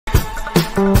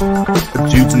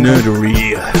Duke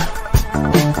Nerdery,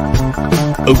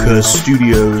 Oka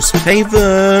Studios,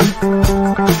 Haven,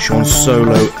 Sean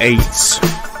Solo 8,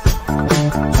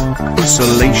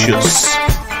 Salacious,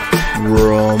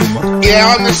 Rom.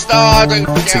 Yeah, I'm the star.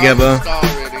 Together,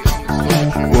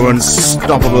 we're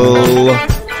unstoppable.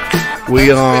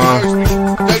 We are,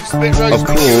 of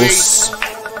course,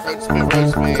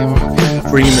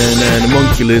 Freeman and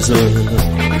Monkey Lizard,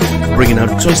 bringing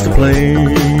out toys to play.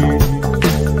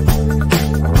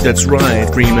 That's right,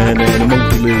 Freeman and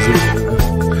Monkey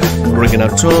Lizard, bringing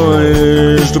out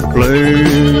toys to play.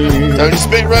 Don't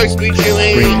spit roast me,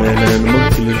 Chewie. Freeman and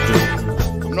Monkey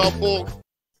Lizard. I'm not pork.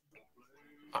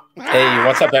 Hey,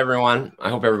 what's up, everyone? I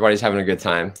hope everybody's having a good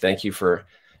time. Thank you for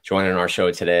joining our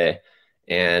show today.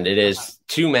 And it is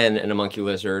 2 men and a monkey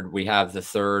lizard. We have the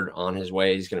third on his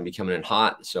way. He's going to be coming in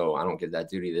hot, so I don't get that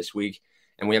duty this week.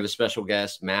 And we have a special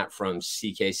guest, Matt from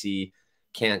CKC,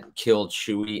 Can't Kill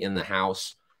Chewie, in the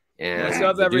house. And what's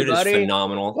up, the dude everybody? is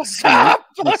phenomenal. What's up?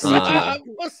 What's up?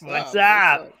 What's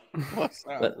up? What's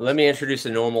up? Let me introduce the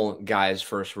normal guys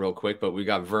first real quick, but we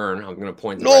got Vern. I'm going to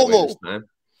point the Normal. right way this time.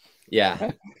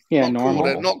 Yeah. Yeah, Not normal.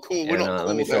 Cool, not cool. We're And, not cool.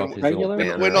 let me throw up his Regular?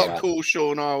 little banner We're I not got cool,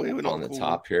 Sean, are we? We're not on the cool.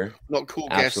 top here. Not cool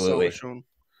Absolutely. guests, Sean.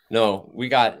 No, we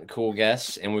got cool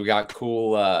guests and we've got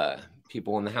cool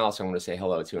people in the house I'm going to say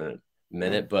hello to in a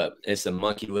minute, but it's the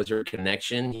Monkey Lizard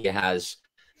Connection. He has,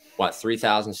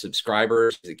 3,000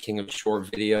 subscribers. He's the king of short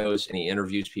videos, and he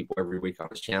interviews people every week on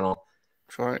his channel.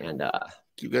 That's right. And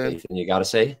Keep going. anything you got to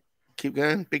say? Keep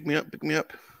going. Big me up. Big me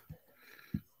up.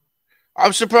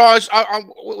 I'm surprised.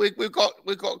 We've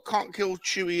got Can't Kill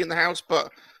Chewie in the house,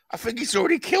 but I think he's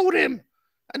already killed him,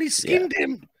 and he's skinned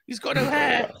him. He's got no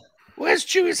hair. Where's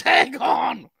Chewie's hair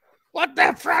gone? What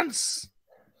the France?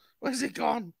 Where's it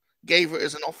gone? Gave it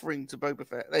as an offering to Boba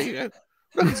Fett. There you go.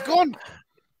 Look, it's gone.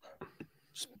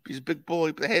 He's a big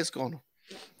boy, but the hair's gone.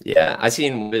 Yeah, I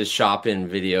seen his shopping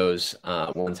videos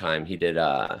one time. He did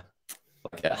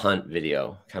like a hunt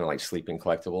video, kind of like sleeping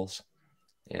collectibles,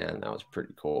 and that was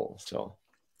pretty cool. So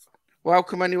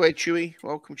Welcome anyway, Chewie.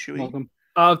 Welcome, Chewie. Welcome.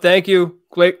 Oh, thank you.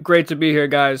 Great to be here,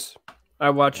 guys. I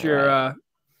watch your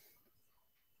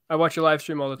live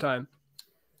stream all the time.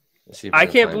 let's see if I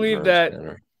can can't find believe Vern's that-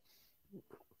 banner.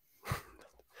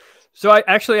 So I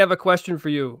actually have a question for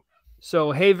you.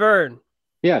 So, hey Vern,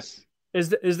 Yes. is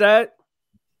that?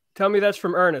 Tell me that's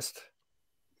from Ernest.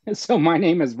 So my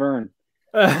name is Vern.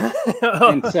 And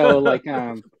and so like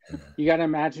you got to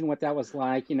imagine what that was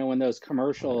like, when those There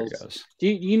commercials. he goes. Do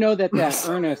you know that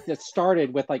Ernest, that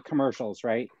started with like commercials,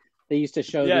 right? They used to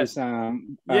show Yes. these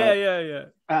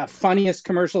yeah. funniest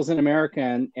commercials in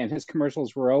America, and his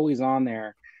commercials were always on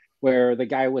there where the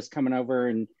guy was coming over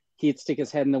and he'd stick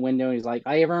his head in the window and he's like,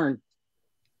 "Hey Vern,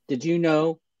 did you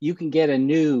know you can get a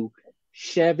new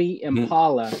Chevy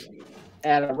Impala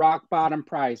at a rock bottom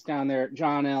price down there at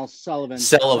John L. Sullivan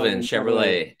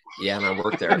Chevrolet. Yeah, and I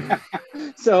worked there.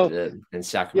 So I did, in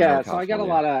Sacramento, yeah, so I got a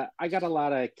California.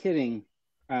 lot of kidding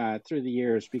through the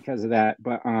years because of that,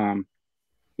 but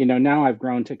now I've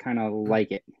grown to kind of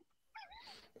like it.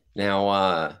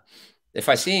 Now, if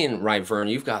I seen right, Vern,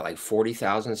 you've got like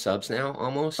 40,000 subs now,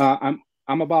 almost.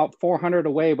 I'm about 400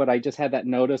 away, but I just had that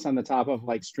notice on the top of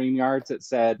like StreamYards that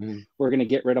said we're going to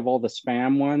get rid of all the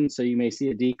spam ones, so you may see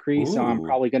a decrease. So I'm Ooh.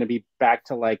 probably going to be back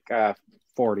to like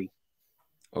 40.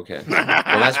 Okay, well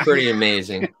that's pretty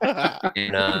amazing.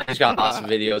 And he's got lots of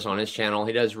videos on his channel.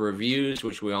 He does reviews,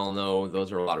 which we all know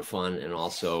those are a lot of fun, and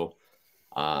also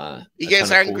He a gets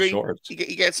ton of cool angry. shorts. He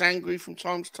gets angry from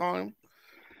time to time.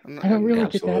 I don't really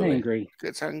get that Absolutely. angry.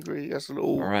 Gets angry. That's a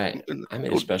little. All right, I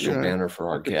made a special banner for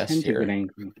our guest Pretend to get here.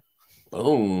 angry.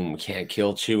 Boom! Can't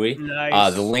Kill Chewie.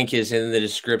 Nice. The link is in the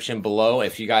description below.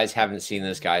 If you guys haven't seen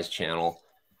this guy's channel,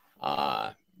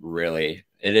 really,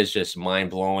 it is just mind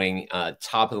blowing.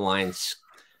 Top of the line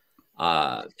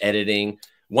editing.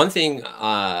 One thing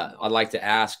I'd like to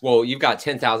ask. Well, you've got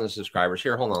 10,000 subscribers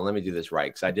here. Hold on, let me do this right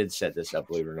because I did set this up.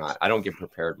 Believe it or not, I don't get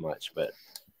prepared much, but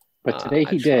Today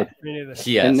I he try. did. Me neither.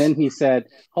 Yes, And then he said,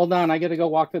 "Hold on, I got to go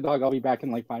walk the dog. I'll be back in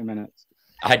like 5 minutes."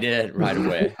 I did right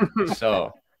away.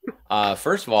 So,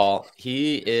 first of all,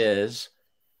 he is.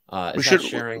 We Is should- that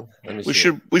sharing? Let me We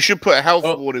see. should put a health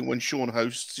Oh. warning when Sean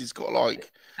hosts. He's got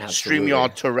like Absolutely.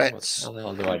 StreamYard Tourette's. How the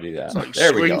hell do I do that? It's like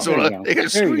There we go. screens There all you over. go. They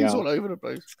got There you screens go. all over the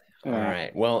place. All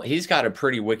right. Well, he's got a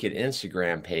pretty wicked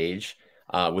Instagram page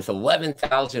with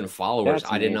 11,000 followers.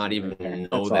 That's I did not amazing. even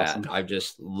know That's that. awesome. I've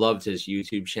just loved his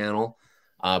YouTube channel.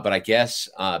 But I guess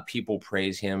people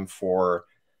praise him for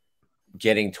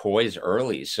getting toys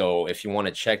early. So if you want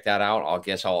to check that out,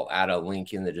 I'll add a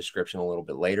link in the description a little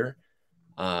bit later.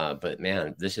 But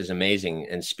man, this is amazing.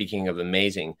 And speaking of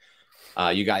amazing,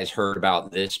 You guys heard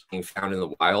about this being found in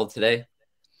the wild today?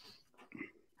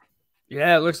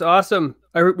 Yeah, it looks awesome.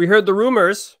 We heard the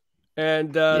rumors,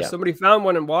 and somebody found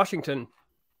one in Washington.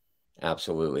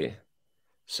 Absolutely.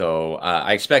 So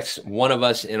I expect one of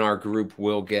us in our group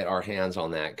will get our hands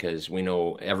on that because we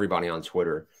know everybody on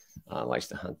Twitter likes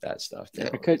to hunt that stuff too.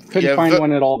 I couldn't find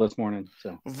one at all this morning.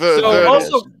 So, Vern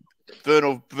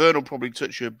will probably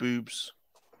touch your boobs.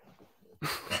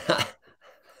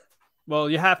 Well,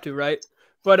 you have to, right?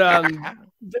 But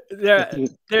they're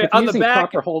if on the using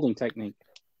back. proper holding technique.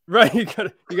 Right, you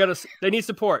gotta. They need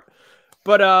support.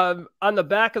 But on the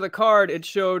back of the card, it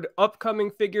showed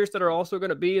upcoming figures that are also going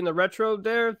to be in the retro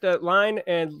there, that line.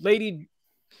 And Lady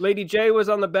J was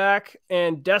on the back,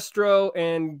 and Destro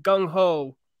and Gung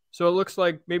Ho. So it looks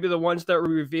like maybe the ones that were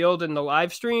revealed in the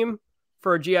live stream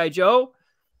for G.I. Joe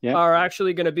are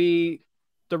actually going to be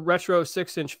the retro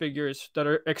 6-inch figures that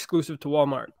are exclusive to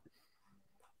Walmart.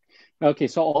 Okay,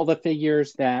 so all the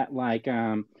figures that like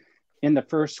in the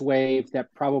first wave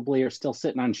that probably are still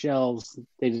sitting on shelves,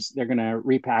 they're gonna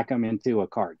repack them into a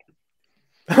card.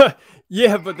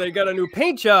 Yeah, but they got a new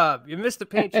paint job. You missed the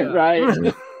paint job.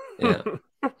 Right. Yeah.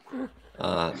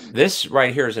 This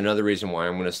right here is another reason why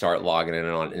I'm going to start logging in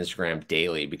on Instagram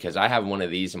daily, because I have one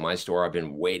of these in my store. I've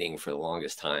been waiting for the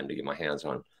longest time to get my hands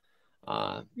on.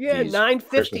 Yeah,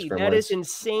 $9.50. That is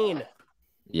insane.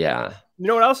 Yeah. You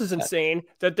know what else is insane?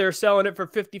 That they're selling it for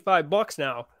 $55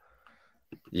 now.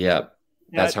 Yeah,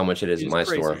 that's how much it is in my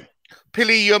store.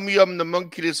 Pilly Yum Yum, the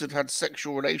monkey lizard, had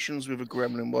sexual relations with a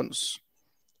gremlin once.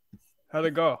 How'd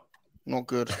it go? Not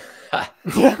good.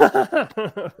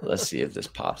 Let's see if this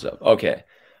pops up. Okay.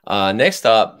 Next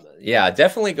up,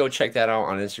 definitely go check that out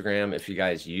on Instagram if you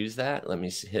guys use that. Let me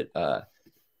hit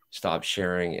stop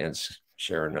sharing and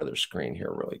share another screen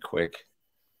here really quick.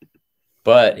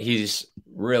 But he's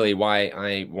really why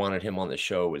I wanted him on the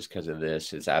show was because of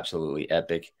this. It's absolutely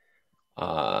epic.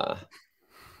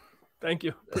 Thank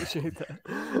you. Appreciate that.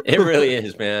 It really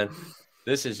is, man.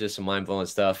 This is just some mind-blowing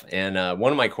stuff. And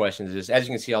one of my questions is, as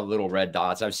you can see all the little red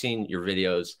dots, I've seen your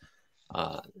videos.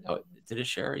 Did it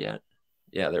share yet?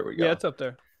 Yeah, there we go. Yeah, it's up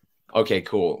there. Okay,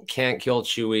 cool. Can't Kill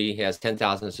Chewy. He has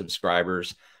 10,000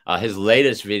 subscribers. His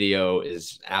latest video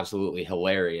is absolutely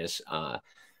hilarious.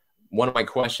 One of my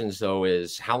questions, though,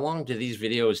 is how long do these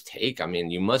videos take? I mean,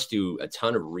 you must do a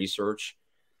ton of research.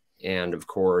 And, of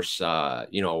course,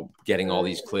 getting all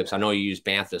these clips. I know you use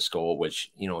Bantha Skull,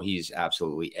 which, he's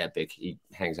absolutely epic. He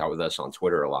hangs out with us on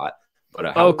Twitter a lot.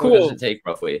 But how long does it take,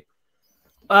 roughly?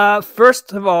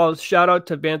 First of all, shout out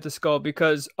to Bantha Skull,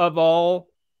 because of all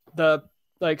the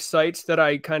sites that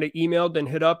I kind of emailed and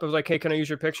hit up, I was like, hey, can I use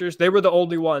your pictures? They were the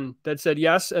only one that said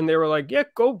yes. And they were like, yeah,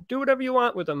 go do whatever you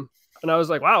want with them. And I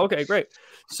was like, wow, okay, great.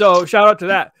 So shout out to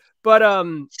that. But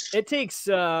it takes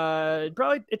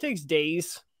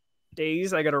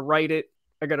days. I gotta write it.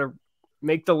 I gotta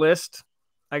make the list.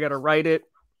 I gotta write it.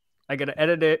 I gotta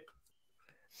edit it.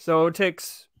 So it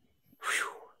takes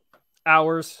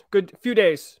hours. Good few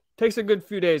days. Takes a good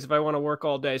few days if I want to work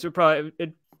all day. So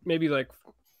it maybe like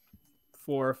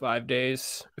 4 or 5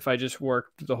 days if I just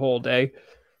worked the whole day.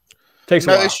 Takes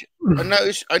a while.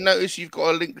 I notice you've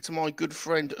got a link to my good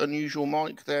friend Unusual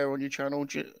Mike there on your channel.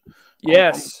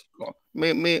 Yes.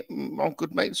 I'm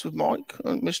good mates with Mike,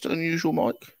 Mr. Unusual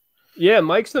Mike. Yeah,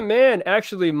 Mike's the man.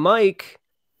 Actually, Mike,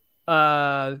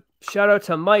 shout out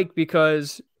to Mike,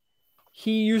 because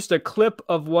he used a clip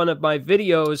of one of my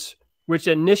videos, which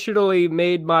initially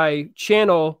made my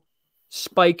channel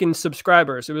spike in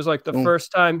subscribers. It was like the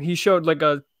first time he showed like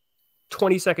a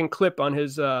 20-second clip on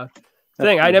his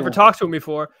thing. I never talked to him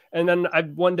before. And then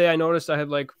one day I noticed I had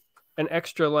like an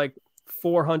extra like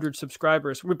 400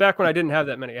 subscribers. Back when I didn't have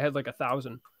that many. I had like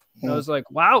 1,000. And I was like,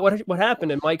 wow, what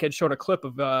happened? And Mike had shown a clip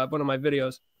of one of my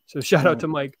videos. So shout out to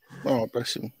Mike. Oh,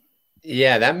 bless him.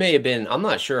 Yeah, that may have been, I'm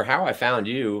not sure how I found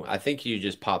you. I think you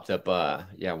just popped up,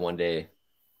 one day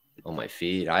on my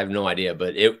feed. I have no idea,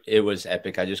 but it was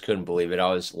epic. I just couldn't believe it.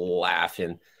 I was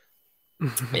laughing.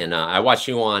 And I watched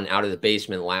you on Out of the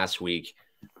Basement last week.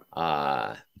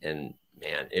 And man,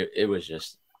 it was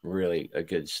just really a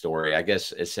good story. I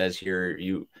guess it says here,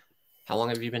 how long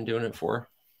have you been doing it for?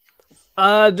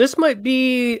 This might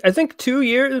be, I think 2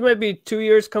 years. It might be 2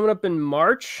 years coming up in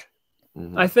March,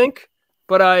 I think.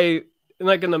 But in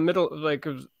the middle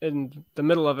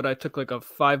of it, I took like a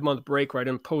 5-month break where I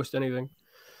didn't post anything.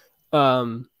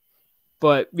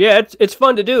 But yeah, it's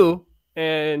fun to do,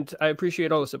 and I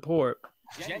appreciate all the support.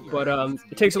 But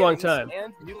it takes a long time.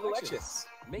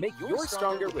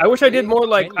 I wish I did more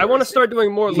I want to start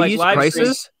doing more like live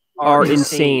prices are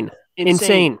insane.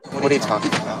 Insane. What are you talking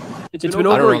about? It's been I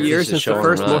don't over know a if year this is since the showing or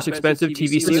first not. most expensive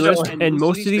TVC list, and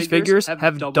most of these figures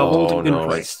have doubled Oh in no, it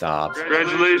price. stopped.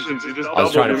 Congratulations, you just I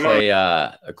was doubled trying to your play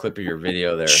money. a clip of your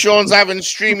video there. Sean's having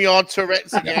StreamYard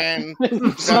Tourette's again. He's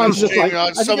having Sean's just like, StreamYard. I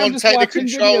think I'm Someone just take the watching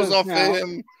controls videos off now.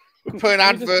 him. We're putting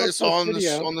Let me just adverts watch on this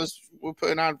this. video. We're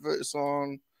putting adverts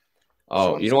on.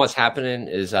 Oh, Sean's- you know what's happening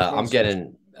is I'm What's-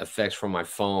 getting effects from my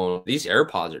phone. These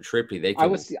AirPods are trippy. They I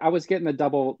can. was getting the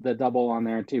double on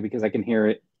there too because I can hear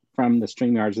it from the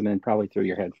StreamYards and then probably through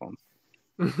your headphones.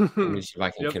 Let me see if I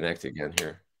can Yep. connect again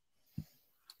here.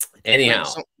 Anyhow,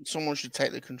 Someone should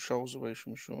take the controls away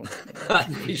from Sean.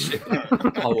 we should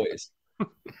always.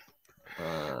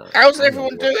 How's I don't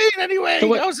everyone know. doing anyway? So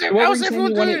what- how's so what were how's you saying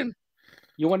everyone you wanted- doing?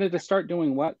 You wanted to start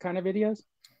doing what kind of videos?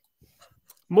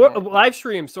 More live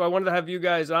streams. So I wanted to have you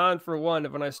guys on for one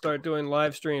when I start doing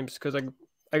live streams because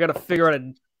I got to figure out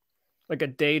a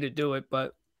day to do it.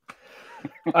 But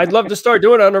I'd love to start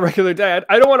doing it on a regular day.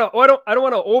 I don't want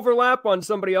to overlap on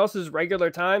somebody else's regular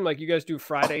time. Like you guys do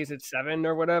Fridays at 7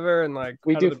 or whatever, and like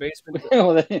We out do- of the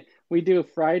basement We do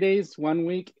Fridays one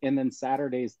week and then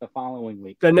Saturdays the following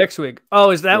week. the next week.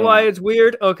 Oh, is that Yeah. why it's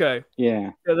weird? Okay, Yeah,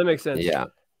 yeah, that makes sense. Yeah.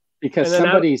 because And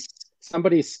then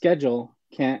somebody's schedule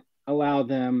can't allow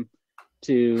them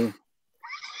to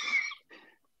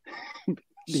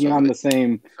be on the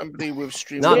same. Somebody with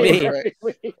StreamYard. Not me. Tourette's.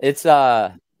 It's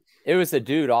it was a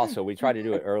dude also. We tried to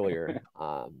do it earlier,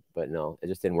 but no, it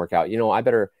just didn't work out. You know, I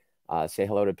better say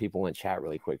hello to people in chat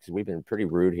really quick because we've been pretty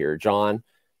rude here. John,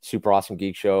 Super Awesome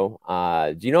Geek Show.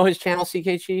 Do you know his channel,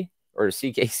 CKG or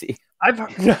CKC? I've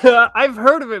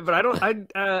heard of it, but I don't.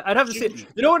 I'd have to see it.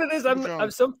 You know what it is?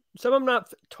 I'm some I'm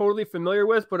not totally familiar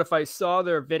with, but if I saw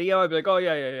their video, I'd be like, oh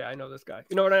yeah, I know this guy.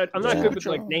 You know what? I'm not Yeah. good with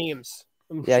like names.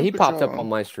 Yeah, he Super popped up John. on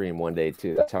my stream one day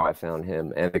too. That's how I found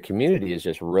him. And the community is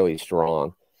just really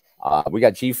strong. We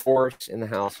got G-Force in the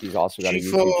house. He's also got a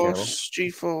YouTube channel.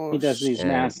 GeForce. He does these And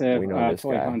massive we know this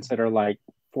toy guy. hunts that are like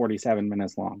 47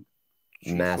 minutes long.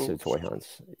 Massive toy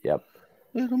hunts. Yep.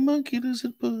 Little monkey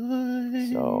lizard boy.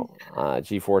 So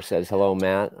G-Force says hello,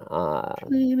 Matt.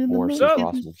 Playing in the more monkey Super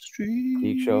Awesome street.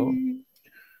 Geek Show.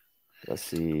 Let's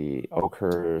see.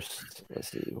 Oakhurst.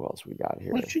 Let's see who else we got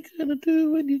here. What you gonna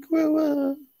do when you grow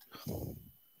up?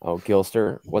 Oh,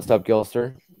 Gilster. What's up,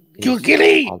 Gilster?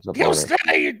 Gilly! Pops up on Gilster,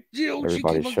 you old cheeky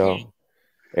everybody's monkey. show.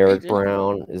 Eric Hey,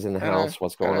 Brown is in the house.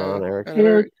 What's going on, Eric?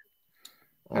 Hello,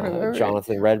 Eric.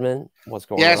 Jonathan Redmond. What's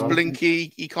going Yes, on?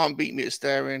 Blinky. He can't beat me at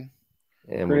staring.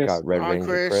 And we Chris. got Red Hi,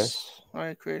 Ranger Chris.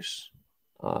 Hi, Chris.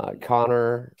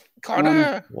 Connor.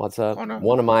 Connor. What's up? Connor.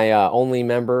 One of my only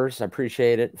members. I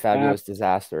appreciate it. Fabulous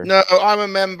Disaster. No, I'm a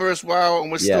member as well,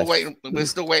 and we're still Yes. waiting. We're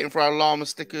still waiting for our llama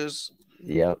stickers.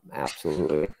 Yep,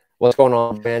 absolutely. What's going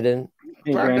on, Brandon?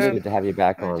 Hey, Brandon. Brandon. Good to have you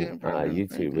back How you on doing, Brandon? How you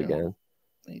YouTube doing? again.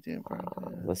 How you doing,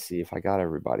 Brandon? Let's see if I got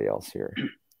everybody else here.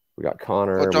 We got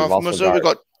Connor. Got We've Darth also Muzza. We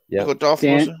got Darth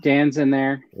Muzza. Dan's in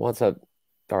there. What's up,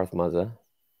 Darth Muzza?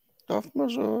 Darth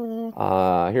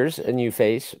Muzza. Here's a new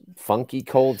face, Funky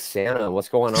Cold Santa. What's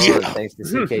going on? Yeah. Thanks to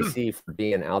CKC for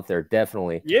being out there.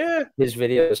 Definitely. Yeah. His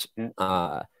videos.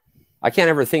 I can't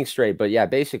ever think straight, but yeah,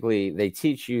 basically they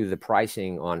teach you the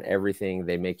pricing on everything.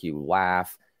 They make you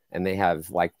laugh, and they have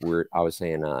like I was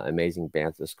saying, amazing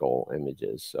Bantha skull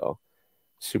images. So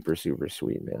super, super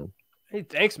sweet, man. Hey,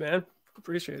 thanks, man.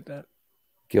 Appreciate that.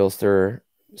 Gilster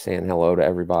saying hello to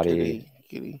everybody.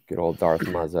 Kitty. Good old Darth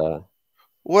Muzza.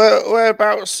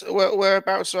 Whereabouts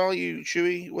are you,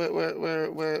 Chewy? Where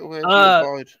do you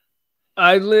abide?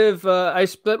 I live. I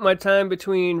split my time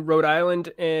between Rhode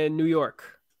Island and New York,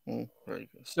 Oh, very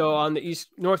good. so on the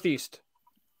northeast.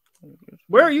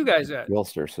 Where are you guys at?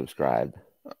 Gilster subscribed.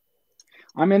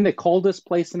 I'm in the coldest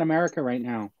place in America right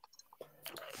now.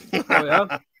 Oh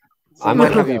yeah. I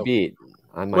might have you Diego. beat.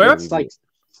 I might Where? have you It's like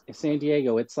beat. San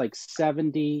Diego. It's like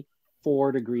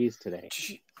 74 degrees today.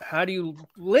 How do you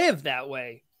live that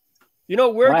way? You know,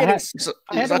 we're Well, I getting. had- It's,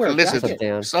 I had it's to like wear a a lizard. jacket.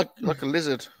 Dan. It's like a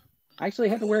lizard. I actually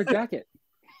had to wear a jacket.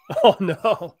 Oh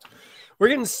no, we're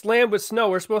getting slammed with snow.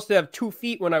 We're supposed to have 2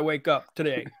 feet when I wake up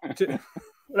today.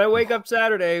 When I wake up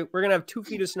Saturday, we're gonna have 2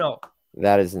 feet of snow.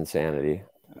 That is insanity.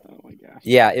 Oh my gosh.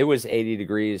 Yeah, it was 80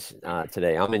 degrees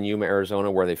today. I'm in Yuma,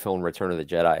 Arizona, where they filmed Return of the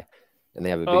Jedi, and they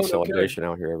have a big Oh, okay. celebration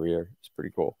out here every year. It's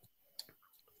pretty cool.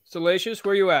 Salacious,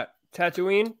 where you at?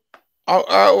 Tatooine?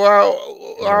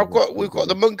 We've got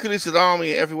the monkey lizard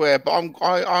army everywhere, but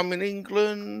I'm in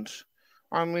England.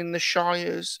 I'm in the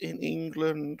Shires in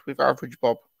England with Average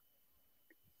Bob.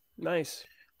 Nice.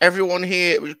 Everyone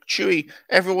here, Chewy,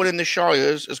 everyone in the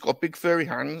Shires has got big furry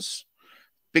hands,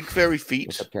 big furry What's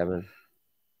feet. up, Kevin?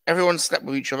 Everyone slept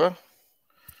with each other.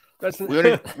 That's We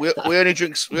only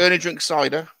drink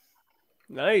cider.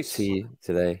 nice. Tea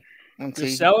today. Auntie,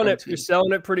 You're selling it. auntie. You're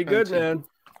selling it pretty good, Auntie. man. Do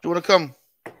you want to come?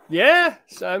 Yeah.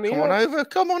 So, I mean, Come on over.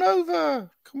 Come on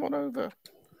over. Come on over.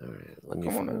 All right, let me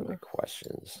Come on find my over.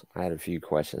 questions. I had a few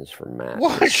questions for Matt.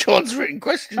 What? Sean's written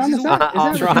questions. Sean, He's is all- that-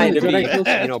 I'm trying to be,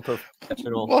 Good.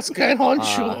 professional. What's going on,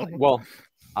 Sean? Well,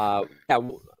 yeah. Well, yeah.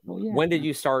 When did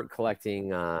you start collecting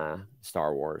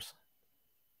Star Wars?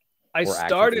 I or action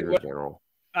started figures in general?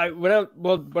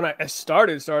 when I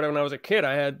started when I was a kid.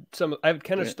 I had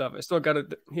Kenner stuff. I still got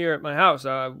it here at my house.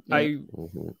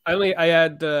 Mhm.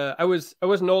 I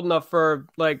wasn't old enough for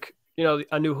like, you know,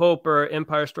 A New Hope or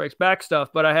Empire Strikes Back stuff,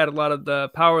 but I had a lot of the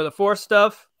Power of the Force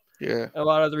stuff, Yeah. a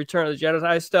lot of the Return of the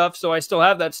Jedi stuff. So I still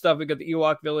have that stuff. We got the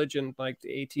Ewok Village and like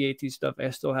the AT-AT stuff. I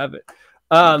still have it.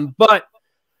 But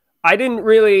I didn't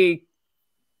really.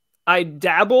 I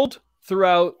dabbled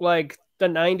throughout like the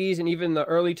 90s and even the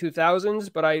early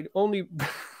 2000s, but I only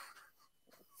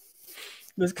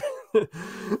this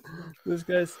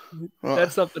guy's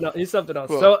that's something else. He's something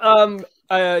else. Well, So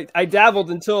I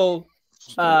dabbled until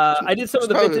I did some of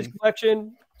the Smell vintage him.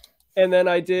 collection, and then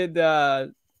I did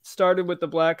started with the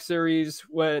Black Series,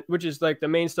 which is like the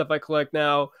main stuff I collect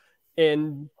now.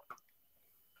 And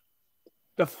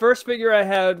the first figure I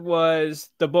had was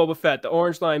the Boba Fett, the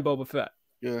orange line Boba Fett.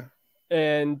 Yeah.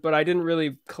 But I didn't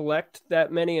really collect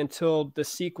that many until the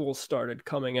sequels started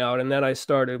coming out, and then I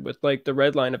started with like the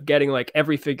red line of getting like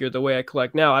every figure the way I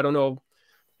collect now. I don't know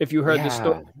if you heard the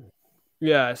story.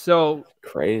 Yeah, so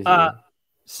Crazy.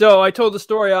 so I told the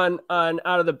story on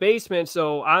Out of the Basement.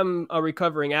 So I'm a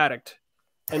recovering addict,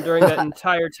 and during that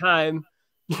entire time,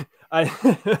 during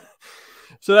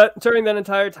that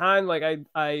entire time, like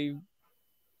I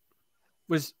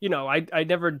was, you know, I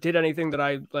never did anything that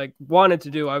I like wanted to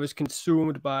do. I was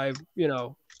consumed by, you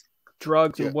know,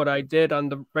 drugs, and what I did on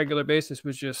the regular basis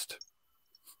was just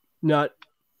not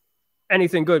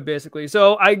anything good, basically.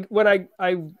 So when I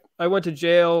went to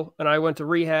jail and I went to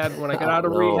rehab. When I got out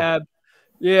of rehab,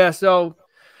 so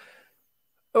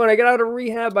when I got out of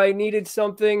rehab, I needed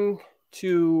something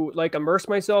to like immerse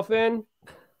myself in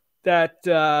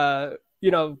that you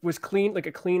know, was clean, like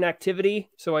a clean activity.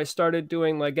 So I started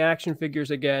doing like action figures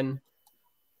again.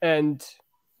 And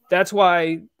that's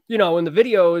why, you know, in the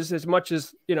videos, as much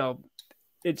as, you know,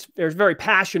 there's very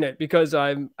passionate because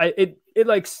it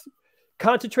like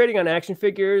concentrating on action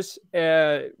figures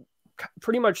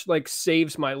pretty much like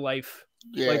saves my life.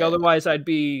 Yeah. Like otherwise I'd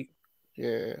be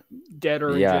dead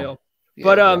or in jail.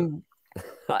 But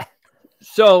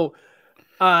so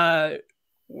I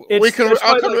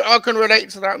can relate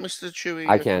to that, Mr. Chewy.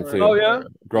 I can too. Oh yeah.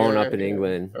 Growing up in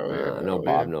England, I know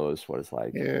Bob yeah. knows what it's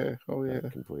like. Yeah. Oh yeah.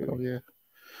 Completely. Oh yeah.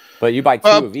 But you buy two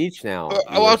of each now.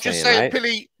 I'll just say, right?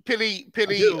 Pilly,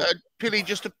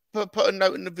 just to put a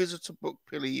note in the visitor book,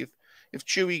 Pilly. If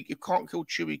Can't Kill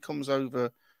Chewy comes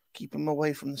over, keep him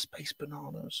away from the space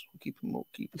bananas. Keep him away.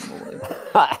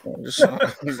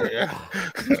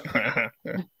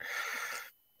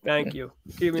 Thank you.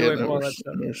 Keep me away from all that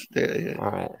stuff.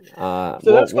 All right.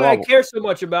 So that's why I care so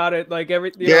much about it. Like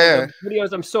the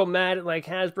videos, I'm so mad at like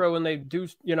Hasbro when they do,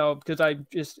 you know, because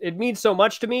it means so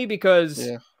much to me because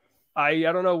I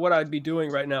don't know what I'd be doing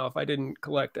right now if I didn't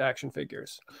collect action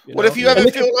figures. Well, if you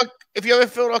ever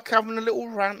feel like having a little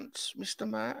rant, Mr.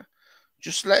 Matt,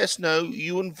 just let us know.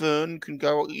 You and Vern can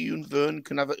go. You and Vern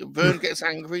can have it. Vern gets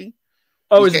angry.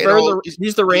 Oh, is Vern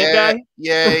he's the rant guy?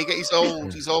 Yeah, he's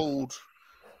old. He's old.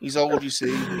 He's old, you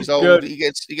see. He's old. Good. He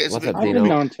gets a bit.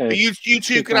 You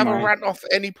two can have a rant off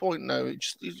at any point now.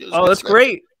 That's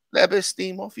great. Let a bit of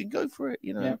steam off. You can go for it.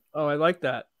 You know. Yeah. Oh, I like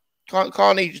that.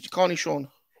 Can't he, Sean?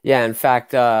 Yeah, in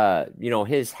fact, you know,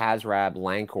 his Rancor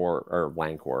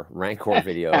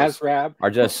videos are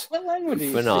just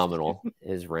phenomenal.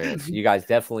 His rants. You guys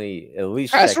definitely at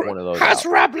least check one of those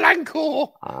Hasrab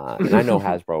Lancor. And I know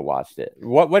Hasbro watched it.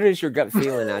 What is your gut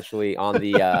feeling actually on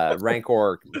the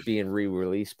Rancor being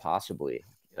re-released? Possibly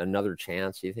another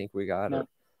chance? You think we got? No.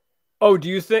 Oh, do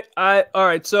you think? All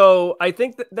right. So I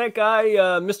think that guy,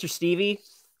 Mr. Stevie,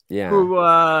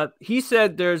 who he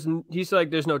said there's no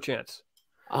chance.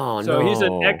 Oh, so no. He's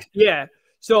an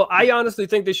So I honestly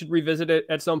think they should revisit it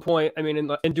at some point. I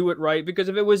mean, and do it right, because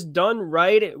if it was done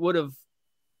right, it would have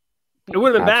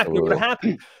been back. It would have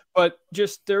happened. But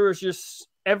there was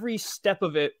every step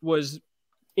of it was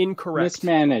incorrect,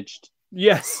 mismanaged.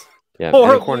 Yes. Yeah.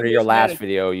 According to your last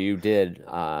video, you did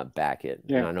back it.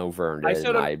 Yeah. And I know Vern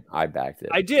did. I backed it.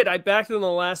 I did. I backed it on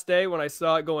the last day when I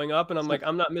saw it going up, and I'm like,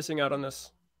 I'm not missing out on this.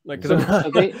 Like, so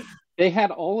they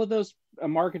had all of those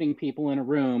marketing people in a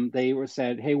room. They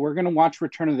said, hey, we're going to watch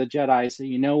Return of the Jedi, so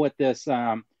you know what this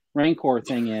Rancor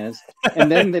thing is.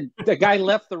 And then the guy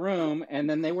left the room, and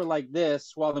then they were like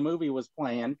this while the movie was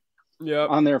playing. Yep.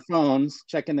 on their phones,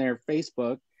 checking their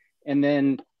Facebook. And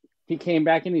then he came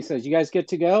back and he says, "You guys good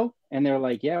to go?" And they're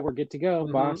like, "Yeah, we're good to go,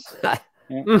 boss."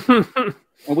 Yeah.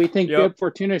 And we think Bib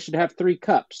Fortuna should have 3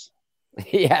 cups.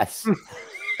 Yes.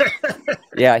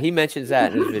 Yeah, he mentions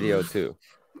that in his video too.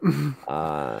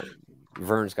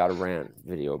 Vern's got a rant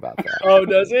video about that. Oh,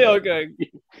 does he? Okay.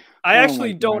 I Oh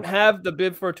actually my don't God. have the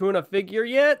Bib Fortuna figure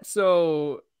yet,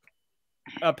 so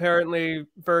apparently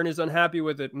Vern is unhappy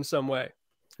with it in some way.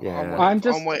 Yeah. I'm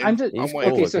just He's okay.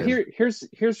 cool So looking.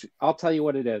 here's I'll tell you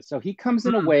what it is. So he comes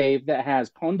in a wave that has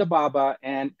Ponda Baba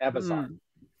and Evazar.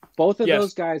 Both of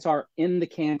those guys are in the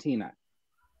cantina.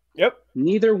 Yep.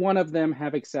 Neither one of them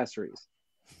have accessories.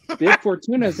 Bib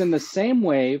Fortuna's in the same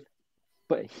wave,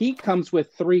 but he comes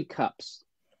with 3 cups.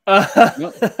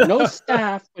 No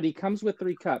staff, but he comes with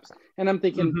 3 cups. And I'm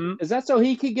thinking, is that so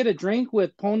he could get a drink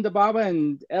with Ponda Baba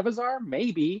and Evazar?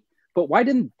 Maybe. But why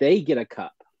didn't they get a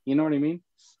cup? You know what I mean?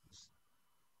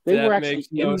 They That were actually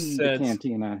makes no in sense. the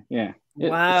cantina. Yeah.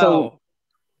 Wow.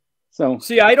 So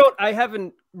see, I don't have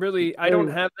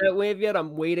that wave yet.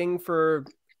 I'm waiting for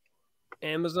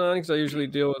Amazon because I usually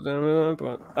deal with them,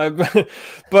 but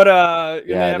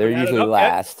yeah, they're usually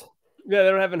last. Yeah,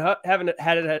 they haven't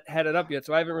had it up yet,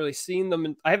 so I haven't really seen them.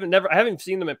 And I haven't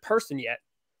seen them in person yet.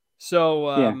 So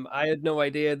I had no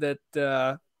idea that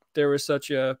there was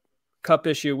such a cup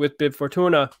issue with Bib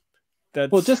Fortuna.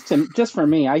 Well, just for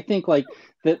me, I think like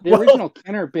the original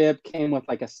Kenner bib came with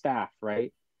like a staff,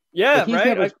 right? Yeah,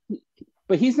 right.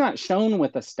 But he's not shown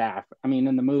with a staff. I mean,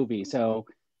 in the movie. So,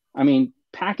 I mean,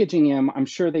 packaging him, I'm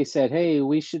sure they said, "Hey,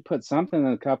 we should put something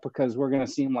in the cup because we're going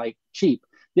to seem like cheap."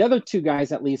 The other 2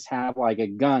 guys at least have like a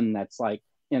gun that's like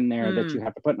in there that you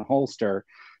have to put in a holster.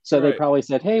 So they probably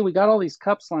said, "Hey, we got all these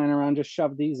cups lying around. Just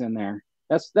shove these in there."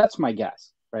 That's my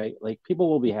guess, right? Like people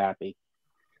will be happy.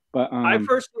 But I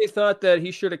personally thought that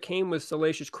he should have came with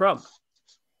Salacious Crumb.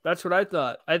 That's what I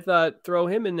thought. I thought throw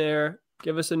him in there,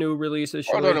 give us a new release of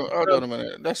Hold on a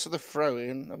minute. That's the throw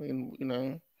in. I mean, you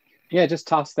know. Yeah, just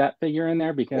toss that figure in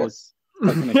there because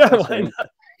yeah, why not?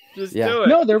 Just do it.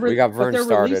 No, they're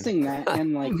releasing that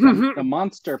in like the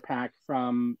monster pack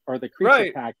or the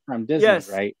creature pack from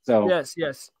Disney, right? So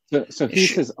yes. So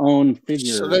he's his own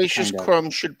figure. Salacious Crumb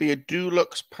should be a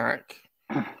deluxe pack.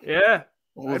 Yeah.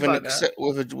 With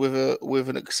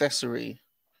an accessory,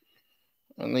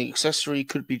 and the accessory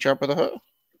could be Jabba the Hutt.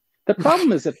 The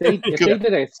problem is if they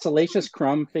did a Salacious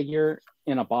Crumb figure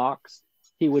in a box,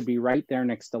 he would be right there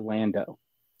next to Lando.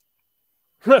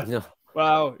 No.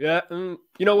 Wow. Yeah. You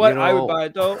know what? I would buy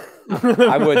it though.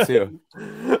 I would too.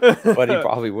 But he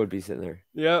probably would be sitting there.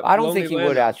 Yeah. I don't think he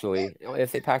would actually.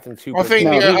 If they packed him 2. I think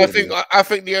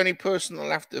the only person that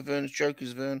laughed at Vern's joke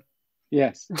is Vern.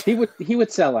 Yes, he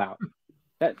would sell out.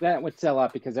 That would sell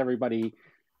out because everybody.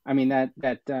 I mean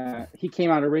that he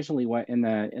came out originally in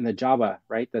the Jabba,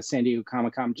 right? The San Diego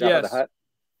Comic-Con Jabba the Hutt,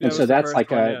 and so that's like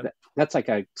that's like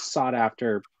a sought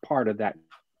after part of that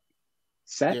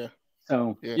set. Yeah.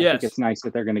 So I think it's nice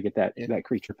that they're going to get that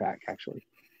creature pack actually.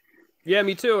 Yeah,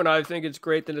 me too. And I think it's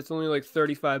great that it's only like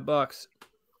 $35,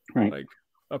 right? Like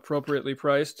appropriately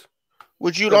priced.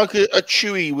 Would you like a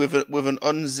Chewie with an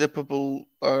unzippable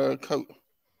coat?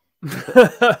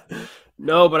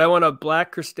 No, but I want a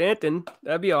black Chrysanthemum.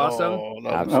 That'd be awesome.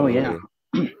 Oh yeah.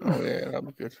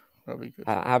 That'd be good.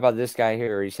 How about this guy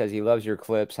here? He says he loves your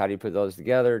clips. How do you put those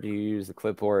together? Do you use the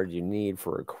clipboard you need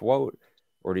for a quote,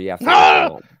 or do you have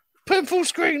to put in full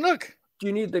screen? Look. Do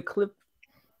you need the clip?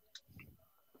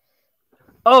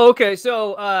 Oh, okay.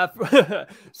 So,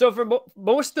 so for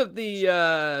most of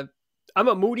the, I'm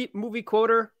a movie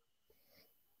quoter.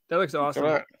 That looks awesome.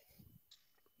 Look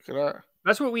at that.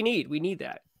 That's what we need. We need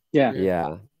that.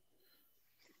 Yeah.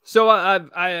 So I'm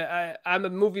a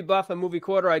movie buff, a movie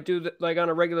quoter. I do like on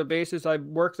a regular basis. I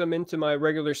work them into my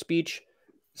regular speech.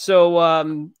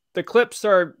 So the clips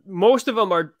most of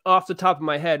them are off the top of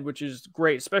my head, which is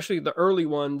great, especially the early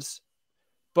ones.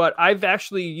 But I've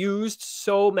actually used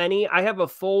so many. I have a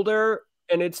folder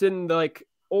and it's in like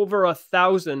over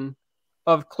 1,000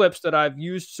 of clips that I've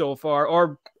used so far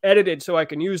or edited so I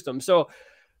can use them. So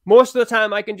most of the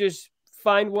time I can just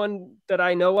find one that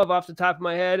I know of off the top of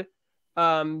my head.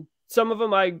 Some of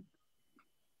them I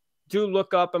do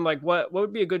look up. I'm like, what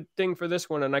would be a good thing for this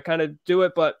one? And I kind of do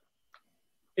it, but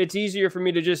it's easier for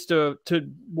me to just to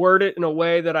word it in a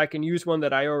way that I can use one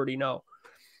that I already know.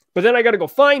 But then I got to go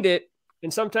find it.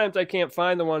 And sometimes I can't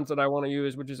find the ones that I want to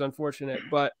use, which is unfortunate.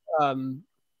 But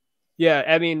yeah,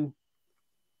 I mean,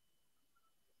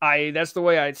 that's the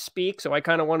way I speak. So I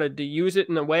kind of wanted to use it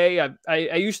in a way. I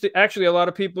used to actually, a lot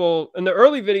of people in the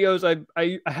early videos,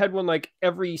 I had one like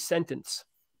every sentence.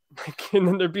 And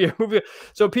then there'd be a movie.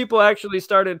 So people actually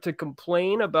started to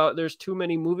complain about there's too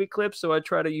many movie clips. So I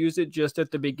try to use it just at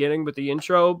the beginning with the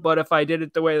intro. But if I did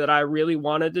it the way that I really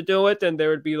wanted to do it, then there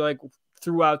would be like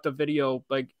throughout the video,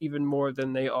 like even more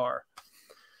than they are.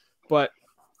 But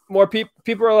more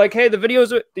people are like, hey, the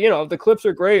videos are, you know, the clips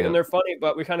are great and they're funny,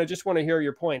 but we kind of just want to hear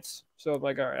your points. So I'm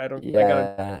like, all right, I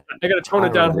gotta tone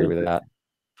it down. I agree with that.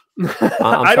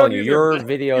 I'm telling you, your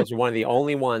videos are one of the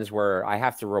only ones where I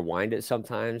have to rewind it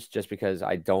sometimes just because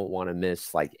I don't want to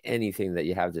miss like anything that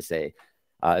you have to say,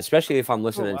 especially if I'm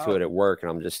listening to it at work and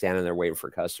I'm just standing there waiting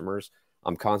for customers.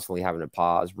 I'm constantly having to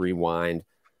pause, rewind,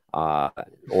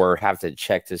 or have to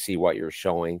check to see what you're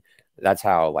showing. That's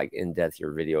how like in-depth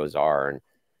your videos are. And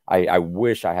I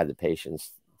wish I had the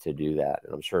patience to do that.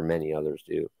 And I'm sure many others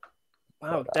do.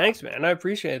 Wow, thanks, man. I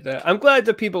appreciate that. I'm glad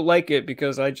that people like it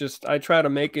because I try to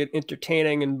make it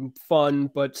entertaining and fun,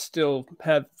 but still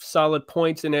have solid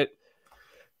points in it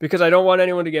because I don't want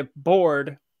anyone to get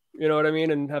bored, you know what I mean,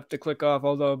 and have to click off,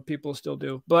 although people still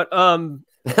do. But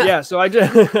yeah, so I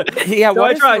just yeah, so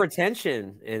what is the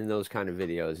retention in those kind of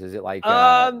videos? Is it like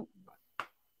 60%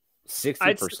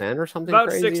 or something about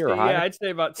crazy 60, or higher? Yeah, I'd say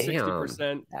about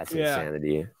 60%. That's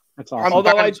insanity. That's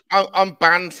awesome. I'm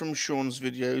banned from Sean's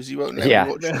videos. He won't let me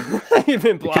watch them. You've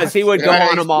been blocked. Because he would go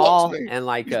on them all and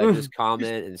like just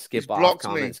comment and skip off,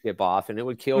 comment, skip off, and it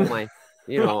would kill my,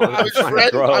 you know, I'm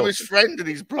his friend and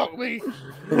he's blocked me.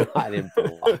 I didn't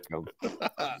block him.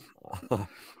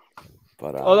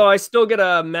 But although I still get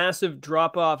a massive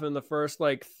drop off in the first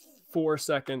like 4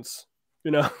 seconds. You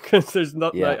know, because there's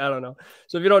nothing. I don't know.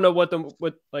 So if you don't know what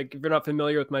like, if you're not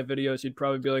familiar with my videos, you'd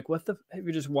probably be like, "What the?" If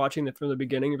you're just watching it from the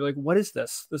beginning, you'd be like, "What is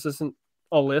this? This isn't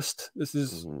a list. This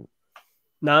is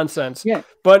nonsense." Yeah.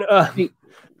 But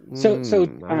so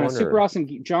Super Awesome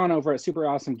John over at Super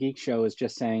Awesome Geek Show is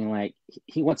just saying like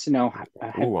he wants to know.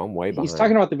 I'm way behind. He's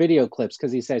talking about the video clips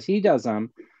because he says he does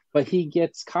them, but he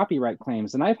gets copyright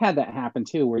claims, and I've had that happen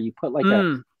too, where you put like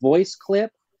a voice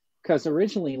clip. Because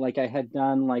originally, like I had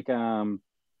done like I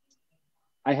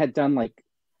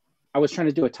was trying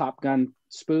to do a Top Gun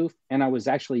spoof, and I was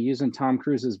actually using Tom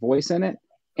Cruise's voice in it,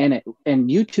 and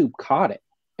YouTube caught it,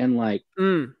 and like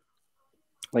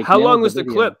how long was the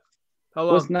clip? How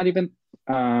long? It was not even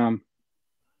well,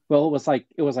 it was like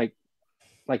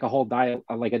a whole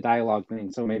dialogue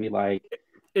thing, so maybe like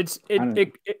 10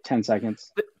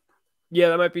 seconds. Yeah,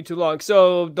 that might be too long.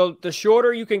 So the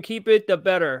shorter you can keep it, the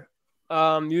better.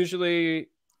 Usually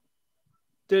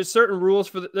there's certain rules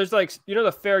for there's like, you know,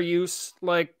 the fair use,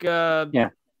 like,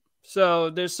 so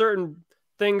there's certain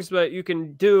things that you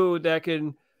can do that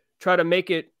can try to make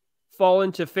it fall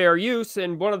into fair use.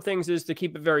 And one of the things is to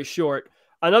keep it very short.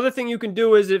 Another thing you can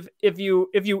do is if you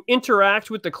interact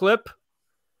with the clip,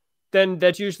 then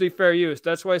that's usually fair use.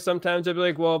 That's why sometimes I'll be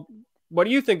like, well, what do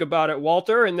you think about it,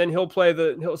 Walter? And then he'll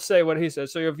say what he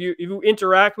says. So if you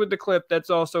interact with the clip, that's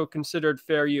also considered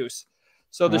fair use.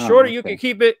 So the shorter you can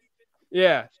keep it,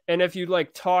 yeah. And if you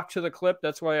like talk to the clip,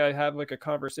 that's why I have like a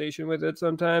conversation with it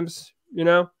sometimes, you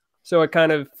know? So it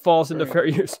kind of falls into fair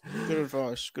use. Good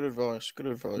advice.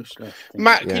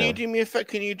 Matt, can you do me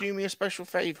a special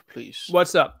favor, please?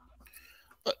 What's up?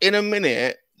 In a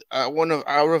minute, one of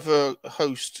our other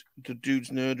hosts, the Dude's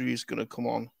Nerdery, is going to come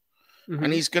on.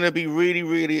 And he's going to be really,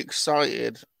 really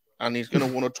excited. And he's going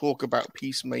to want to talk about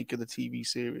Peacemaker, the TV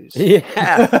series.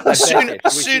 Yeah. As soon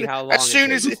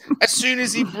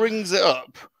as he brings it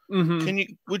up,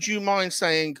 would you mind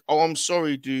saying, "Oh, I'm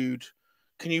sorry, dude.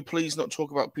 Can you please not talk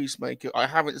about Peacemaker? I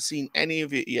haven't seen any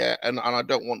of it yet, and I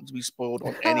don't want to be spoiled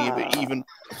on any of it. Even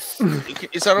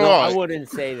is that all right?" I wouldn't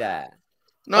say that.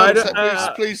 No,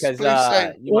 please say.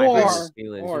 You might hurt his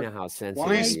feelings. You know how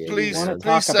sensitive. Please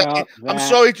say. I'm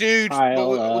sorry, dude.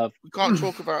 But we can't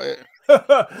talk about it.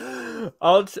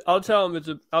 I'll tell him it's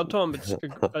a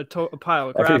pile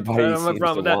of crap. I don't have a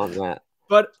problem with that.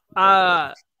 But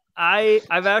I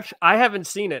haven't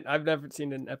seen it. I've never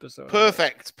seen an episode.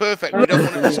 Perfect. We don't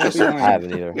want to discuss it. I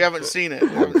haven't either. We haven't seen it.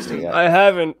 I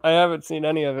haven't seen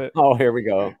any of it. Oh, here we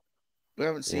go. We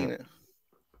haven't seen it.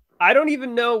 I don't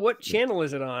even know what channel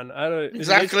is it on.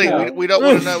 Exactly. We don't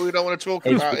want to know. We don't want to talk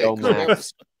about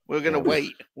it. We're gonna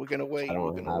wait. We're gonna wait.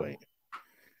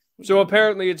 So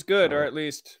apparently it's good, or at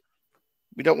least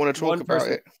we don't want to talk about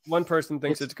it. One person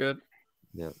thinks it's good.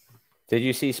 Yeah. Did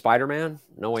you see Spider-Man?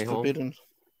 No Way Home? Forbidden.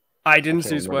 I didn't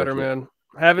see Spider-Man.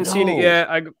 I haven't seen it yet.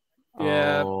 I'm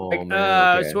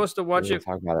supposed to watch it.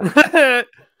 Talk about it.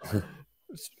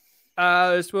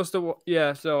 It's supposed to.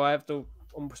 Yeah. So I'm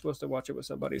supposed to watch it with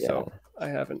somebody. Yeah. So I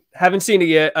haven't seen it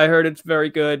yet. I heard it's very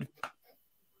good.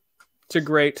 It's a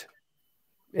great.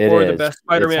 The best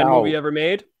Spider-Man movie ever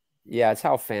made. Yeah, it's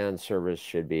how fan service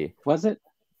should be. Was it?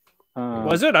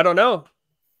 Was it? I don't know.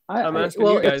 I'm asking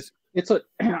you guys.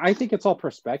 I think it's all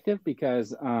perspective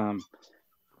because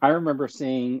I remember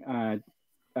seeing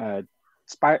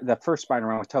the first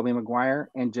Spider-Man with Tobey Maguire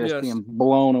and just being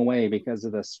blown away because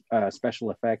of the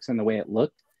special effects and the way it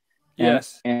looked.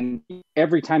 And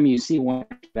every time you see one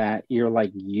that you're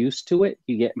like used to it,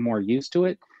 you get more used to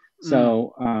it.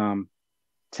 So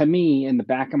to me, in the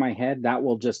back of my head, that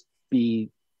will just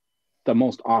be the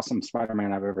most awesome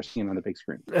Spider-Man I've ever seen on the big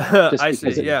screen. I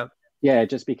see. Yeah,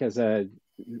 just because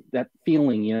that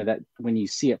feeling, that when you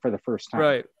see it for the first time,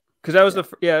 right? Because that was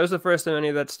it was the first time any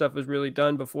of that stuff was really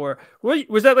done before.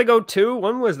 Was that like 2002?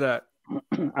 When was that?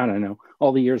 I don't know.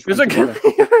 All the years. It was like,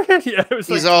 it was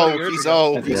he's like old. He's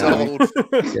old. He's old.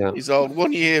 Yeah. He's old.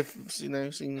 1 year,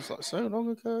 seems like so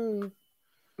long ago.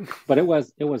 But it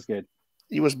was good.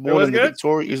 He was born in the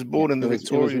Victoria. He was born in the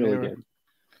Victorian really era. Good.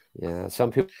 Yeah,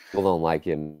 some people don't like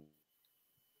him.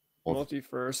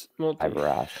 Multiverse.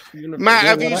 Matt,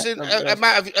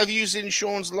 have you seen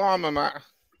Sean's llama, Matt?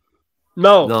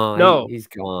 No. He's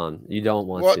gone. You don't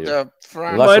want what to. The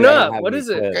Frank? Why not? What is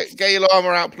it? Get your llama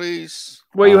out, please.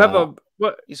 Well, you have a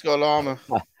what? He's got a llama.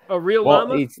 A real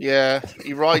llama? Yeah,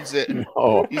 he rides it.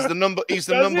 No. He's the number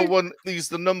one. He's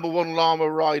the number one llama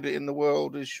rider in the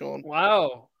world. Is Sean?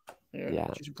 Wow. Yeah.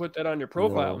 You should put that on your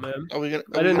profile, man. Are we gonna?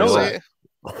 I didn't know that.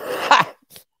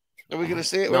 Are we gonna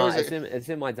see it? No, Where is it? It's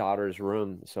in my daughter's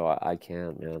room, so I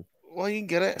can, man. Well, you can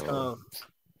get it. Yeah.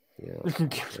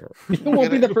 It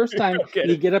won't be the first time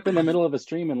you get up in the middle of a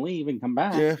stream and leave and come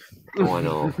back. Yeah. Oh, I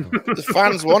know. The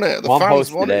fans want it. The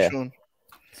fans want it, Sean.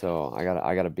 So I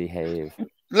gotta behave.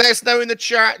 Let us know in the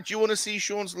chat. Do you want to see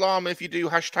Sean's llama? If you do,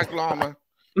 hashtag llama.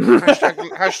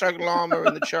 hashtag llama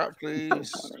in the chat,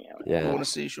 please. Yeah. I want to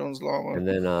see Sean's llama. And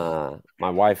then my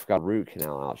wife got root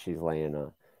canal out. She's laying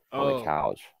on the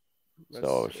couch,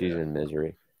 so she's in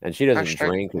misery, and she doesn't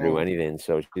drink or do anything.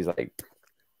 So she's like,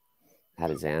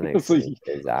 had a Xanax. So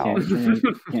is out.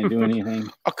 Can't do anything.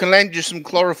 I can lend you some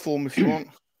chloroform if you want.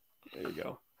 There you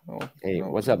go. Hey,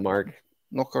 what's up, Mark?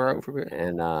 Knock her out for a bit.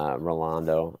 And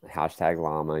Rolando, hashtag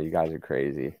llama. You guys are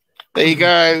crazy. There you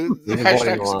go. The He's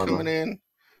hashtags llama. are coming in.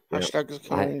 Yep. Hashtag is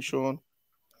coming in, Sean.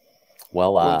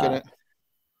 Well,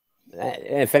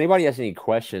 if anybody has any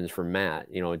questions for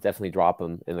Matt, definitely drop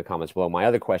them in the comments below. My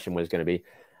other question was going to be,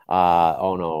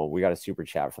 oh no, we got a super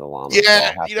chat for the llama.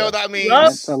 Yeah, so you know what that means.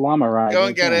 That's a llama ride. Go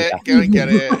and get it. Go and get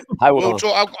it. I will.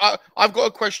 I've got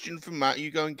a question for Matt.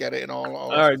 You go and get it, and I'll all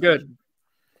right, good.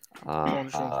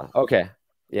 Okay.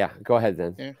 Yeah, go ahead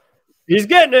then. Yeah. He's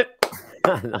getting it.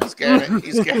 He's getting it.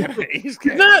 He's getting it. He's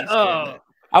getting it.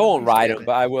 I won't ride him,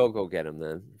 but I will go get him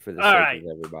then for the sake of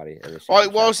everybody. All right,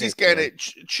 whilst he's getting it,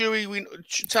 Chewy,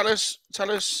 tell us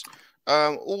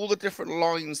all the different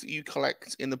lines that you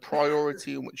collect in the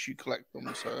priority in which you collect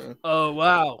them. So. Oh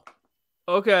wow.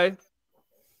 Okay.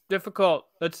 Difficult.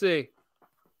 Let's see.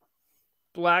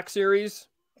 Black Series,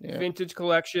 Vintage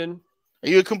Collection. Are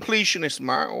you a completionist,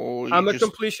 Matt? Or I'm a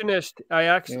completionist. I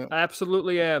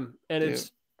absolutely am, and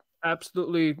it's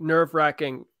absolutely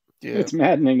nerve-wracking. Yeah. It's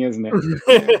maddening, isn't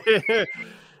it?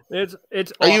 It's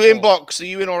Are awful. you in box? Are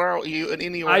you in or out? Are you an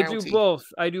innie or I outie?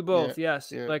 do both.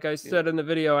 Yes. Yeah. Like I said in the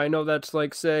video, I know that's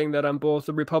like saying that I'm both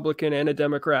a Republican and a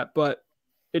Democrat, but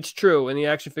it's true in the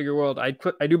action figure world. I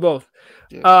do both.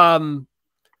 Yeah.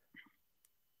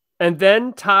 And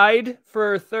then tied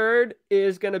for third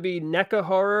is going to be NECA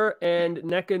Horror and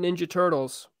NECA Ninja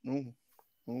Turtles.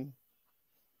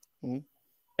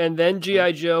 And then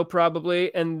G.I. Joe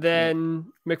probably, and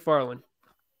then McFarlane.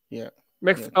 Yeah.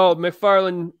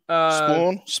 McFarlane.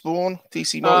 Spawn,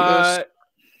 DC Multiverse.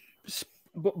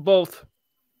 Both.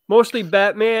 Mostly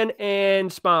Batman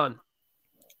and Spawn.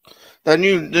 The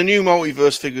new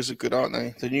multiverse figures are good, aren't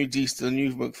they? The new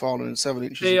McFarlane and 7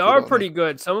 inches. They are pretty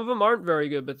good. Some of them aren't very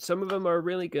good, but some of them are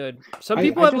really good. Some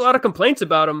people have a lot of complaints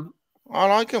about them. I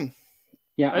like them.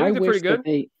 Yeah, I think they're pretty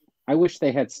good. I wish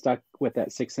they had stuck with that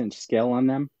 6-inch scale on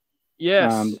them.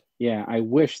 Yes. Yeah, I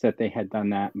wish that they had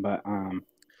done that, but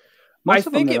I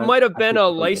think it might have been a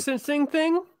licensing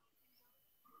thing.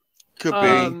 Could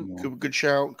be. Good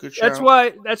shout. That's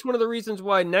one of the reasons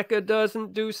why NECA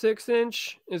doesn't do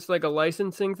 6-inch. It's like a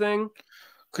licensing thing.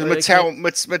 Because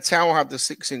Mattel have the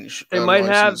 6-inch. They might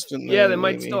have. Yeah, they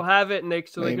might still have it, and they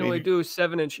can only do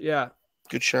 7-inch. Yeah.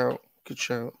 Good shout.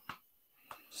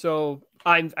 So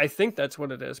I think that's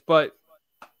what it is, but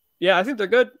yeah, I think they're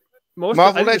good.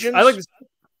 Marvel Legends. I like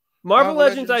Marvel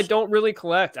Legends. I don't really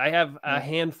collect. I have a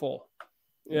handful.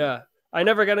 Yeah. I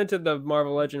never got into the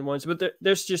Marvel Legend ones, but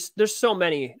there's so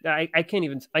many that I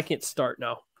can't start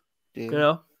now. Yeah. You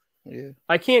know? Yeah.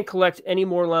 I can't collect any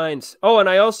more lines. Oh, and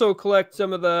I also collect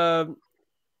some of the.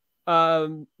 There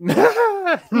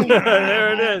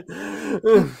it is.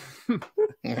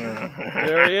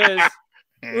 There he is.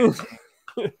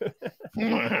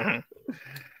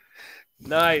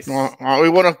 Nice. We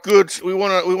want a good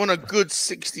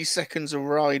 60 seconds of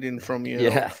riding from you.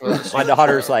 Yeah. My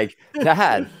daughter's like,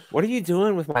 Dad, what are you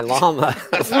doing with my llama?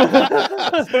 But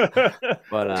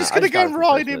just gonna go and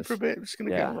ride him for a bit. Just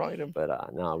gonna go and ride him.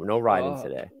 But no riding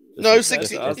today. No,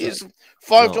 60 is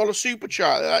 $5 super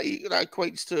chat. That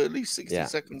equates to at least 60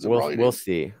 seconds of riding. We'll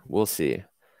see. We'll see.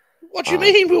 What do you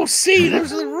mean we'll see?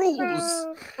 Those are the rules.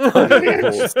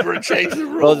 Change the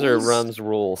rules. Those are Rum's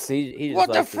rules. He just what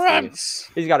likes the France?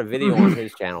 He's got a video on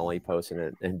his channel. He posted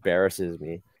it. It embarrasses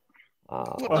me.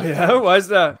 Oh yeah, why's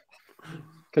that?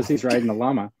 Because he's riding a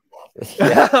llama.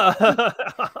 Yeah.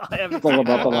 Full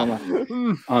about the llama.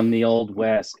 On the Old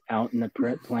West, out in the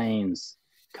plains,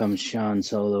 comes Sean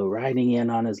Solo riding in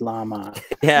on his llama.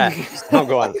 Yeah, I'm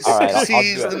going. All right,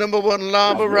 he's the number one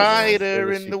llama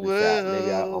rider in the world.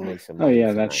 Maybe I'll make some. Oh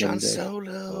yeah, that's Sean Solo.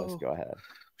 So let's go ahead.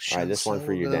 All right, this one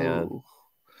for you, Dan. All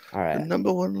right, the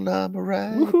number one llama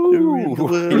rider in the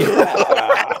world.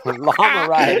 Yeah. Llama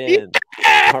riding.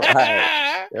 All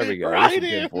right, there we go. That's a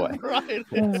good boy.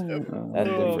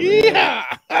 Yeah.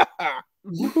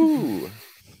 Woohoo.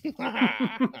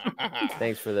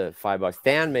 Thanks for the $5.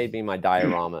 Dan made me my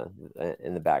diorama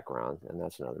in the background, and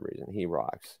that's another reason he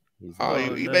rocks.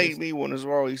 He made me one as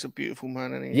well. He's a beautiful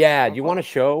man, isn't he? Yeah. Do you want to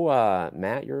show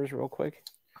Matt yours real quick?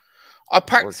 I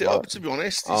packed it up, to be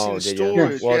honest. It's in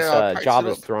storage. Well, it's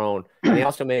Jabba's throne, and he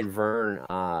also made Vern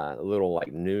a little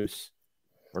like noose.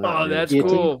 Oh, that's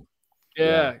cool.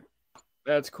 Yeah,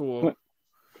 that's cool.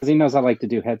 Because he knows I like to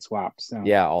do head swaps. So.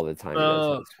 Yeah, all the time.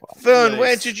 Fern, nice.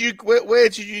 where did you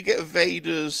get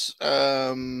Vader's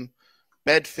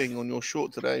bed thing on your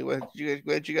short today? Where'd you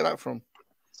get that from?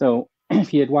 So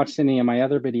if you had watched any of my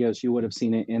other videos, you would have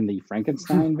seen it in the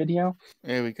Frankenstein video.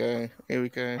 Here we go.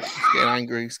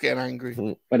 It's getting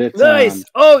angry. But it's nice.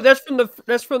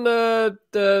 That's from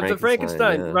the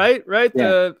Frankenstein, yeah. Right?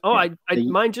 Yeah. I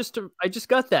just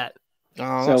got that.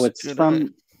 Oh, so it's good,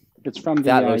 from. It's from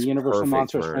the Universal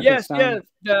Monsters Frankenstein.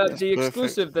 Yes, the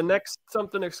exclusive, the next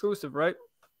something exclusive, right?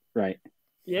 Right.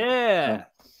 Yeah.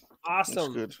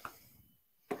 Awesome. That's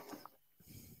good.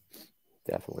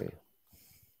 Definitely.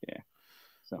 Yeah.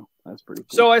 So that's pretty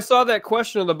cool. So I saw that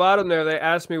question on the bottom there. They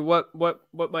asked me what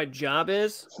my job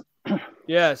is.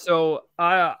 Yeah. So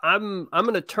I'm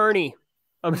an attorney.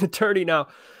 I'm an attorney now.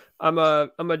 I'm a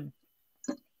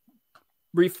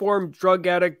reformed drug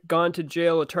addict gone to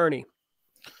jail attorney.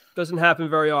 Doesn't happen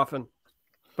very often,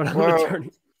 but I'm an attorney.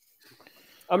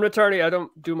 I'm an attorney. I don't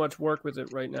do much work with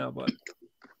it right now, but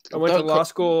I went to law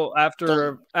school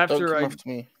after everybody's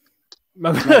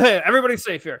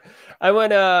safe here. I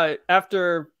went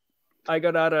after I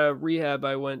got out of rehab.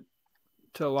 I went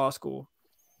to law school.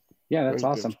 Yeah, that's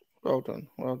awesome. Well done.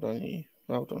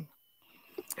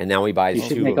 And now we buy. You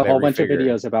should make a whole bunch of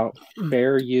videos about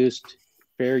fair use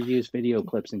video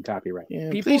clips and copyright.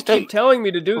 Yeah, people keep telling me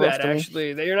to do that. Actually,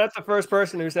 you're not the first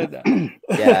person who said that.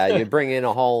 Yeah, you bring in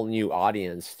a whole new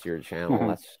audience to your channel.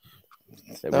 That's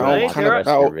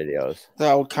videos.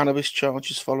 That old cannabis child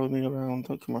just follow me around.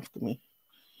 Don't come after me.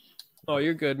 Oh,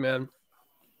 you're good, man.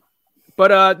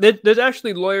 But there's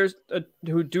actually lawyers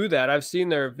who do that. I've seen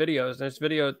their videos. There's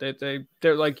video that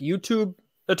they're like YouTube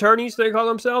attorneys. They call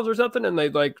themselves or something, and they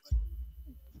like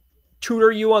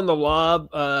tutor you on the law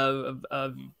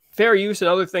of fair use and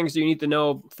other things that you need to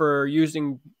know for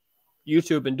using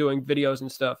YouTube and doing videos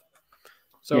and stuff.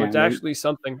 So it's actually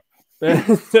something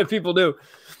that people do.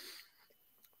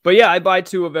 But yeah, I buy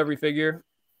 2 of every figure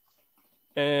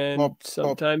and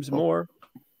sometimes more.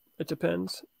 It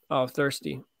depends. Oh,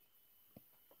 thirsty.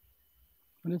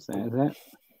 What is that? Is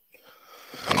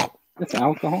that's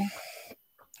alcohol?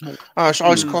 It's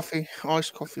iced coffee.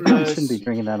 Iced coffee. I shouldn't be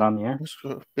drinking that on the air.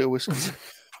 A bit of whiskey.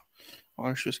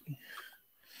 Irish whiskey.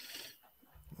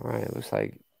 All right. It looks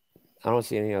like I don't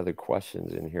see any other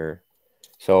questions in here.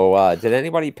 So did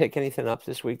anybody pick anything up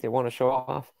this week they want to show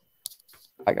off?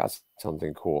 I got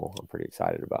something cool I'm pretty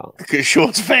excited about. Look at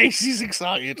Sean's face. He's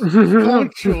excited. Come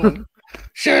on, Sean.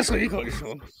 Show us what you got,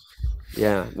 Sean.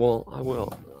 Yeah, well, I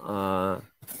will.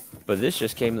 But this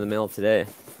just came in the mail today.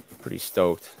 Pretty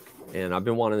stoked. And I've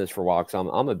been wanting this for a while because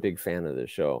I'm a big fan of this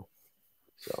show.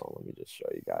 So let me just show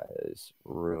you guys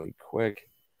really quick.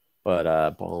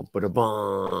 But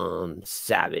boom,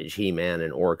 Savage, He-Man,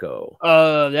 and Orko.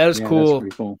 That is cool.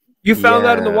 Cool. You found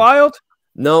that in the wild?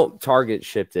 No, Target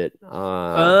shipped it. You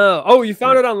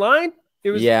found it online?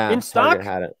 It was in stock. Target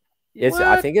had it.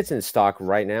 I think it's in stock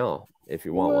right now. if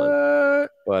you want one.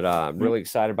 But I'm really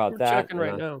excited about We're that. checking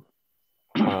right now.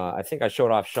 I think I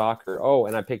showed off Shocker. Oh,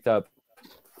 and I picked up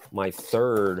my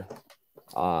third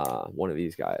one of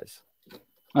these guys.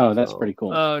 Oh, that's pretty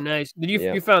cool. Oh, nice. Did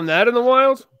you found that in the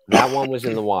wild? That one was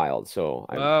in the wild, so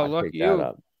I lucky picked that you.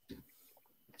 up.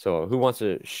 So who wants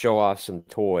to show off some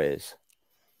toys?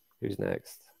 Who's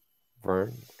next?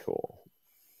 Vern? Cool.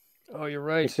 Oh, you're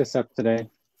right. Picked this up today.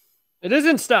 It is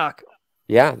in stock.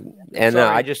 Yeah, and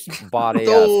I just bought a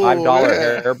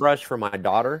 $5 hairbrush for my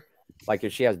daughter. Like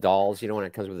if she has dolls, you know, when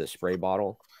it comes with a spray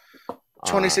bottle.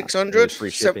 2600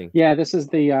 free shipping. Yeah, this is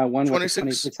the one with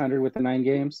 2600 with the 9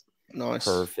 games. Nice.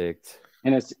 Perfect.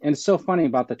 And it's so funny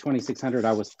about the 2600.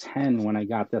 I was 10 when I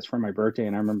got this for my birthday,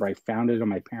 and I remember I found it in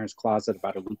my parents' closet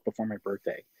about a week before my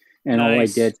birthday. And all I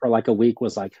did for like a week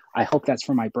was like, I hope that's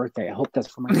for my birthday. I hope that's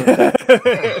for my birthday.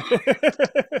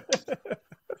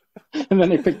 And then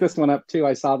they picked this one up too.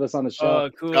 I saw this on the show. Oh,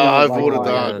 cool. I've ordered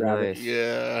that. Nice.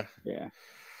 Yeah. Yeah.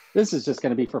 This is just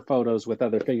going to be for photos with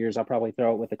other figures. I'll probably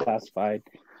throw it with the classified.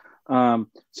 So,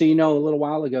 you know, a little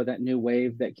while ago, that new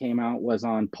wave that came out was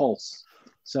on Pulse.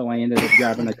 So I ended up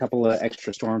grabbing a couple of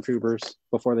extra Stormtroopers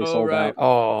before they sold out.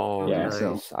 Oh, yeah, nice.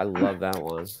 So. I love that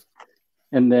one.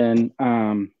 And then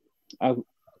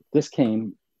this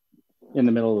came in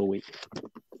the middle of the week.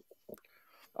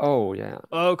 Oh, yeah.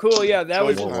 Oh, cool. Yeah, that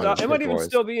was in Toy stock. Wars. It might even Toys.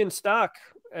 still be in stock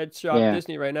at Shop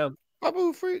Disney right now.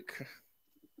 Babu Freak.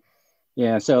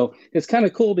 Yeah, so it's kind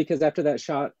of cool because after that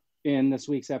shot in this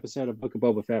week's episode of Book of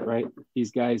Boba Fett, right?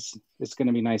 These guys, it's going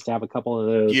to be nice to have a couple of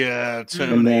those. Yeah.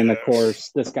 And then, of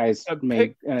course, this guy's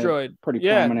made droid. pretty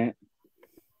prominent.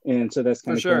 And so that's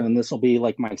kind of sure. cool. And this will be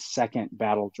like my second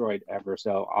battle droid ever.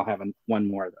 So I'll have one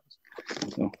more of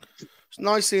those. So. It's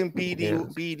nice seeing BD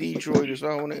droid as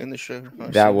well, wasn't it, in the show?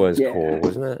 Nice That was cool,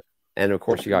 wasn't it? And, of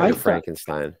course, you got your thought-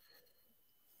 Frankenstein.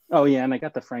 Oh, yeah, and I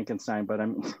got the Frankenstein, but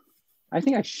I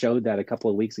think I showed that a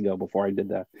couple of weeks ago before I did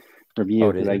the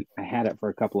review because I had it for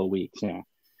a couple of weeks, yeah.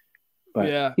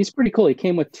 But he's pretty cool. He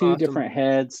came with two different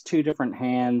heads, 2 different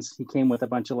hands. He came with a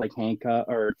bunch of like handcuff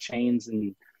or chains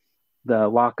and the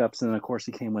lockups, and of course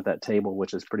he came with that table,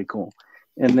 which is pretty cool.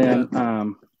 And then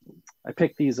I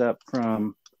picked these up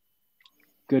from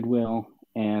Goodwill,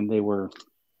 and they were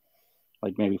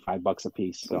like maybe $5 a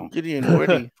piece. So Gideon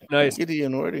already. Nice.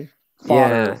 Gideon already.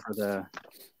 Yeah. For the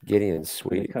Gideon's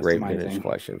sweet, great vintage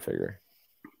collection figure.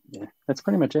 Yeah, that's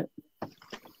pretty much it. I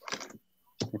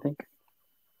think.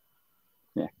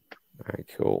 Yeah. All right,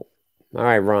 cool. All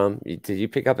right, Rom, did you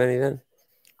pick up anything?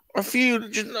 A few,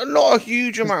 just not a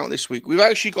huge amount this week. We've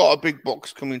actually got a big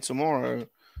box coming tomorrow,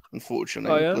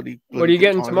 unfortunately. Oh, yeah? What are you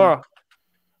getting tomorrow?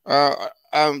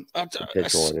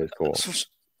 Cool.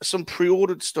 Some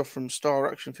pre-ordered stuff from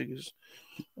Star Action Figures.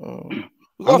 We've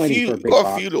got a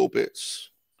few little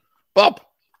bits. Bob.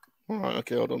 All right,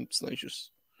 okay, hold on,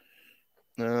 Snacious.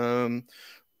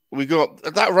 We got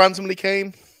that randomly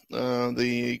came.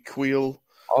 The Queel.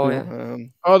 Oh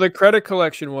yeah. The credit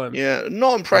collection one. Yeah,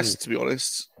 not impressed to be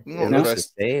honest. Not the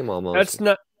same almost.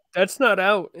 That's not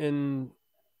out in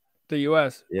the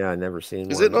US. Yeah, I never seen.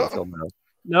 Is one it not?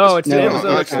 No, it's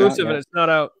Amazon exclusive, and it's not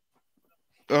out.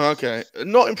 Okay,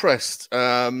 not impressed.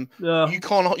 No. You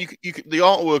can't. The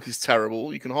artwork is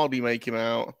terrible. You can hardly make him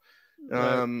out.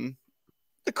 Right.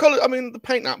 The color. I mean, the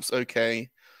paint app's okay.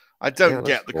 I don't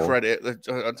get the cool. credit.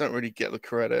 I don't really get the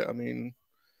credit. I mean,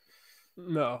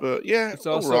 no. but yeah, it's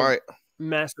also all right.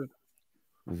 Massive.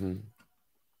 Mm-hmm.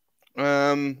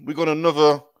 We got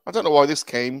another. I don't know why this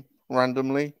came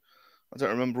randomly. I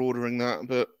don't remember ordering that,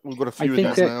 but we've got a few of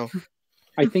these now.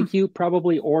 I think you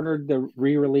probably ordered the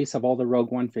re-release of all the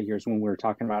Rogue One figures when we were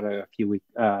talking about it a few weeks,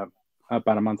 about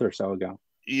a month or so ago.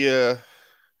 Yeah.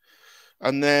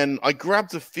 And then I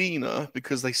grabbed Athena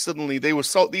because they were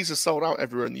sold. These are sold out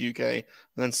everywhere in the UK, and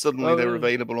then suddenly they were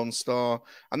available on Star.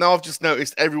 And now I've just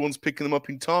noticed everyone's picking them up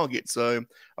in Target. So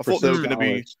I thought they were going to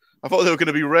be. I thought they were going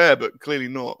to be rare, but clearly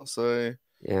not. So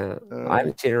yeah, I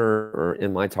haven't seen her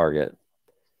in my Target.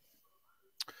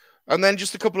 And then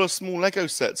just a couple of small Lego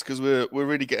sets because we're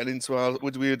really getting into our.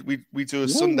 We do a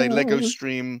Sunday Lego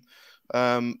stream,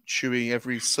 Chewy,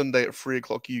 every Sunday at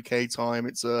 3:00 UK time.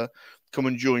 It's a come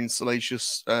and join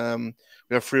Salacious. We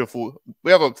have 3 or 4.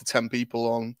 We have up to 10 people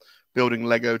on building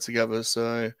Lego together.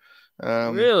 So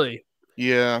really,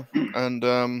 yeah, and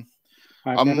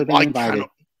I've never been invited.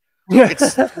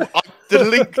 The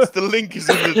link is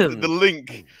in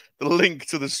the link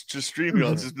to the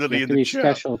StreamYard is really in the chat.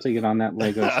 Special to get on that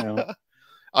Lego show.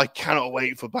 I cannot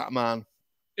wait for Batman.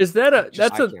 Is that I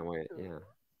can't wait. Yeah.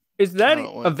 Is that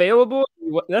available?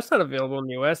 That's not available in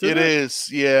the US. It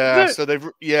is. Yeah. So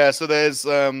there's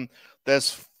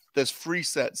 3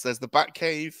 sets. There's the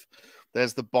Batcave,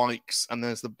 there's the bikes, and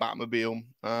there's the Batmobile.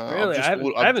 Really,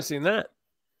 I haven't seen that.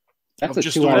 That's I've a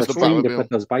just 2-hour ordered the swing to Batmobile. put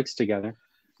those bikes together.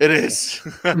 It is.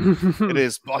 It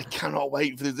is. But I cannot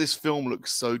wait for this film.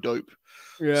 Looks so dope.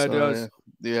 Yeah, it does.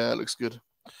 Yeah, it looks good.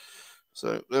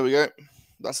 So there we go.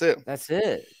 That's it. That's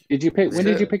it. Did you pick? When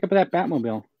did you pick up that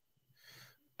Batmobile?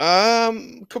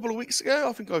 A couple of weeks ago.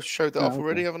 I think I've showed that off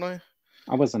already, haven't I?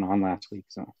 I wasn't on last week,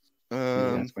 so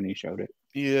that's when you showed it.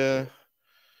 Yeah.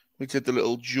 We did the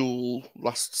little duel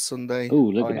last Sunday. Oh,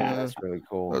 look at that. That's really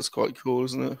cool. That's quite cool,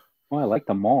 isn't it? Oh, I like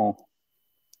the mall.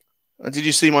 Did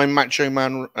you see my Macho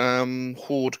Man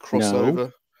Horde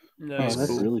crossover? No. Oh, that's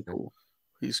cool. really cool.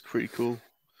 He's pretty cool.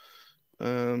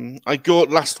 I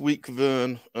got last week,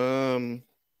 Vern, the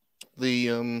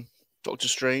Doctor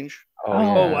Strange.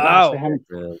 Oh, wow.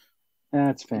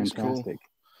 That's He's cool. fantastic.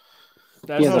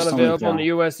 That's Yeah, not there's so available many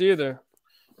in the US either.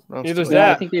 Neither's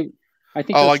Yeah, that. I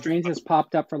think Doctor Strange has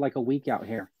popped up for like a week out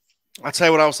here. I'll tell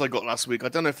you what else I got last week. I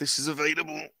don't know if this is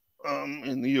available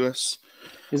in the US.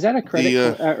 Is that a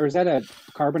credit or is that a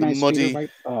carbonized muddy- bike?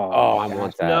 Oh, I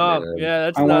want that. No, man. yeah,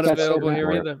 that's I not want that so available bad.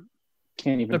 here either.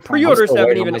 Can't even. The find it. pre-orders still haven't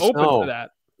waiting even on my opened snow. for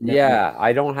that. Yeah,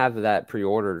 I don't have that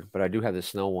pre-ordered, but I do have the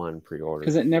snow one pre-ordered.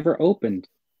 because it never opened.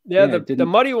 Yeah, Yeah, it the didn't-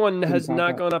 muddy one has pop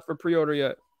not up. gone up for pre-order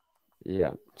yet.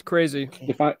 Yeah. It's crazy.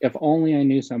 If only I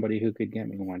knew somebody who could get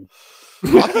me one.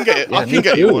 I can get it. Yeah, I me can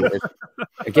get you too. one.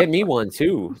 Get me one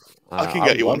too. I can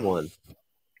get you would one.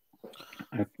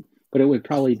 one. But it would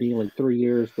probably be like 3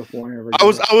 years before I ever. I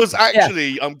was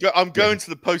actually I'm going to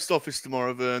the post office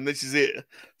tomorrow, Vern. This is it.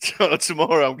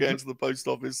 Tomorrow I'm going to the post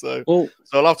office, so Well,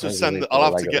 I'll have to That's send. really I'll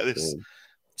cool. have to I get got this. soon.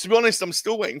 To be honest, I'm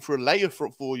still waiting for a Leia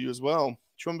for you as well. Do you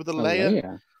remember the Leia?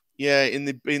 yeah. Yeah, in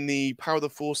the Power of the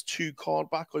Force 2 card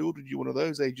back, I ordered you one of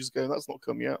those ages ago. That's not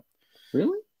come yet.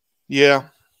 Really? Yeah.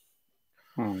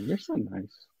 Oh, you're so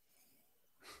nice.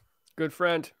 Good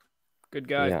friend. Good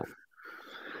guy. Yeah.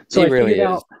 So He I really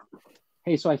figured is. out.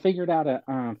 Hey, so I figured out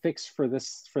a fix for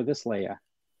this Leia.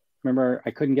 Remember, I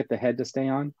couldn't get the head to stay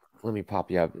on. Let me pop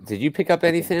you up. Did you pick up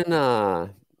anything,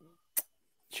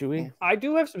 Chewy? I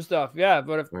do have some stuff, yeah,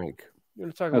 but if Like, you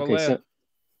want to talk about Okay, Leia, so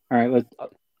all right,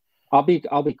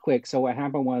 I'll be quick. So what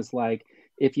happened was, like,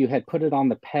 if you had put it on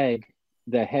the peg,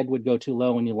 the head would go too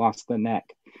low and you lost the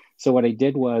neck. So what I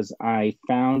did was I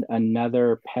found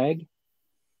another peg,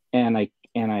 and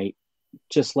I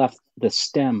just left the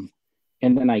stem,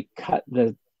 and then I cut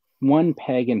the one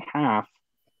peg in half,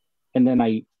 and then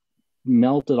I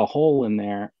melted a hole in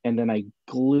there, and then I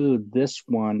glued this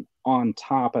one on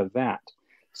top of that.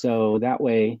 So that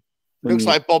way, when Looks you-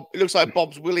 like Bob. It looks like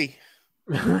Bob's Willie.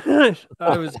 I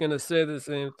was gonna say the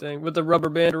same thing with the rubber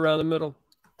band around the middle.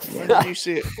 When did you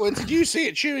see it? When did you see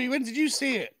it, Chewie? When did you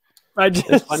see it? I it's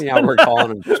just funny how we're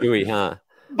calling him Chewy, huh?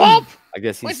 Bob, I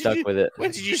guess When he's did stuck you- with it.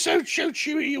 when did you show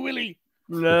Chewie your Willie?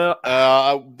 no.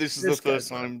 This is This the first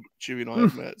guy's- time Chewie and I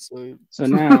have met. So So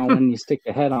now, when you stick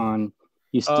the head on,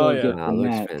 you still Oh, yeah. get Nah, the it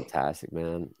looks neck. fantastic,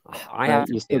 man. I Right, have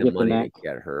to you pay still the get the money neck. to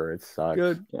get her. It sucks.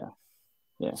 Good. Yeah.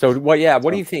 So what? Yeah.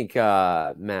 What do So- you think,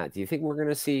 Matt? Do you think we're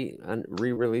gonna see a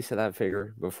re-release of that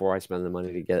figure before I spend the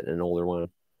money to get an older one?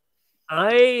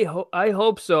 I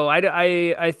hope so.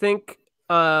 I think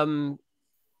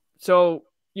so,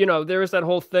 you know, there was that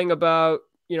whole thing about,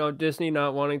 you know, Disney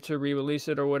not wanting to re-release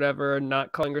it or whatever, and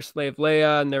not calling her Slave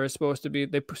Leia, and they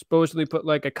supposedly put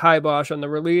like a kibosh on the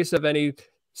release of any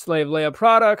Slave Leia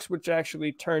products, which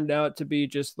actually turned out to be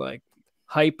just like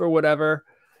hype or whatever.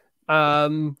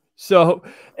 So,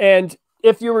 and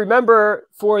if you remember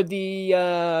for the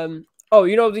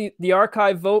the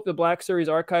archive vote, the Black Series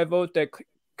archive vote that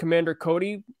Commander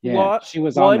Cody Yeah, she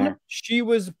was on won, there. she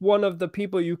was one of the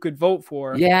people you could vote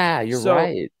for. Yeah, you're So-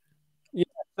 right.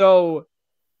 So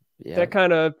Yeah. that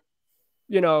kind of,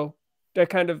 you know, that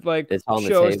kind of like It's on the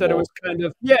shows that it table. was kind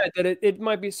of, yeah, that it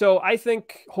might be. So I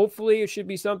think hopefully it should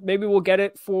be something. Maybe we'll get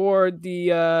it for the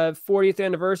 40th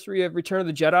anniversary of Return of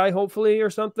the Jedi, hopefully, or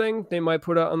something. They might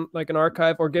put it on like an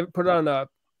archive or put it on a,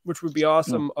 which would be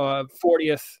awesome,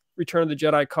 40th Return of the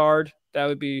Jedi card. That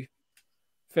would be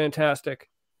fantastic.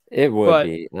 It would but-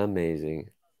 be amazing.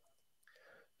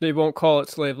 They won't call it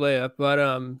Slave Leia, but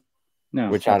No,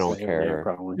 Which I that's don't like- care.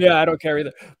 probably. yeah, I don't care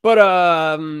either. But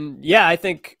yeah, I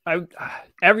think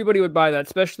everybody would buy that,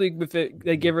 especially if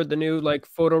they give her the new like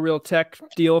photoreal tech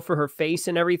deal for her face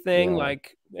and everything. Yeah.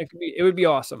 Like it would be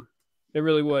awesome. It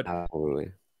really would.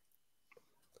 Absolutely.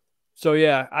 So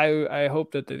yeah, I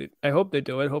hope that they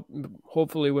do it.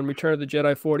 Hopefully when Return of the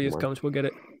Jedi 40th comes, we'll get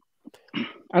it.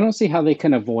 I don't see how they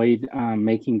can avoid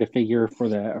making the figure for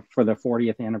the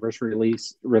 40th anniversary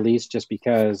release just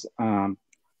because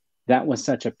that was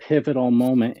such a pivotal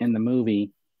moment in the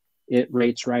movie it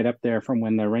rates right up there from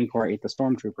when the Marine Corps ate the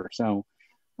Stormtrooper. So,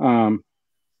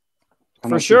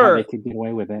 for sure, they could get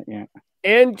away with it. Yeah,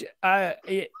 and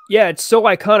yeah, it's so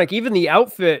iconic. Even the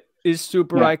outfit is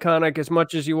super iconic, as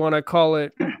much as you want to call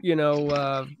it,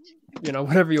 whatever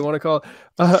you want to call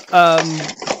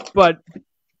it. But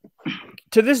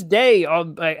to this day,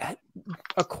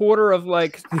 a quarter of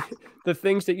like the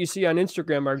things that you see on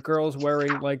Instagram are girls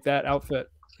wearing like that outfit.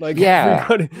 Like, yeah,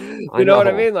 you know what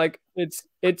I mean? Like I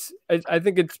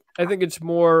think it's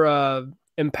more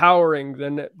empowering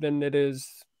than it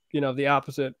is, the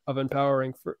opposite of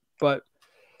empowering. But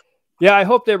yeah, I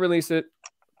hope they release it.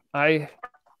 I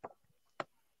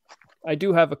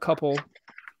do have a couple.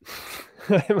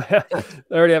 I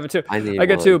already have it too. I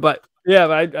get two, but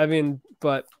yeah,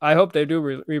 but I hope they do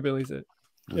re-release it.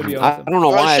 It'd be awesome. I don't know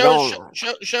why I don't.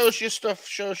 Show us your stuff.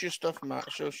 Show us your stuff, Matt.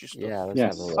 Show us your stuff. Yeah.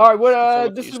 Yes. All right.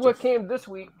 What? This is what came this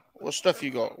week. What stuff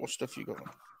you got?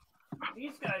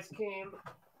 These guys came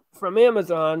from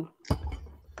Amazon.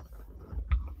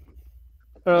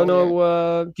 I don't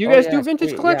know. Do you guys do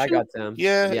vintage collection? Yeah, I got them.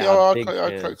 Yeah, I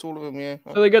collect all of them. Yeah.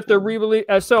 So they got the re-release.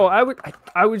 So I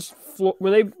was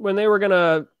when they were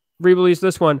gonna re-release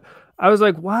this one, I was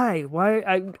like, why?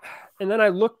 And then I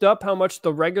looked up how much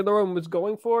the regular one was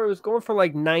going for. It was going for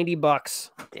like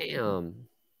 $90. Damn.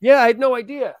 Yeah, I had no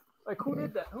idea. Like, who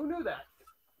did that? Who knew that?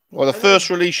 Well, the first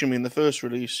release, you mean? The first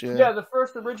release, yeah. Yeah, the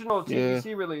first original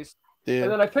TVC release. Yeah.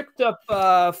 And then I picked up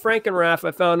Frankenraff. I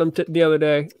found him the other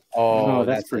day. Oh,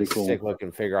 that's pretty a cool. sick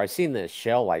looking figure. I seen the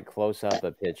shell like close up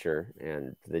a picture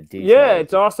and the detail. Yeah,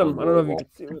 it's awesome. I don't know if you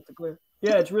can see it with the glare.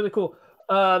 Yeah, it's really cool.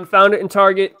 Found it in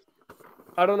Target.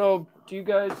 I don't know. Do you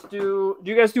guys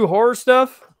do horror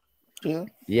stuff? Yeah.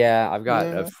 Yeah, I've got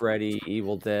a Freddy,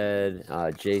 Evil Dead,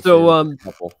 Jason. So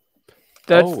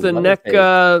that's the neck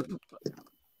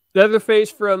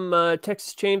Leatherface from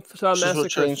Texas Chainsaw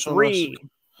Massacre 3.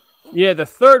 Yeah, the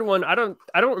third one. I don't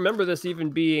remember this even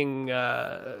being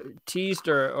teased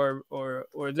or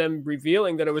them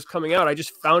revealing that it was coming out. I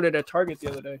just found it at Target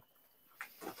the other day.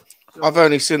 So, I've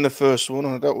only seen the first one,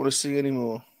 and I don't want to see any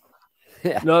more.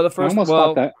 Yeah. No, the first one.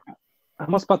 I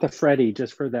almost bought the Freddy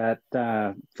just for that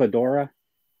fedora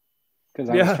because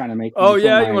I was trying to make. Oh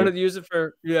yeah, you wanted to use it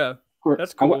for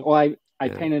That's cool. I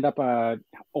painted up a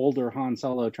older Han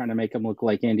Solo, trying to make him look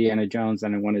like Indiana Jones,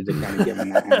 and I wanted to kind of give him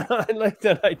that. I like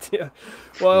that idea.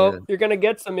 Well, you're gonna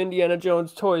get some Indiana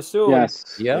Jones toys soon.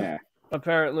 Yes. Yeah.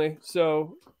 Apparently,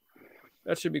 so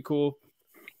that should be cool.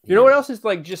 You know what else is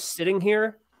like just sitting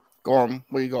here? Go on.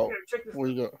 What you got? Here, check this. What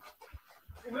you got?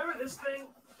 Remember this thing?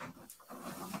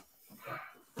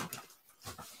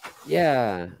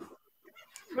 Yeah.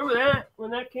 Remember that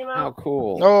when that came out? How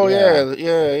cool. Oh yeah.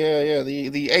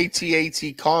 The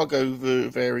AT-AT cargo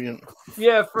variant.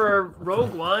 Yeah, for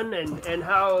Rogue One and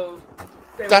how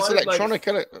that's electronic,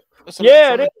 isn't it?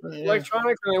 Yeah, it is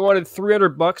electronic. And they wanted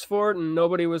 $300 for it, and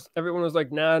everyone was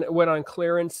like, nah. And it went on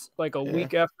clearance like a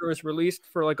week after it was released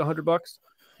for like $100.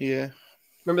 Yeah.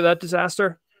 Remember that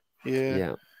disaster?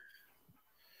 Yeah.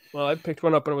 Well, I picked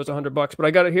one up and it was $100, but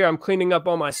I got it here. I'm cleaning up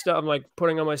all my stuff. I'm like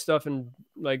putting all my stuff in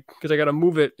because I got to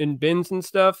move it in bins and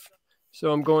stuff.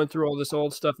 So I'm going through all this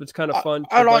old stuff. It's kind of fun.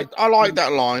 I like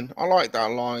that line. I like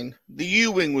that line. The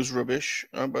U-wing was rubbish,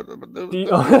 but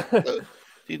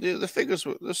the figures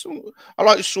were. I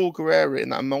like Saw Gerrera in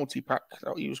that multi-pack.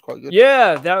 He was quite good.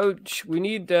 Yeah, we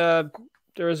need.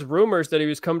 There's rumors that he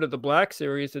was coming to the Black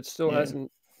Series. It still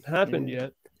hasn't happened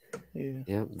yet.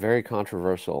 Yeah, very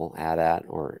controversial AT-AT,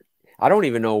 or I don't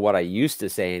even know what I used to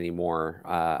say anymore.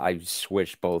 I've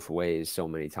switched both ways so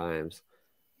many times.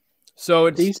 So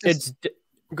it's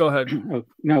go ahead. Oh,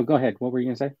 no, go ahead. What were you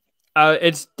gonna say?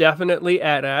 It's definitely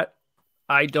AT-AT.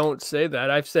 I don't say that.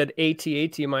 I've said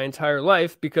AT-AT my entire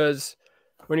life because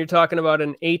when you're talking about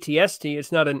an ATST,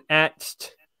 it's not an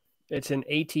AT, it's an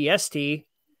ATST.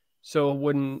 So it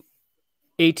wouldn't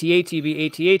AT-AT be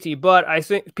AT-AT, but I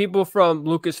think people from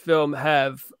Lucasfilm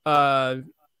have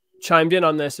chimed in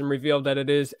on this and revealed that it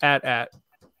is AT-AT.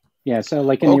 Yeah, so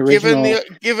like in the original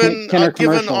Kenner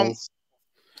commercials.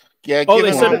 Yeah,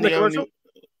 they said it in the commercial?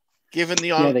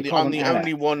 I'm the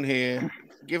only one here.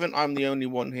 Given I'm the only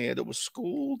one here that was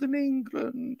schooled in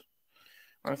England,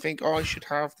 I think I should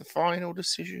have the final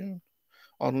decision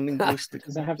on linguistic.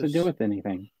 Does that have to do with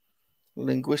anything?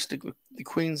 Linguistic, the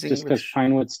Queen's English. Just because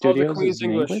Pinewood Studios the Queen's is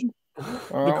in English. England?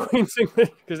 The Queen's English,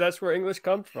 because that's where English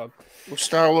comes from. Well,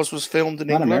 Star Wars was filmed in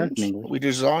Not England. American English. We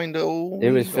designed it all.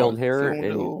 It was filmed here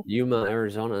in Yuma,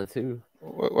 Arizona, too.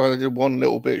 Well, they did one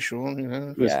little bit, Sean.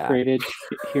 It was created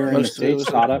here in the States,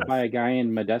 thought up by a guy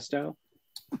in Modesto.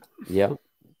 Yep.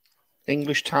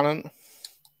 English talent.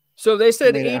 So they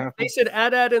said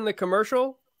AT-AT in the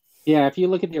commercial. Yeah, if you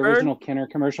look at the original Kenner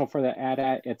commercial for the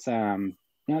AT-AT, it's now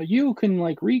you can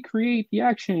like recreate the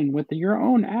action with your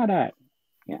own AT-AT.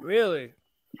 Yeah. Really?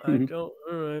 I don't.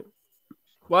 All right.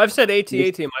 Well, I've said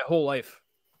AT-AT my whole life.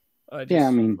 Yeah,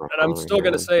 I mean, and I'm still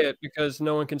going to say it because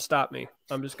no one can stop me.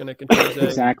 I'm just going to continue saying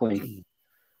exactly.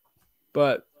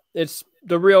 But it's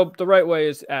the right way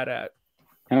is AT-AT.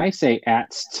 And I say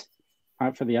ATST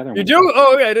for the other one. You do?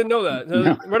 Oh, yeah, I didn't know that.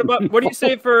 No. What do you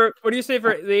say for the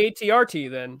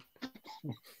ATRT then?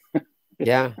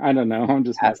 Yeah, I don't know. I'm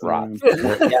just messing around.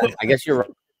 Yeah, I guess you're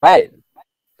right.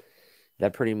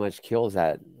 That pretty much kills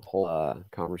that whole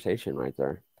conversation right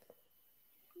there.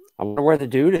 I wonder where the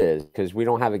dude is because we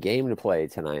don't have a game to play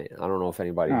tonight. I don't know if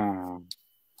anybody.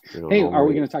 Hey, are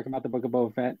we going to talk about the Book of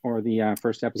Boba Fett or the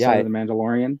first episode of The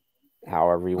Mandalorian?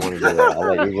 However you want to do that,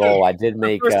 I'll let you roll. I did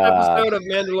make first episode of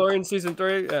Mandalorian season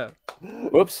 3. Yeah.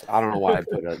 Whoops! I don't know why I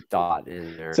put a dot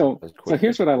in there. So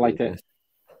here's what I like to.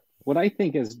 What I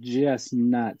think is just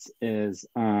nuts is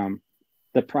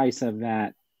the price of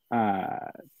that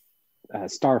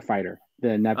Starfighter, the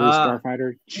Naboo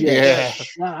Starfighter, just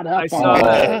shot up. I saw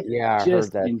that. Yeah, I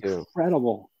just heard that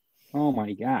incredible. Too. Oh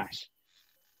my gosh,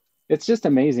 it's just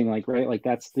amazing. Like like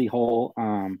that's the whole.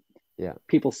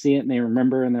 People see it and they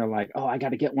remember and they're like, "Oh, I got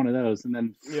to get one of those." And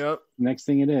then, next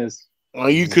thing it is. Oh,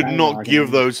 you could not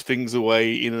give those things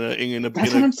away in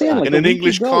an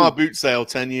English car boot sale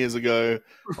 10 years ago.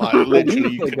 Like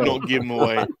literally, you could not give them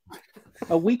away.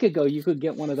 A week ago, you could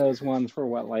get one of those ones for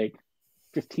what, like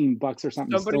 $15 or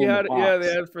something. Somebody had it. Yeah, they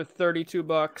had it for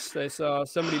 $32. I saw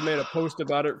somebody made a post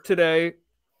about it today.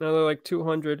 Now they're like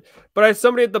 200. But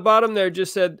somebody at the bottom there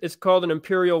just said it's called an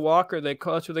Imperial Walker. That's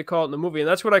what they call it in the movie, and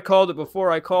that's what I called it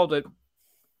before. I called it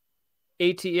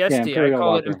ATST. I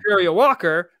call it Imperial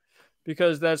Walker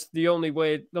because that's the only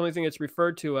thing it's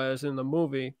referred to as in the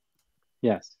movie.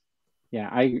 Yes.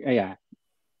 Yeah.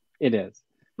 It is.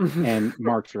 And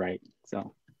Mark's right.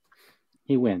 So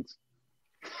he wins.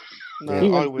 No, he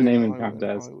wins I win. Naming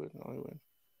contest. I win.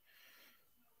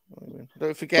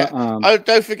 Don't forget.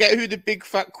 Don't forget who the big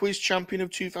fat quiz champion of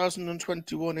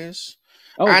 2021 is.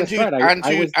 Oh, that's right. I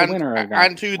was the winner of that.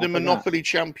 And who the Monopoly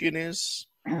champion is.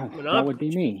 That would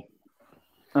be me.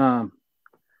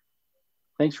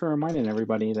 Thanks for reminding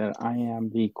everybody that I am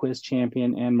the quiz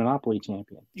champion and Monopoly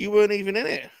champion. You weren't even in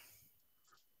it.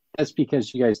 That's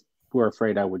because you guys were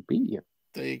afraid I would beat you.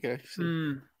 There you go.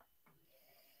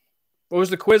 What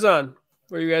was the quiz on?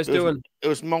 What are you guys doing? It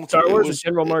was Star Wars,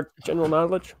 general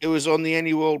knowledge. It was on the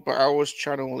Any World But Ours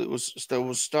channel. There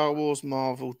was Star Wars,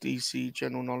 Marvel, DC,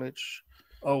 general knowledge.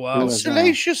 Oh wow!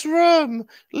 Salacious Rum,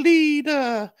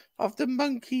 leader of the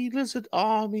Monkey Lizard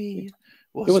Army.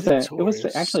 It was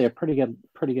actually a pretty good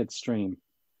stream.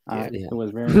 It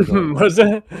was very good. Was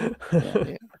it?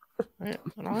 Yeah.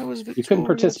 And I was victorious. You couldn't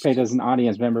participate as an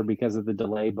audience member because of the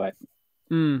delay, but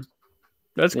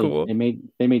that's cool. They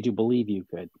made you believe you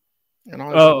could. And I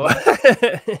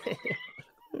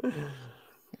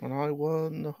and I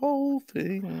won the whole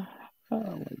thing. Oh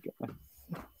my god!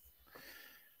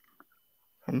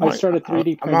 I started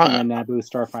 3D printing a Naboo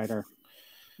Starfighter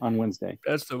on Wednesday.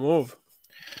 That's the move.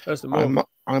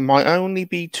 I might only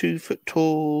be 2 foot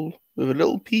tall with a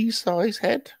little pea-sized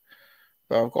head,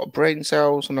 but I've got brain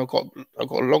cells and I've got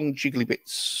long jiggly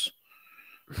bits.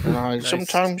 And I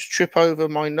sometimes trip over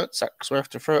my nutsack, so I have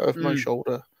to throw it over my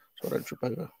shoulder so I don't trip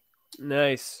over.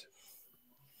 Nice.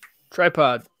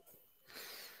 Tripod.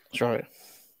 That's right.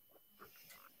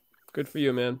 Good for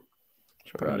you, man.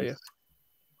 Proud of you.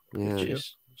 Yeah.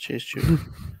 Cheers to you.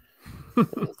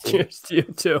 Cheers to you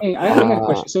too. Hey, I have a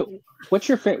question. So, what's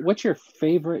your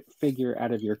favorite figure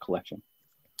out of your collection?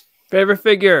 Favorite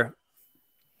figure?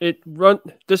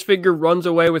 This figure runs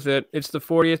away with it. It's the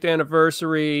 40th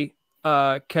anniversary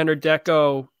Kenner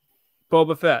Deco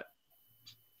Boba Fett.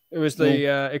 It was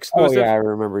the exclusive. Oh yeah, I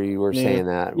remember you were saying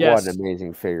that. Yes. What an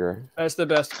amazing figure! That's the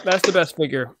best. That's the best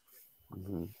figure.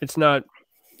 Mm-hmm. It's not.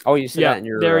 Oh, you said that in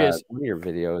your there he is. one of your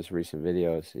recent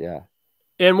videos. Yeah.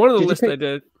 And one of the lists I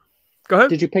did. Go ahead.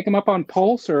 Did you pick him up on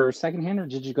Pulse or secondhand, or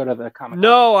did you go to the comic?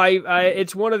 No, I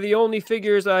it's one of the only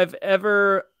figures I've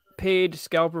ever paid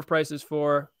scalper prices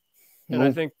for, and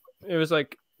I think it was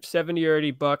like $70 or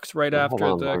 $80 right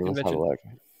after the convention.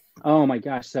 Oh my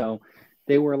gosh! So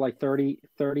they were like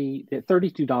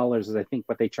 $32 is I think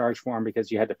what they charged for them because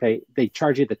you had to pay. They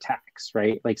charge you the tax,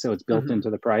 right? Like so, it's built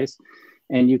into the price,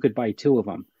 and you could buy 2 of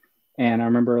them. And I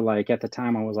remember, like at the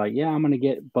time, I was like, "Yeah, I'm going to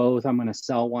get both. I'm going to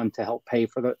sell one to help pay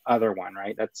for the other one."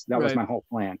 Right? That was my whole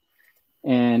plan.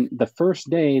 And the first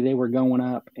day they were going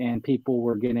up, and people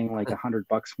were getting like $100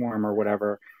 for them or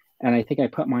whatever. And I think I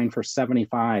put mine for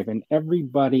 $75, and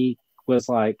everybody was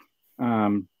like,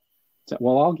 "So So,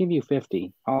 well, I'll give you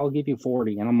 50. I'll give you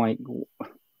 40. And I'm like,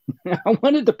 I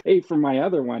wanted to pay for my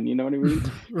other one. You know what I mean?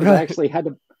 Because I actually I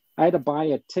had to buy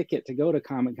a ticket to go to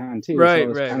Comic-Con too. Right,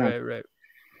 so right.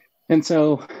 And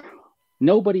so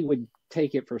nobody would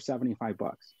take it for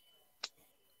 $75.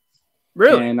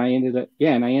 Really? And I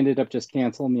ended up just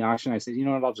canceling the auction. I said, you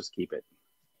know what? I'll just keep it.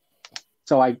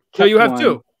 So I kept so you have one.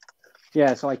 two?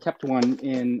 Yeah. So I kept one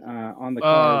in on the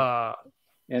card,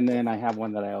 and then I have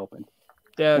one that I opened.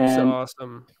 That's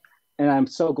awesome. And I'm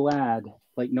so glad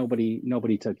like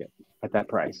nobody took it at that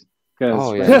price.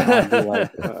 Because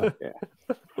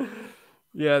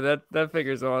yeah, that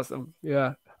figure's awesome.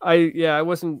 Yeah. I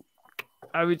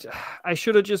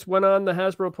should have just went on the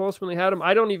Hasbro Pulse when they had them.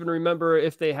 I don't even remember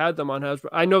if they had them on Hasbro.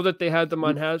 I know that they had them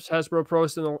on Hasbro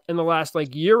Pulse in the last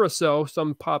like year or so.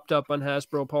 Some popped up on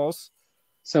Hasbro Pulse.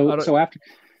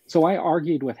 So I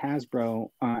argued with Hasbro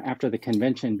after the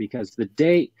convention because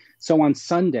on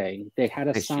Sunday they had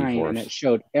a sign and it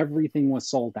showed everything was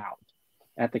sold out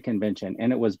at the convention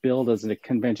and it was billed as a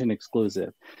convention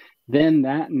exclusive. Then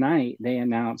that night they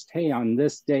announced, hey, on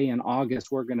this day in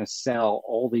August, we're going to sell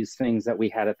all these things that we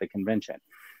had at the convention.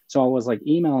 So I was like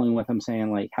emailing with them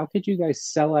saying like, how could you guys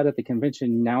sell out at the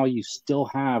convention? Now you still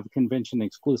have convention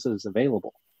exclusives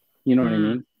available. You know what I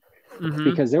mean? Mm-hmm.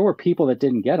 Because there were people that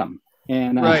didn't get them.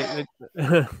 And right.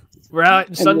 We're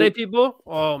out Sunday people.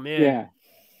 Oh man.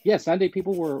 Yeah. Sunday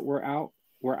people were out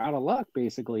of luck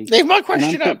basically. Leave my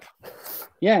question up.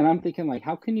 Yeah, and I'm thinking like,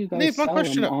 how can you guys sell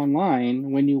them online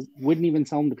when you wouldn't even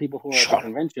sell them to people who are at the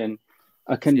convention,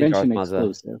 a convention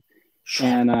exclusive?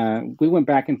 And we went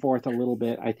back and forth a little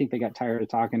bit. I think they got tired of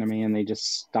talking to me and they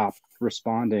just stopped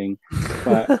responding.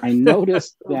 But I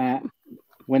noticed that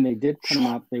when they did come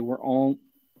up, they were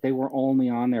only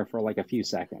on there for like a few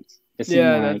seconds. It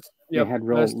seemed like they had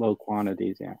real low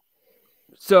quantities. Yeah.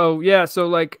 So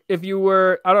like if you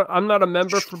were, I'm not a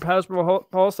member for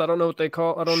Hasbro Pulse. I don't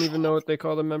even know what they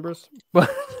call the members, but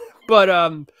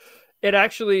it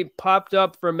actually popped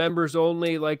up for members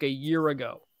only like a year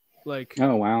ago. Like,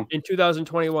 oh wow, in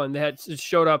 2021, it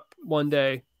showed up one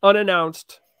day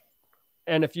unannounced,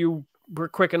 and if you were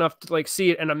quick enough to like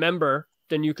see it and a member,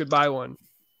 then you could buy one.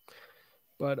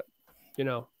 But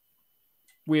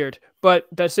weird. But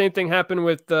that same thing happened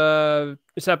with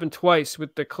it's happened twice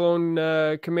with the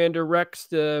Clone Commander Rex,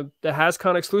 the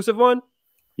HasCon exclusive one.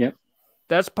 Yep,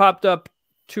 that's popped up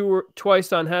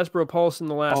twice on Hasbro Pulse in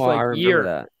the last year.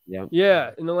 That. Yep.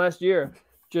 Yeah, in the last year,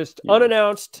 just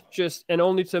unannounced, and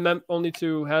only to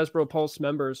Hasbro Pulse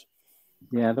members.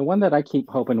 Yeah, the one that I keep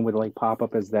hoping would like pop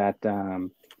up is that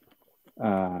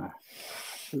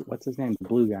what's his name, the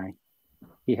blue guy.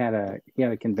 He had a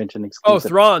convention exclusive. Oh,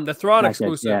 Thrawn, the Thrawn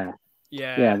exclusive.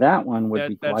 Yeah, that one would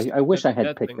be cool. I wish I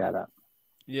had picked that up.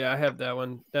 Yeah, I have that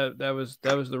one. That was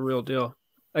the real deal.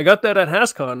 I got that at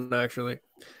HasCon actually,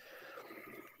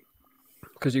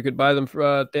 because you could buy them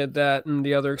for that and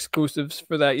the other exclusives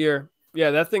for that year.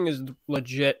 Yeah, that thing is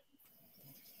legit.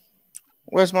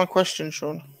 Where's my question,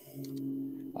 Sean?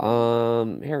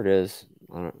 Here it is.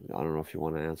 I don't know if you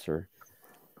want to answer.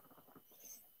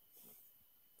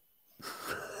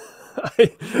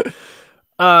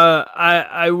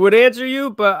 I would answer you,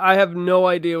 but I have no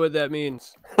idea what that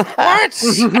means. What?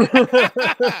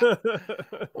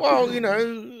 Well,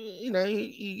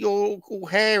 you're all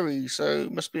hairy, so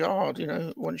it must be hard,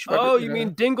 once you. Oh, you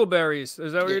mean dingleberries?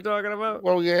 Is that what you're talking about?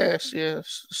 Well, yes,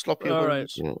 sloppy. All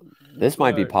right. Yeah. This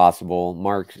might be possible.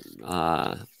 Mark,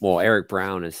 Eric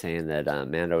Brown is saying that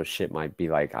Mando's shit might be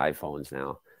like iPhones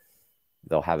now.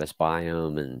 They'll have us buy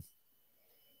them and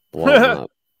blow them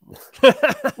up.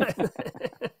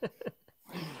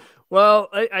 Well,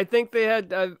 I think they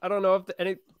had. I don't know if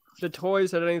the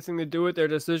toys had anything to do with their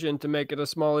decision to make it a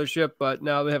smaller ship, but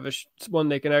now they have one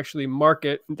they can actually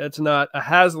market. That's not a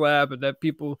HasLab, but that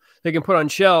they can put on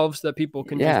shelves that people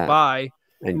can just buy.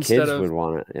 And kids would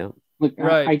want it. Yeah. Look,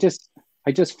 right.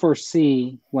 I just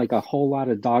foresee like a whole lot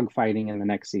of dogfighting in the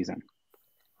next season.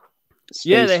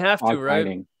 They have to,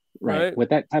 right? Right. With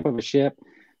that type of a ship,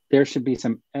 there should be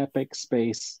some epic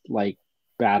space like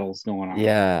battles going on.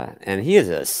 Yeah, and he is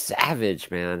a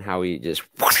savage, man. How he just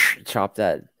chopped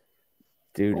that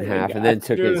dude in half and then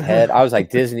took his head. I was like,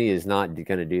 Disney is not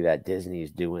going to do that.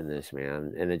 Disney's doing this,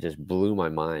 man. And it just blew my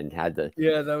mind.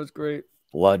 That was great.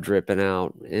 Blood dripping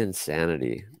out.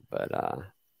 Insanity. But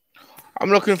I'm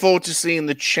looking forward to seeing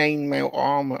the chainmail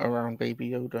armor around Baby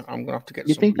Yoda. I'm gonna have to get.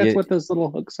 You think that's what those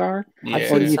little hooks are? Yeah. I've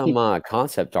seen some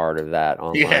concept art of that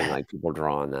online, like people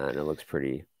drawing that, and it looks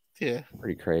pretty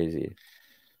crazy.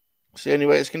 So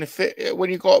anyway, it's gonna fit when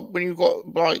you got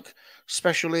like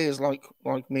special ears like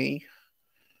me.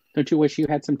 Don't you wish you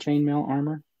had some chainmail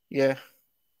armor? Yeah.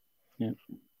 Yeah.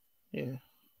 Yeah.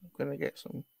 I'm gonna get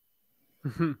some.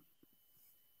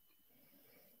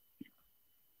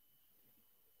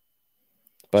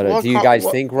 But So do you guys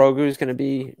think Grogu's going to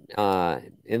be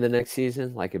in the next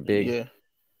season? Like a big...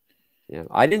 Yeah.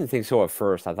 I didn't think so at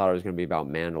first. I thought it was going to be about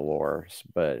Mandalore,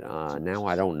 but now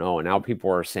I don't know. And now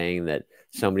people are saying that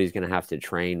somebody's going to have to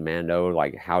train Mando,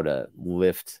 like how to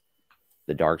lift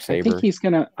the Darksaber.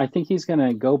 I think he's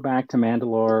gonna go back to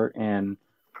Mandalore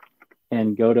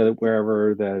and go to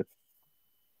wherever the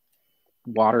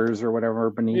waters or whatever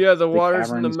beneath. Yeah, the waters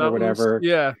and the mountains. Or whatever.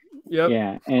 Yeah. Yep.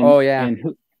 Yeah.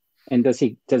 And, and does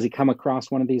he come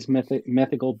across one of these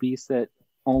mythical beasts that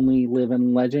only live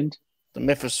in legend? The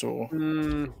Mythosaur.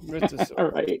 Mythosaur.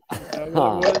 All right.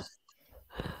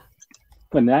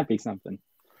 Wouldn't that be something?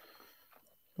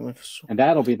 And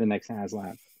that'll be the next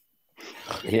HasLab.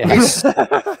 Yeah.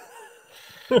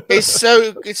 It's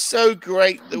so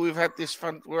great that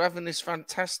we're having this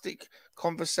fantastic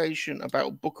conversation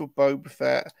about Book of Boba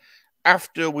Fett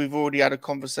after we've already had a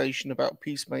conversation about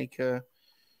Peacemaker.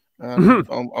 And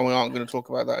we aren't going to talk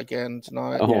about that again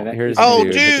tonight.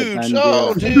 Dudes.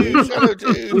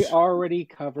 We already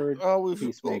covered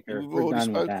Peacemaker. We've already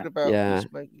spoken about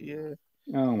Peacemaker. Yeah.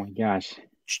 Oh my gosh.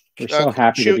 We're so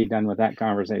happy to be done with that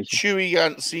conversation. Chewie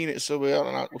hadn't seen it, so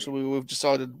we've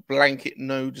decided blanket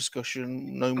no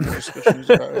discussion, no more discussions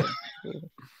about it. Yeah.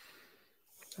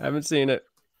 I haven't seen it.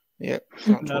 Yeah,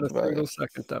 not a single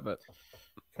second of it.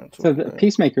 So the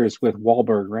Peacemaker is with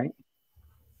Wahlberg, right?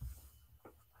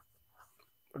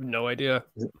 No idea.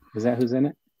 Is that who's in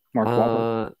it? Mark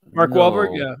Wahlberg. Mark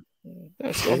Wahlberg, yeah.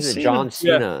 Isn't it John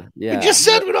Cena? Yeah. You just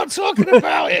said we're not talking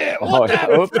about it. What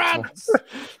the France?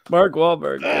 Mark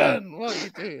Wahlberg. Man, what are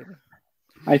you doing?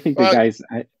 I think the guys.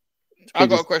 I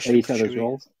got a question for Chewie.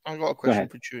 Roles. I got a question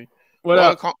for Chewie.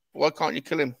 Why can't you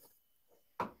kill him?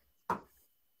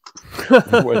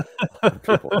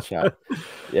 People in chat.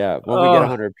 Yeah, when we get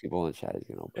 100 people in chat, he's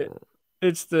gonna open it.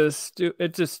 It's the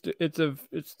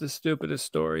stupidest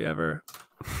story ever.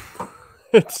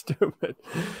 It's stupid.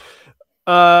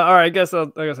 All right, I guess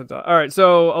I'll talk. All right,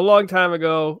 so a long time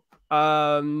ago,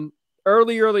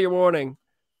 early morning,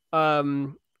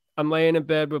 I'm laying in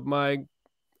bed with my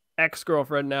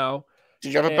ex-girlfriend now.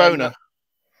 Did you have a boner?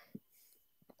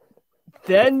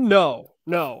 Then no,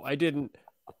 I didn't.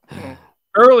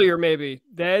 Earlier like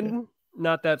then.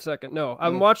 Not that second. No,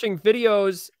 I'm watching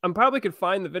videos. I probably could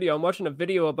find the video. I'm watching a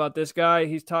video about this guy.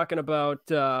 He's talking about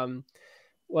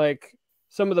like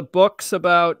some of the books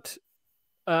about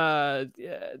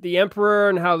the Emperor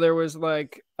and how there was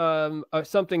like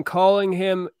something calling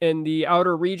him in the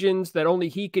outer regions that only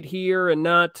he could hear and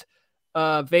not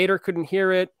Vader couldn't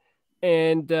hear it.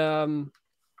 And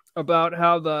about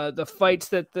how the fights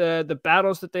that the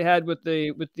battles that they had with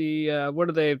the what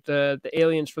are they the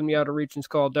aliens from the outer regions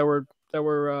called that were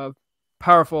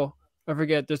powerful. I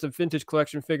forget. There's a vintage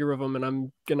collection figure of him,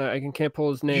 and I can't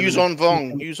pull his name. Yuzon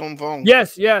Vong.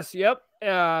 Yes, yep.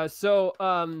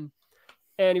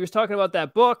 And he was talking about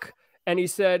that book, and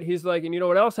he's like, and you know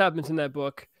what else happens in that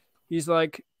book? He's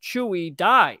like, Chewie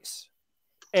dies,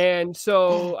 and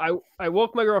so I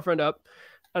woke my girlfriend up,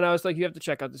 and I was like, you have to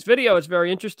check out this video. It's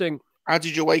very interesting. How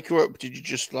did you wake her up? Did you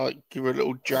just like give her a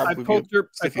little jab? I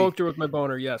poked her with my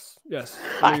boner. Yes.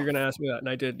 I knew you were gonna ask me that, and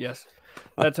I did. Yes,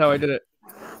 that's how I did it.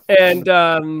 And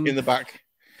in the back,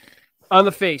 on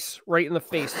the face, right in the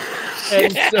face.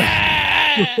 And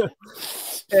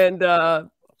and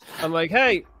I'm like,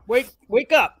 hey,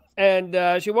 wake up!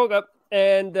 And she woke up,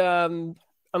 and I'm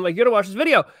like, you gotta watch this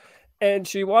video. And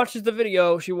she watches the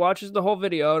video. She watches the whole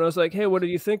video, and I was like, hey, what do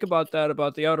you think about that?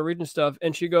 About the outer region stuff?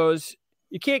 And she goes,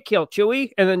 you can't kill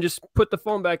Chewie, and then just put the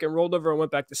phone back and rolled over and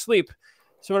went back to sleep.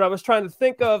 So when I was trying to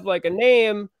think of like a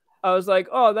name, I was like,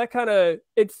 oh, that kind of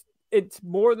it's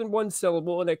more than one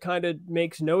syllable, and it kind of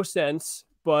makes no sense,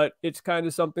 but it's kind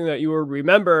of something that you would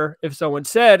remember if someone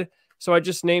said. So I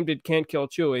just named it Can't Kill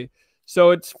Chewie.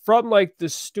 So it's from like the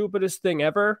stupidest thing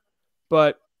ever,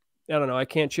 but I don't know. I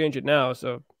can't change it now,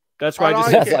 so. That's why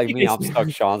that's like me. I'm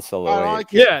stuck Sean Solo. I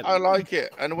like it. Yeah. I like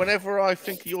it. And whenever I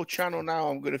think of your channel now,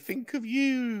 I'm going to think of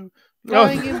you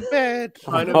lying in bed.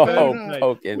 Wishing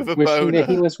that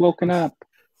he was woken up.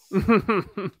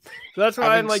 So that's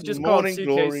why I'm like just called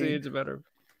CKC. It's better.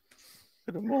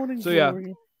 Good morning. So yeah,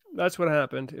 that's what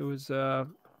happened. It was it's a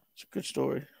good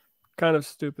story. Kind of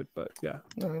stupid, but yeah.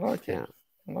 No, I like it.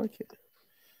 I like it.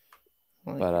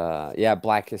 But yeah,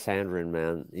 Black Cassandran,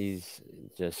 man, he's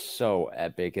just so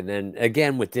epic. And then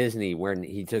again with Disney, when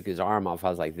he took his arm off,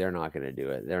 I was like, they're not going to do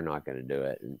it. They're not going to do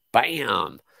it. And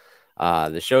bam,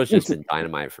 the show's just been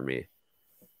dynamite for me.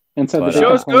 And so the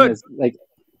show's good. Is, like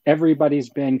everybody's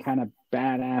been kind of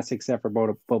badass except for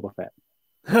Boba Fett.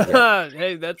 Yeah.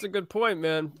 Hey, that's a good point,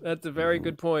 man. That's a very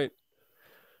good point.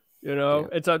 You know,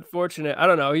 it's unfortunate. I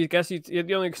don't know. I guess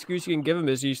the only excuse you can give him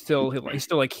is he's still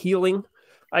like healing,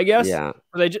 I guess. Yeah.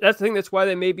 That's the thing. That's why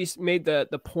they maybe made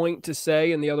the point to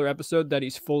say in the other episode that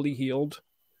he's fully healed.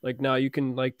 Like now you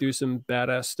can like do some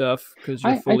badass stuff because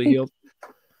you're fully healed.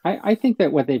 I think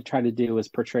that what they've tried to do is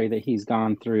portray that he's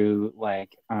gone through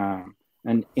like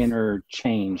an inner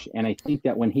change. And I think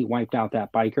that when he wiped out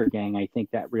that biker gang, I think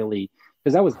that really,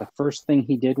 because that was the first thing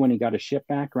he did when he got his ship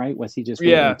back, right? Was he just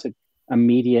took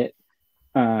immediate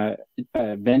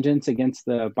vengeance against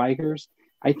the bikers?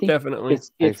 I think definitely.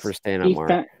 Thanks for staying up,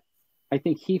 Mark. I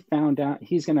think he's going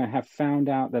to have found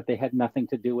out that they had nothing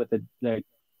to do with the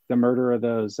murder of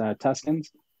those Tuskens.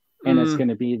 And it's going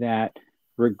to be that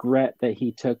regret that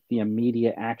he took the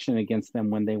immediate action against them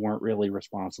when they weren't really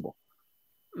responsible.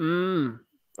 And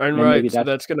right. So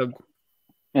that's going to.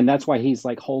 And that's why he's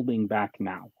like holding back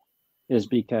now, is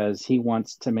because he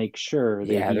wants to make sure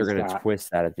that they're going to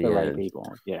twist that at the end. Right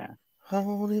people. Yeah.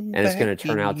 And it's going to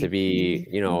turn out to be,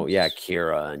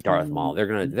 Kira and Darth Maul. They're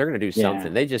going to do something.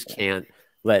 Yeah. They just can't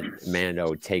let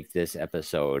Mando take this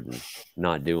episode and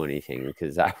not do anything,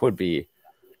 because that would be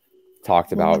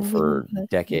talked about for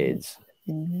decades.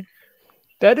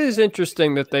 That is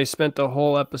interesting that they spent the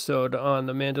whole episode on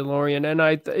the Mandalorian, and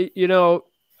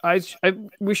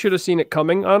we should have seen it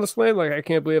coming, honestly. Like, I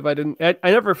can't believe I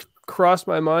never crossed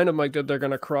my mind. I'm like, that they're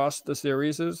going to cross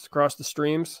the cross the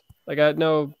streams. Like, I had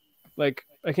no, like,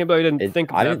 I can't believe I didn't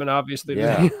think of that, but obviously.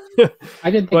 Yeah.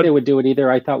 I didn't think they would do it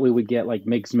either. I thought we would get, like,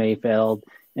 Miggs Mayfeld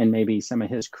and maybe some of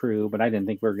his crew, but I didn't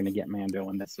think we were going to get Mando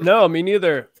in this. No, me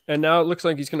neither. And now it looks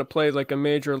like he's going to play, like, a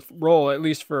major role, at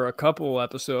least for a couple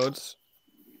episodes,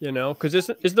 because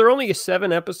is there only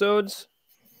 7 episodes?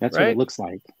 That's right? What it looks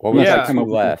like. Well, we got 2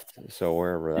 left, so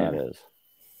wherever that is.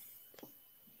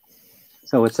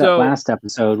 So it's that last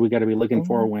episode we got to be looking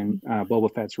for when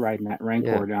Boba Fett's riding that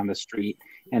Rancor down the street,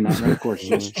 and that Rancor's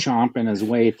just chomping his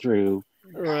way through.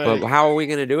 Right. But how are we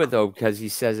going to do it, though? Because he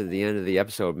says at the end of the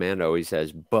episode, Mando, he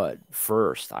says, but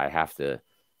first I have to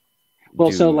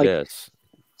do this.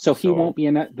 So he won't be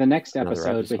in the next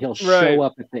episode, but he'll show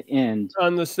up at the end.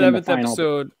 On the 7th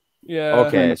episode. Yeah.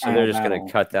 Okay, so they're just going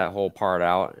to cut that whole part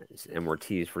out, and we're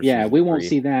teased for season 3. We won't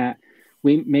see that.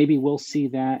 We'll see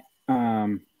that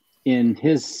in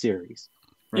his series.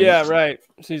 Right? Yeah, right.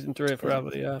 Season 3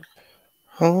 probably, yeah.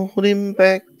 Holding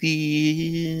back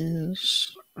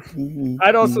these.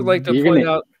 I'd also like to point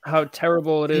out how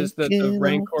terrible it is that the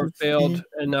Rancor failed,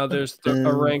 and now there's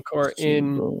a Rancor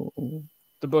in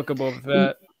the Book of Boba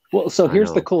Fett. Well, so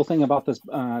here's the cool thing about this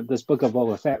Book of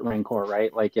Boba Fett Rancor,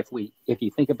 right? Like if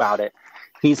you think about it,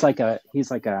 he's like a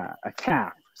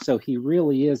calf, so he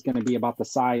really is going to be about the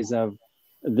size of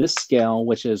this scale,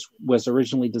 which was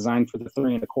originally designed for the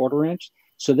 3 1/4 inch.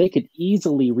 So they could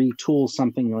easily retool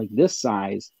something like this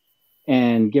size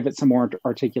and give it some more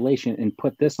articulation and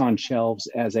put this on shelves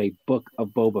as a Book of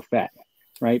Boba Fett,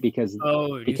 right? Because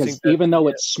even though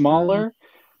it's smaller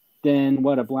than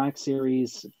what a Black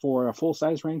Series for a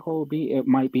full-size Rancor would be, it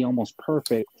might be almost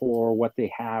perfect for what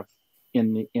they have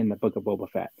in the Book of Boba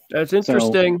Fett. That's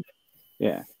interesting.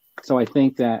 So I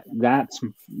think that's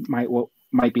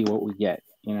might be what we get.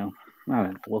 I don't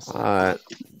know. We'll see.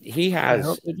 He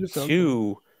has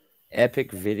 2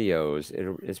 epic videos.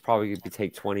 It's probably going to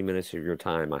take 20 minutes of your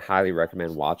time. I highly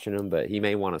recommend watching them, but he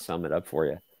may want to sum it up for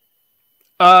you.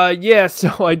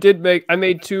 So I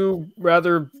made 2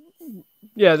 rather,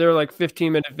 they're like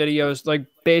 15-minute videos, like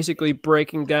basically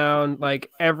breaking down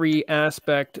like every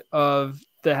aspect of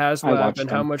the HasLab and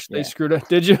how much they screwed up.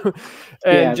 Did you?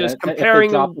 And just comparing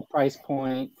if they dropped the price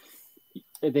point.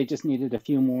 They just needed a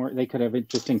few more. They could have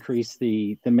just increased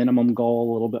the minimum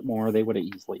goal a little bit more. They would have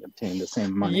easily obtained the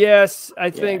same money. Yes, I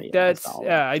think that's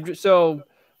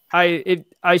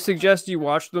I suggest you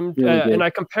watch them and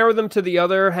I compare them to the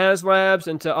other HasLabs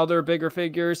and to other bigger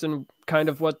figures and kind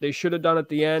of what they should have done at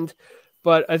the end.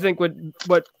 But I think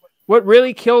what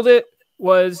really killed it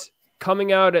was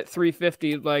coming out at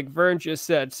 350, like Vern just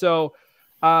said. So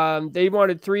they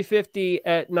wanted 350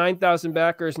 at 9,000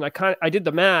 backers, and I did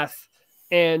the math.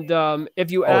 And if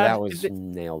you add,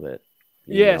 nailed it.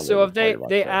 So if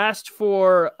they asked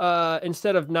for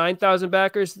instead of 9,000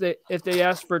 backers, if they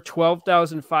asked for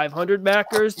 12,500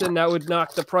 backers, then that would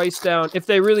knock the price down. If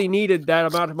they really needed that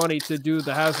amount of money to do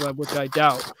the HasLab, which I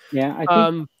doubt. Yeah, I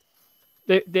think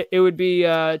it would be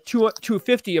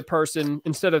 $250 a person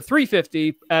instead of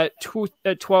 $350 at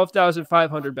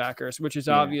 12,500 backers, which is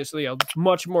obviously a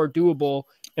much more doable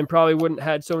and probably wouldn't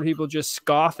had so many people just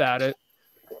scoff at it.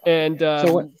 And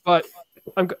but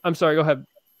I'm sorry, go ahead.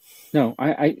 No,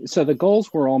 so the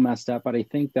goals were all messed up, but I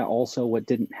think that also what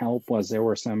didn't help was there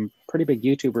were some pretty big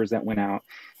YouTubers that went out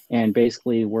and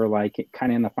basically were like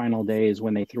kind of in the final days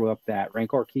when they threw up that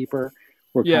Rancor Keeper,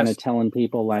 were kind of telling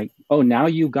people like, oh, now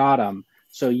you got them.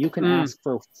 So you can ask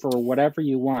for whatever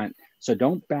you want. So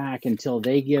don't back until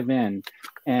they give in.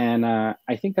 And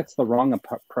I think that's the wrong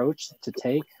approach to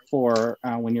take for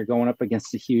when you're going up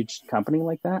against a huge company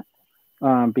like that.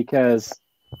 Because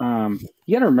you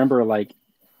got to remember, like,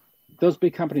 those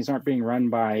big companies aren't being run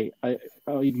by a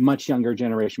much younger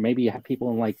generation. Maybe you have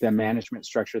people in like the management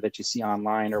structure that you see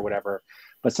online or whatever,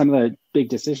 but some of the big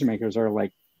decision makers are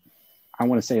like, I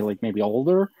want to say like maybe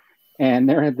older, and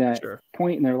they're at that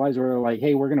point in their lives where they're like,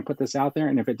 hey, we're going to put this out there,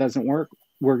 and if it doesn't work,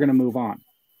 we're going to move on.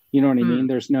 You know what I mean?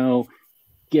 There's no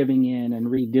giving in and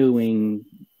redoing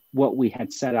what we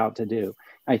had set out to do.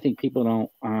 I think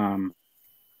people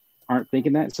aren't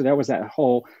thinking that. So that was that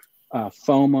whole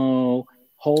FOMO,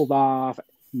 hold off,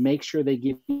 make sure they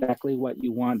give you exactly what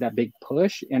you want, that big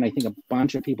push. And I think a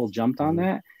bunch of people jumped on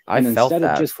that. I felt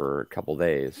that for a couple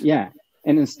days. Yeah.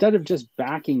 And instead of just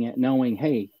backing it, knowing,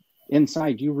 hey,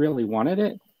 inside you really wanted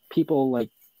it, people like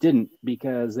didn't,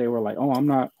 because they were like, oh, I'm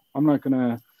not going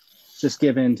to just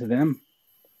give in to them.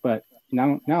 But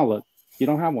now look, you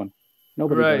don't have one.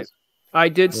 Nobody does. I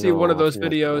did see one of those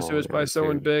videos. It was by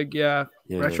someone big. Yeah.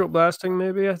 Retro Blasting,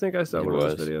 maybe. I think I saw one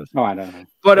of those videos. Oh, I don't know.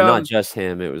 But not just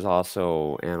him. It was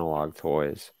also Analog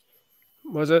Toys.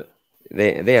 Was it?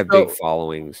 They have big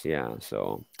followings. Yeah.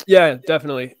 So. Yeah,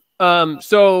 definitely.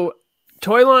 So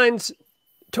toy lines,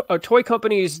 toy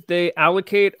companies, they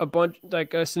allocate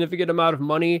a significant amount of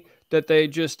money that they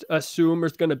just assume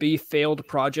is going to be failed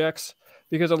projects.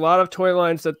 Because a lot of toy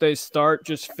lines that they start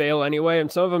just fail anyway, and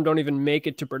some of them don't even make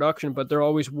it to production, but they're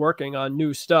always working on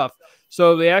new stuff.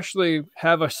 So they actually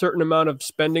have a certain amount of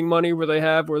spending money where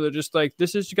they're just like,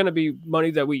 this is going to be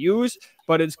money that we use,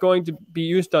 but it's going to be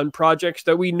used on projects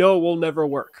that we know will never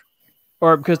work,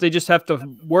 or because they just have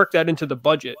to work that into the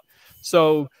budget.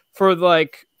 So for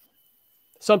like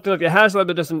something like the HasLab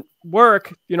that doesn't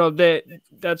work,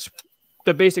 that's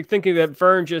the basic thinking that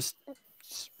Vern just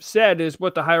said is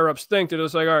what the higher ups think. That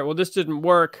it's like, all right, well, this didn't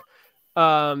work.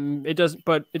 It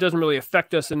doesn't really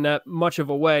affect us in that much of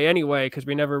a way anyway, because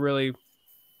we never really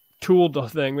tooled the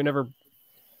thing. We never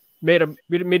we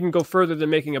didn't go further than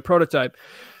making a prototype.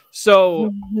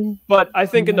 So, but I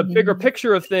think in the bigger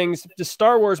picture of things, the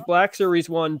Star Wars Black Series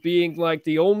one being like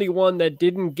the only one that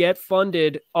didn't get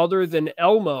funded other than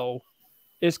Elmo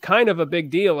is kind of a big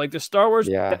deal. Like the Star Wars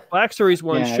Black Series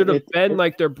one should have been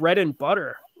like their bread and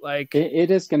butter. Like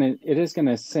it is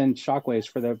gonna send shockwaves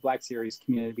for the Black Series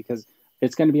community, because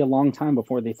it's going to be a long time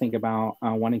before they think about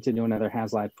wanting to do another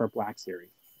HasLab for Black Series.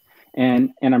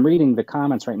 And I'm reading the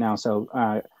comments right now.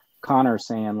 So Connor's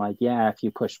saying like, yeah, if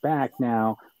you push back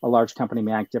now, a large company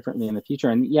may act differently in the future.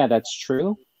 And yeah, that's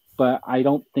true, but I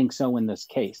don't think so in this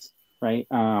case, right?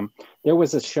 There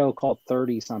was a show called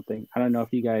 30 something. I don't know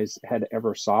if you guys had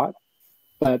ever saw it,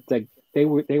 but they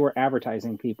were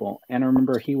advertising people. And I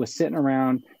remember he was sitting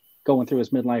around going through his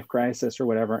midlife crisis or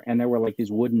whatever. And there were like these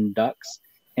wooden ducks,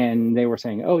 and they were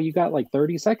saying, oh, you got like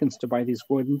 30 seconds to buy these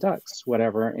wooden ducks,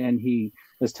 whatever. And he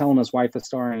was telling his wife the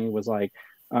story, and he was like,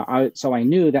 so I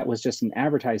knew that was just an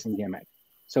advertising gimmick.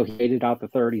 So he waited out the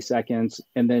 30 seconds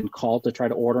and then called to try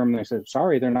to order them. And they said,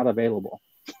 sorry, they're not available.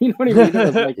 You know what I mean? It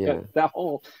was like that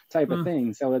whole type of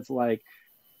thing. So it's like,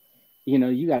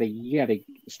 you gotta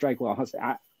strike while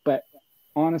hustling. But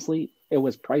honestly, it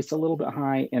was priced a little bit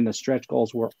high, and the stretch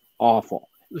goals were awful.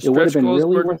 It would have been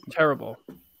really terrible.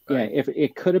 Yeah, if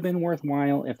it could have been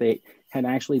worthwhile if they had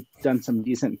actually done some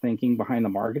decent thinking behind the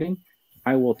marketing,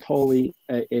 I will totally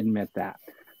admit that.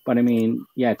 But I mean,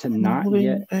 yeah, to not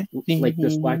get like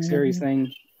this Black Series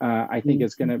thing, I think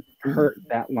it's going to hurt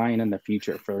that line in the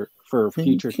future for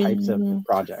future types of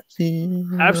projects.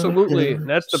 Absolutely,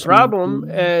 that's the problem.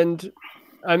 And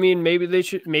I mean, maybe they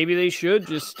should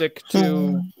just stick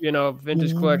to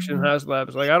vintage collection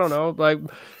HasLabs. Like I don't know, like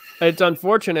it's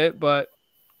unfortunate, but.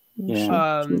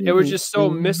 Yeah. It was just so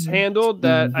mishandled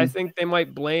that I think they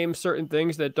might blame certain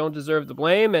things that don't deserve the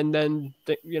blame, and then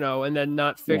and then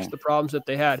not fix the problems that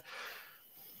they had.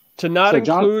 To not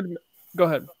include, go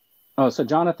ahead. Oh, so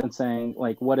Jonathan's saying,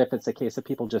 like, what if it's a case of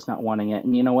people just not wanting it?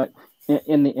 And you know what?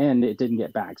 In the end, it didn't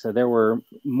get back. So there were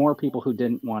more people who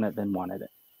didn't want it than wanted it.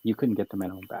 You couldn't get the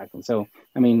minimum back, and so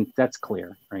I mean that's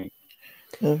clear, right?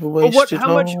 But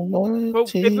how much?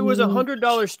 But if it was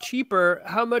 $100 cheaper,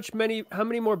 how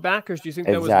many more backers do you think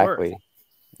that was worth?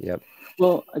 Yep.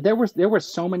 Well, there were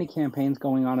so many campaigns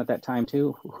going on at that time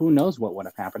too. Who knows what would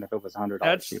have happened if it was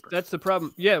 $100 cheaper? That's the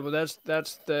problem. Yeah, well,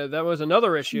 that was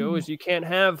another issue. Is you can't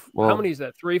have how many is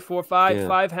that? 3, 4, 5,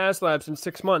 5 HasLabs in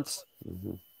 6 months.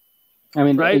 Mm-hmm. I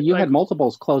mean, right? You had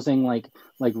multiples closing like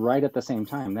right at the same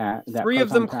time. That 3 of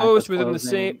them closed within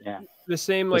the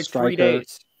same like 3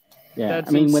 days. Yeah, that's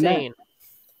I mean insane.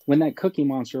 when that Cookie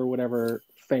Monster or whatever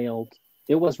failed,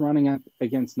 it was running up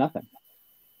against nothing.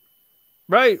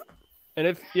 Right. And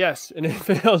it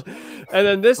failed.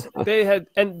 And then they had,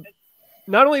 and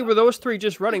not only were those 3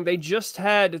 just running, they just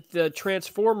had the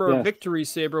Transformer Victory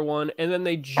Saber one, and then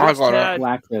they just had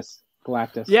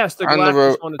Galactus. Yes, the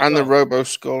Galactus one and the Robo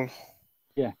Skull.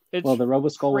 Yeah. Well, the Robo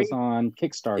Skull was on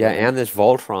Kickstarter. Yeah, and this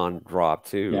Voltron drop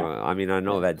too. Yeah. I mean, I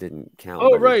know that didn't count.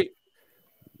 Oh, right.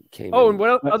 And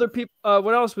what other people?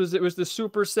 What else was it? Was the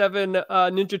Super 7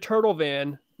 Ninja Turtle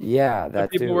van? Yeah,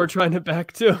 that people were trying to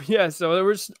back too. Yeah, so there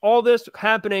was all this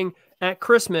happening at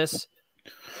Christmas,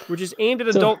 which is aimed at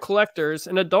adult collectors,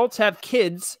 and adults have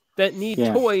kids that need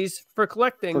toys for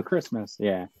collecting for Christmas.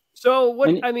 Yeah. So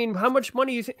what? I mean, how much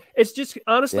money you think? It's just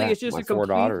honestly, it's just a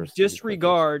complete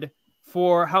disregard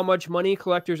for how much money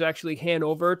collectors actually hand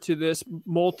over to this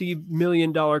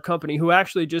multi-million-dollar company who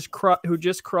actually just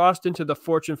crossed into the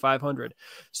Fortune 500.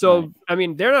 So I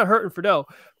mean, they're not hurting for dough,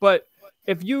 but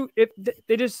if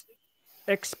they just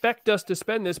expect us to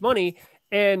spend this money,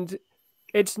 and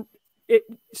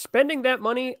spending that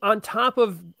money on top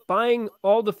of buying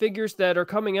all the figures that are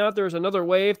coming out. There's another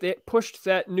wave. They pushed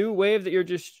that new wave that you're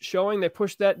just showing. They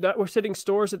pushed that we're sitting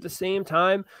stores at the same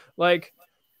time. Like,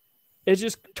 it's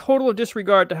just total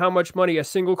disregard to how much money a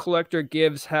single collector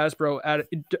gives Hasbro at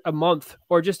a month,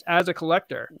 or just as a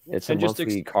collector. It's a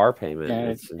monthly car payment. Yeah,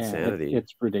 it's insanity.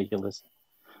 It's ridiculous.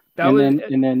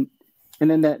 And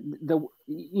then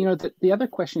the other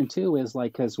question too is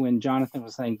like, because when Jonathan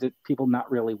was saying, did people not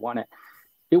really want it?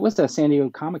 It was a San Diego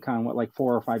Comic-Con,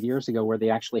 4 or 5 years ago, where they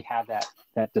actually had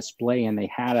that display, and they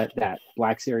had that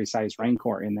Black Series size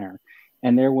Rancor in there.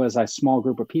 And there was a small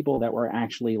group of people that were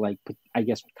actually, like, I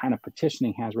guess, kind of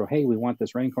petitioning Hasbro, hey, we want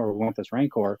this Rancor, we want this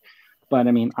Rancor. But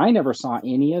I mean, I never saw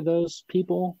any of those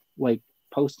people like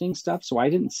posting stuff, so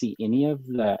I didn't see any of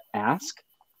the ask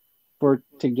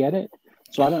to get it.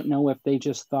 So I don't know if they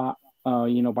just thought,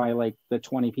 by like the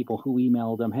 20 people who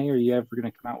emailed them, hey, are you ever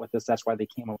going to come out with this? That's why they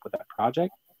came up with that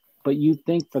project. But you'd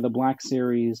think for the Black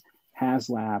Series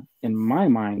HasLab, in my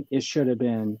mind, it should have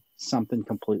been something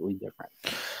completely different.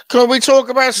 Can we talk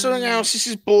about something else? This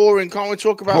is boring. Can't we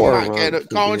talk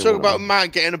about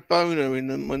Matt getting a boner in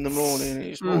the morning?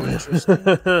 It's more interesting.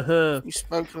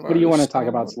 What do you want to talk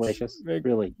about, Salacious?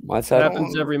 Really? What's that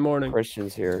happens every morning.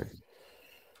 Christian's here.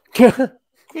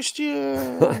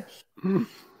 Christian.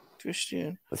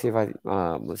 Let's see if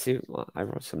I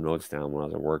wrote some notes down when I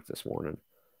was at work this morning.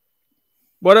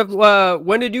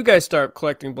 When did you guys start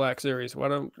collecting Black Series?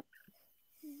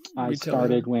 I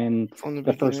started when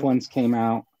the first ones came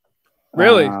out.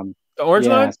 Really? The orange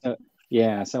line?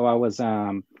 So I was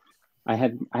I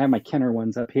had my Kenner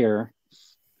ones up here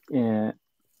on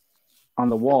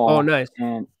the wall. Oh, nice.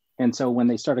 And so when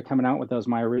they started coming out with those,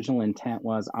 my original intent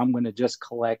was I'm going to just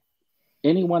collect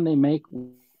anyone they make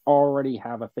already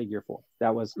have a figure for.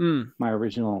 That was my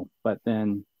original. But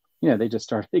then, they just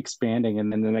started expanding,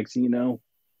 and then the next thing you know,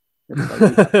 it's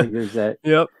like figures that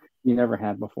you never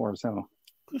had before. So,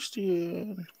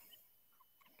 Christian.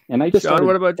 And I just Sean,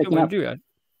 what about you? What did you add?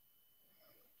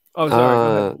 Oh,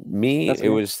 sorry. It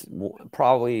was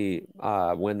probably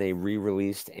when they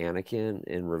re-released Anakin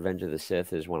in Revenge of the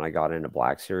Sith is when I got into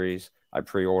Black Series. I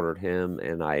pre-ordered him,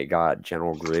 and I got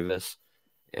General Grievous,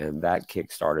 and that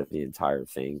kick-started the entire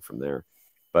thing from there.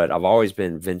 But I've always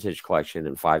been vintage collection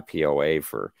and 5 POA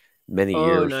for many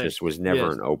years. Nice. Just was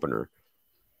never an opener.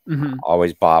 Mm-hmm.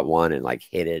 Always bought one and like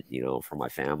hid it, for my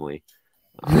family.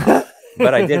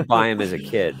 But I did buy him as a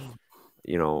kid.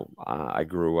 I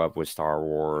grew up with Star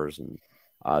Wars,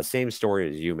 and same story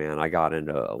as you, man. I got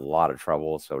into a lot of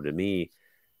trouble. So to me,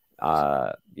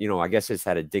 I guess it's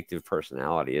that addictive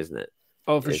personality, isn't it?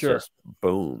 Oh, for sure. Just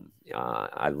boom.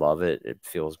 I love it. It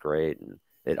feels great. And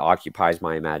it occupies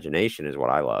my imagination is what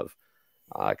I love.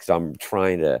 Because I'm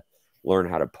trying to learn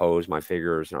how to pose my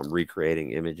figures, and I'm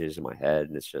recreating images in my head.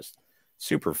 And it's just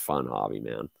super fun hobby,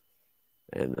 man.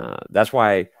 And that's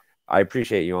why I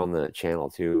appreciate you on the channel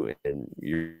too. And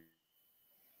you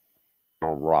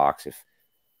on rocks. If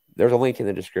there's a link in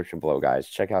the description below, guys,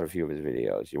 check out a few of his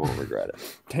videos. You won't regret it.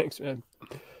 Thanks, man.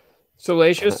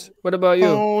 Salacious, what about you?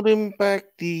 Holding back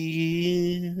the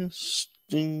years.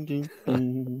 Ding, ding,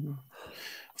 ding.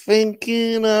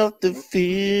 Thinking of the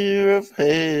fear I've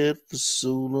had for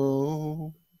so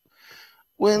long.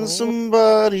 when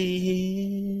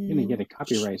somebody Gonna get a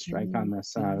copyright strike on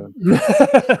this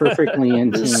perfectly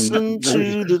in listen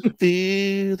tune. to the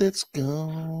fear that's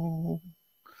gone.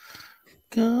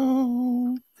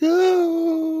 Go.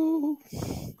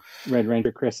 Red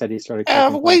Ranger Chris said he started.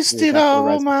 I've wasted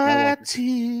all my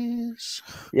tears.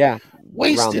 Yeah,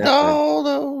 wasted all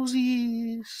those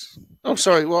years. Oh,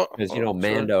 sorry, what? Because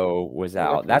Mando was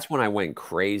out. That's when I went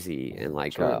crazy and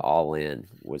like all in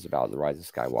was about the Rise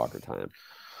of Skywalker time.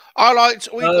 I liked.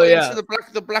 We got into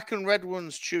the black and red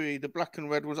ones, Chewie. The black and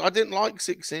red ones. I didn't like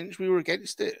 6-inch. We were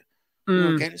against it. We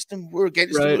were against them.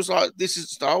 It was like, this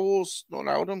is Star Wars. Not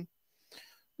allowed them.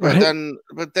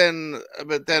 But then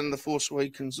the Force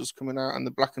Awakens was coming out, and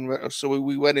the black and red. So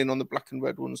we went in on the black and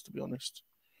red ones, to be honest.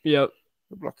 Yep.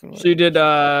 The black and red. So you did.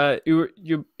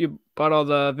 You bought all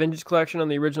the vintage collection on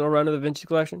the original run of the vintage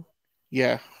collection.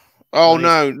 Yeah. Oh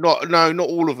nice. not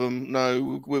all of them.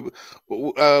 No, we've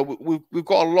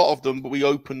got a lot of them, but we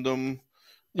opened them.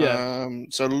 Yeah.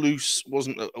 So loose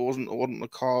wasn't a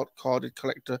carded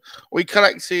collector. We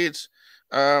collected.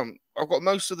 I've got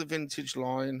most of the vintage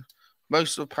line.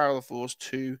 Most of Power of the Force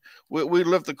 2. We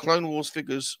love the Clone Wars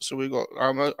figures, so we got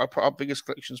our biggest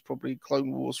collection is probably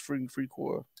Clone Wars 3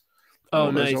 3/4. Oh,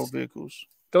 nice. Those old vehicles.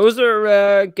 Those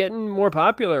are getting more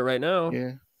popular right now.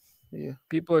 Yeah.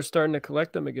 People are starting to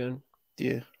collect them again.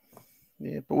 Yeah.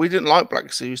 But we didn't like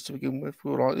Black Series to begin with.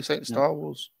 We were like, this ain't Star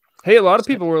Wars. Hey, a lot of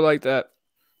people were like that.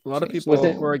 A lot of people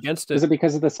were against it. Was it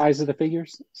because of the size of the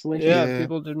figures? Yeah,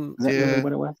 people didn't. Is that really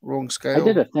what it was? Wrong scale. I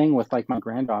did a thing with like my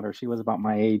granddaughter. She was about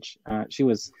my age. She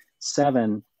was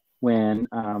 7 when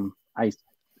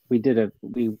we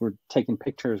were taking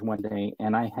pictures one day,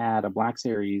 and I had a Black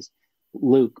Series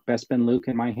Luke, Bespin Luke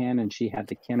in my hand, and she had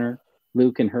the Kenner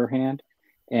Luke in her hand.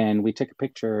 And we took a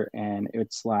picture, and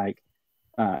it's like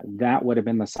that would have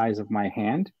been the size of my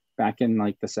hand back in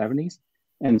like the 70s.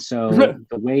 And so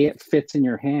the way it fits in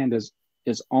your hand is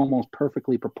almost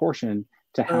perfectly proportioned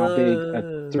to how big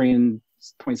a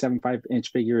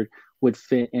 3.75-inch figure would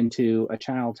fit into a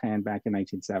child's hand back in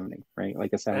 1970, right?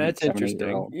 Like a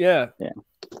 7-8-year-old. Yeah.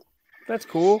 That's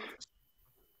cool.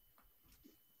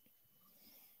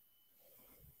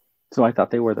 So I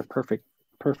thought they were the perfect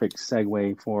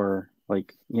segue for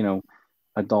like,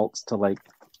 adults to like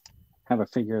have a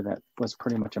figure that was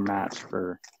pretty much a match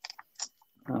for.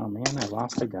 Oh man, I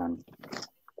lost a gun.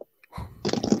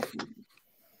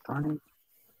 Darn it.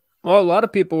 Well, a lot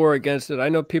of people were against it. I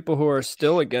know people who are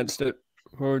still against it,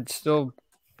 who still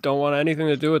don't want anything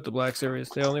to do with the Black Series.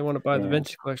 They only want to buy the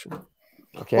vintage collection.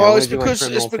 Okay. Well, it's because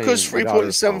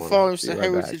 3.75 is the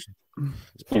heritage.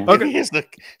 Okay, it's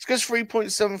because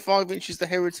 3.75 inches the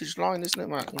heritage line, isn't it,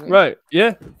 Matt? Right.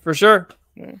 Yeah, for sure.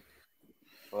 Yeah.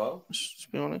 Well, let's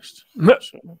be honest.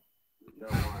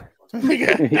 He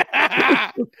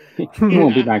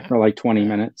won't be back for like 20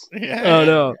 minutes. Yeah. Oh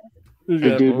no.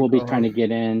 The dude will be trying to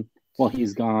get in while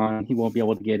he's gone. He won't be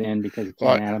able to get in because he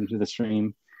can't add him to the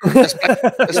stream. Okay,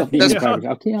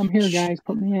 I'm here, guys.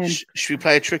 Put me in. Should we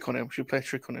play a trick on him?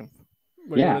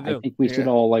 Yeah, I think we should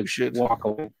all walk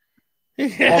away.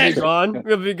 Yeah.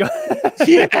 We'll be gone.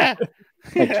 Yeah.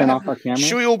 Like turn off our camera.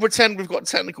 Should we all pretend we've got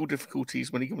technical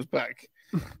difficulties when he comes back?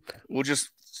 We'll just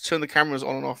turn the cameras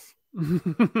on and off.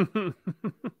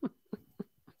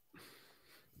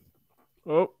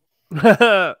 Oh.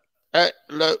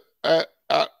 Hello,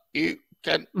 you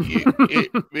can hear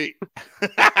me.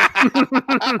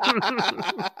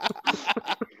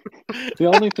 The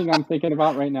only thing I'm thinking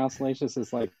about right now, Salacious,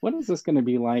 is like, what is this going to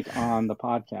be like on the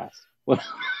podcast? What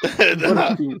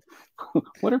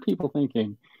are people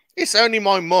thinking? It's only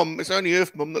my mum. It's only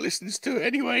Earth Mum that listens to it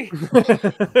anyway.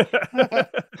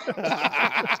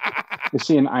 Is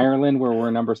she in Ireland where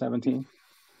we're number 17?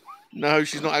 No,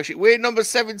 she's not actually. We're number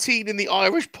 17 in the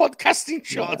Irish podcasting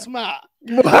charts, Matt.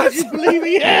 What? Did you believe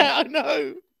it? Yeah, I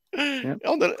know. Yep.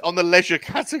 On the leisure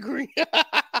category.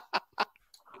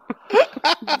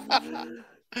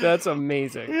 That's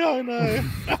amazing. Yeah, I know.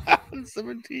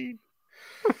 17.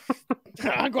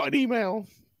 I got an email.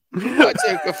 I'd like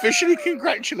to officially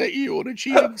congratulate you on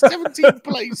achieving 17th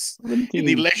place in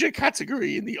the leisure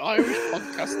category in the Irish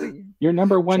podcasting. You're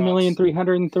number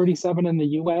 1,337,000 in the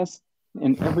US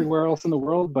and everywhere else in the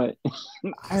world, but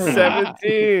Ireland.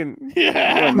 17.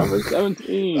 Yeah, number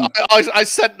 17. I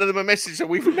sent them a message and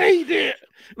we've made it.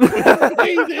 We've made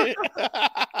it.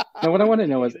 Now, what I want to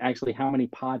know is actually how many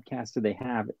podcasts do they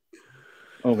have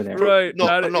over there? Right.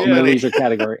 Not in many. The leisure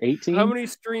category. 18. How many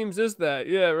streams is that?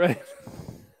 Yeah, right.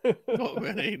 Not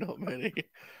many.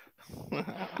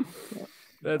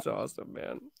 That's awesome,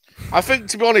 man. I think,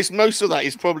 to be honest, most of that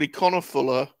is probably Connor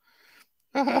Fuller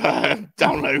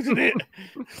downloading it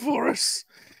for us.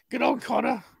 Good old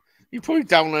Connor. You probably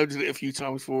downloaded it a few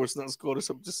times for us, and that's got us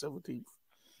up to 17th.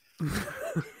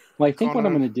 Well, I think what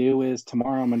I'm going to do is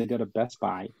tomorrow I'm going to go to Best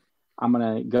Buy. I'm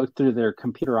going to go through their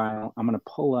computer aisle. I'm going to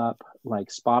pull up like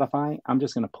Spotify. I'm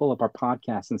just going to pull up our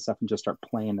podcast and stuff and just start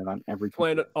playing it on every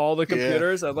playing computer. all the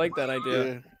computers. I like that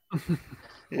idea.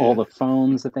 All the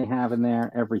phones that they have in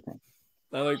there, everything.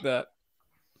 I like that.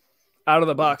 Out of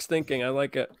the box thinking. I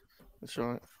like it. That's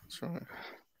right. That's right.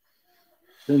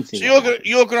 So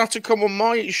you're gonna have to come on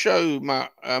my show,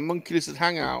 Matt. Monkey Lizard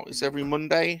Hangout. It's every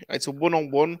Monday. It's a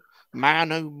one-on-one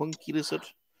monkey lizard.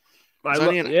 It's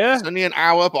only an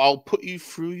hour, but I'll put you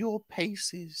through your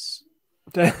paces.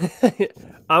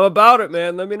 I'm about it,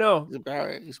 man. Let me know. He's about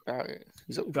it. He's about it.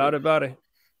 He's up about it.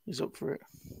 He's up for it.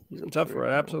 He's up for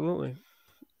it. Absolutely.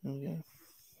 Oh, yeah.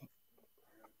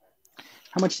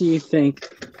 How much do you think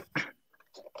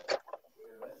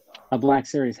a Black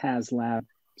Series HasLab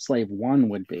Slave 1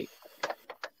 would be?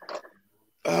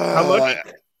 How much?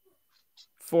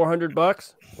 $400?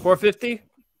 $450?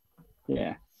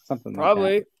 Yeah, something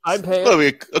probably. Like that. I'd pay it. Probably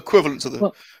equivalent to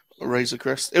the Razor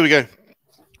Crest. Here we go.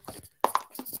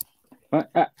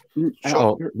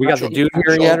 We got the dude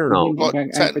here yet or no?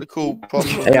 Technical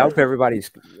problem. Hey, I hope everybody's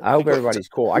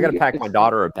cool. I got to pack my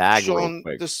daughter a bag. Sean,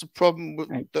 this is a problem with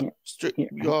the strip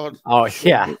yard. Oh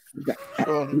yeah,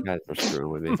 Sean. you guys are screwing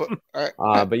with me.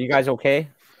 But you guys okay?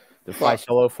 To fly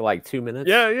solo for like 2 minutes?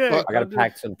 Yeah. I got to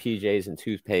pack some PJs and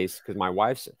toothpaste because my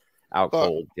wife's out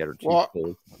cold. Get her tooth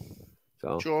pulled.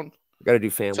 So Sean, got to do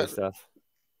family stuff.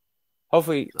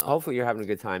 Hopefully you're having a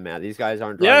good time, Matt. These guys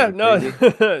aren't. Yeah, no,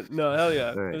 no, hell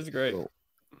yeah, right, this is great. cool.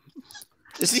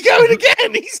 Is he going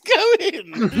again? He's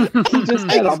going.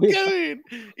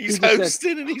 He's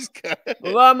hosting and he's going.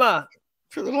 Llama.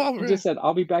 For the llama. He just said,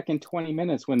 "I'll be back in 20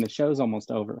 minutes when the show's almost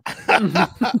over."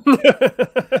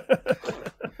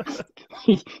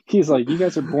 He's like, "You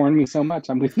guys are boring me so much.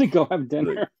 I'm going to go have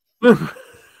dinner."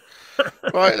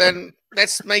 Right then,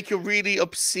 let's make a really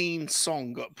obscene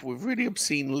song up with really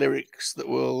obscene lyrics that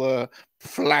will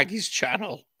flag his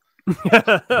channel.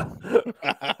 Oh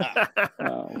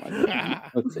my God.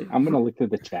 Let's see. I'm going to look through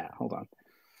the chat. Hold on.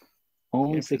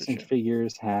 Only 6-inch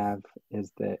figures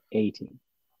is the 18.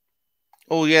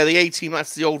 Oh yeah, the 18.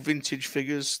 That's the old vintage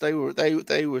figures. They were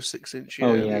 6-inch. Yeah,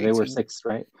 oh yeah, they were 6,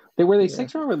 right? Were they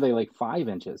 6 or were they like 5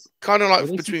 inches? Kind of like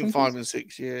between 5 and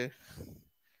 6. Yeah,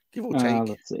 give or take.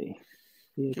 Let's see.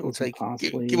 Give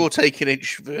or take an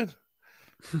inch, Vern.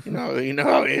 You know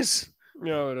how it is.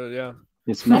 No, yeah.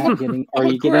 Is Matt getting? Are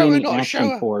you getting any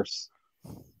Action Force?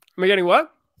 Am I getting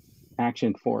what?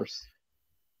 Action Force.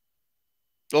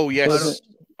 Oh yes,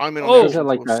 I'm in. Is it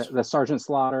like the Sergeant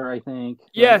Slaughter? I think.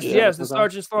 Yes, the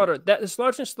Sergeant Slaughter. The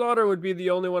Sergeant Slaughter would be the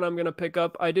only one I'm going to pick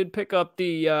up. I did pick up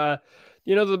the,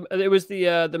 it was the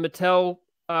Mattel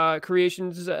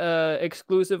Creations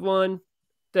exclusive one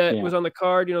that was on the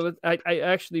card. I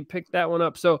actually picked that one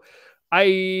up. So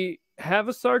I have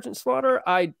a Sergeant Slaughter.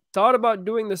 I thought about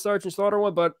doing the Sergeant Slaughter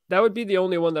one, but that would be the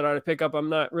only one that I'd pick up. I'm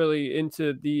not really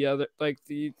into the other,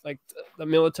 the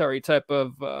military type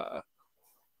of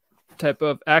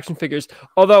action figures.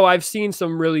 Although I've seen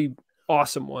some really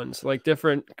awesome ones, like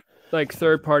different, like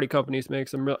third-party companies make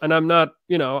some real. And I'm not,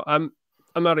 I'm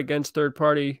not against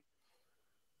third-party.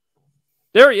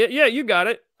 There, yeah, you got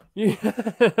it.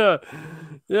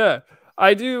 Yeah,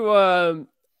 I do.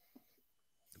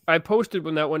 I posted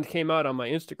when that one came out on my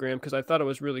Instagram because I thought it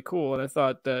was really cool, and I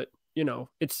thought that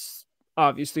it's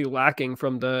obviously lacking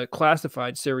from the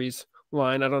Classified series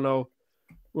line. I don't know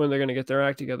when they're gonna get their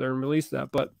act together and release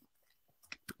that, but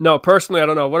no, personally, I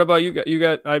don't know. What about you?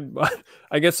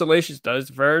 I guess Salacious does.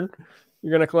 Vern,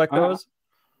 you're gonna collect those?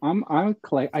 I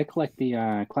collect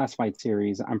the Classified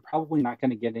series. I'm probably not going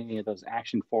to get any of those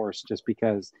Action Force just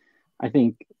because I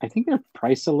think they're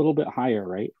priced a little bit higher,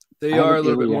 right? They are a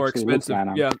little bit more expensive.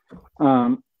 Yeah.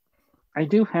 I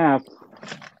do have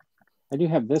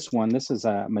this one. This is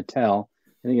a Mattel.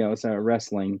 I think it's a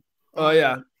wrestling. Oh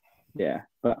yeah. Yeah,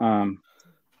 but I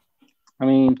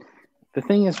mean, the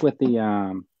thing is with the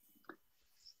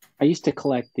I used to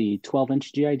collect the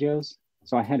 12-inch GI Joes.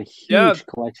 So I had a huge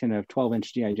collection of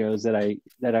 12-inch GI Joes that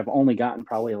I've only gotten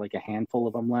probably like a handful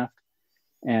of them left.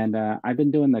 And I've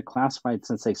been doing the Classified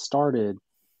since they started,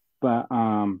 but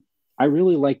I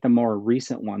really like the more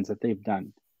recent ones that they've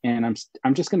done. And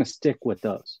I'm just going to stick with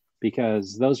those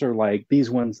because those are like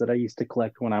these ones that I used to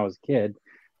collect when I was a kid.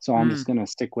 So I'm just going to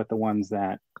stick with the ones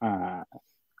that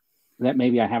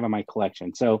maybe I have in my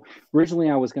collection. So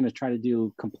originally I was going to try to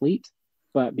do complete,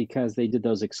 but because they did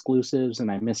those exclusives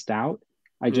and I missed out,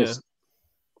 I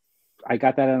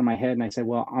got that out of my head and I said,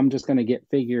 well, I'm just going to get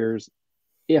figures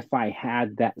if I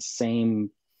had that same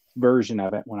version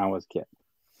of it when I was a kid.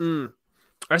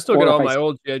 I still get all my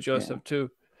old G.I. Joe stuff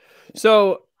too.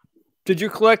 So, did you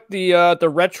collect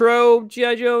the retro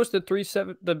G.I. Joes, the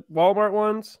Walmart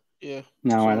ones? Yeah.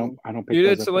 No, so, I don't pick you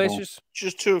those did up at all. Salacious?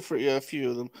 Just 2 or 3, a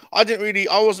few of them. I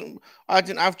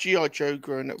didn't have G.I. Joe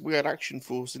growing up. We had Action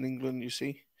Force in England, you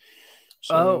see.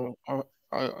 So,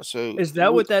 so is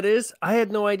that what that is? I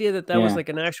had no idea that was like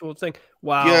an actual thing.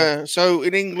 Wow. Yeah. So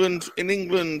in England,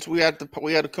 we had a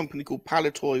company called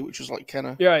Palitoy, which was like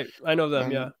Kenner. Yeah, I know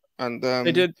them. And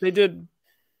they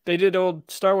did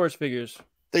old Star Wars figures.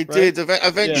 They did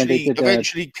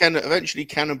eventually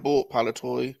Kenner bought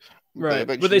Palitoy. Right,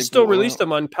 but they still released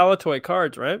them on Palitoy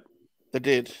cards, right? They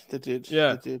did.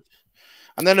 Yeah. They did.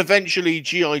 And then eventually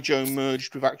G.I. Joe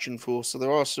merged with Action Force. So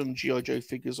there are some G.I. Joe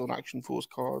figures on Action Force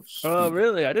cards. Oh,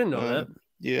 really? I didn't know that.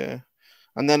 Yeah.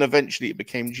 And then eventually it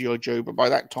became G.I. Joe. But by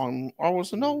that time, I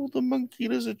was an older monkey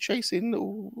lizard chasing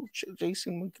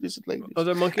monkey lizard ladies. Oh,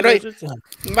 they're monkey lizards?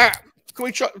 Matt, can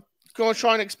we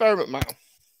try an experiment, Matt?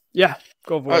 Yeah,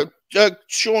 go for it.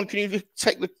 Sean, can you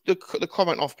take the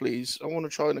comment off, please? I want to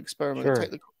try an experiment. Sure.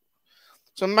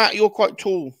 So, Matt, you're quite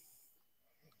tall.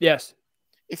 Yes.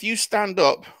 If you stand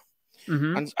up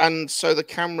and so the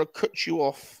camera cuts you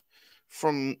off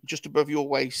from just above your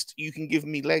waist, you can give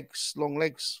me long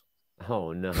legs.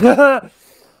 Oh, no.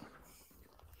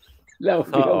 No,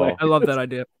 I love that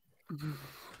idea.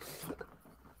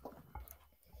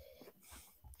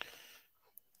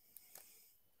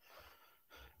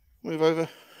 Move over.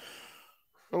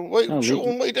 Oh, wait,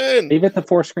 Sean, what are you doing? Leave it to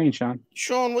 4 screen, Sean.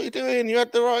 Sean, what are you doing? You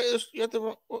had the right.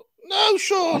 No,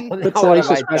 Sean.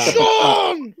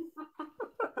 Sean.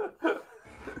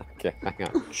 Okay, hang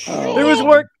on. Sean. It was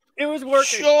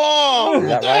working. Sean,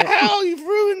 what the hell? You've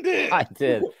ruined it. I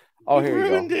did. Oh, here you go.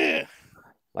 Ruined it.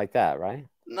 Like that, right?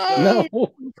 No.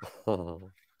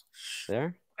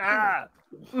 There? Ah.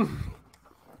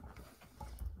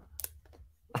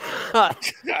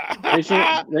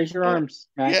 Raise your arms,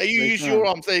 Max. Yeah, you use your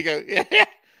arms. There you go. Yeah.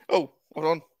 Oh, hold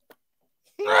on.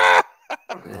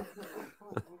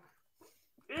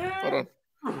 Hold on.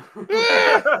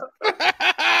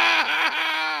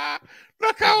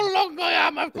 Look how long I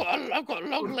am. I've got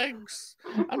long legs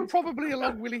and probably a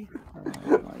long willy.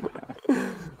 Oh my God.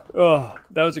 Oh,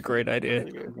 that was a great idea.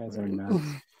 You guys are nuts.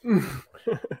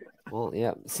 Well,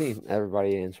 yeah. See,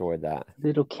 everybody enjoyed that.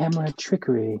 Little camera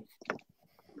trickery.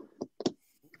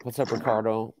 What's up,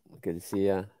 Ricardo? Good to see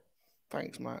you.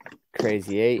 Thanks, Matt.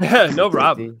 Crazy 8. No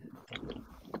problem.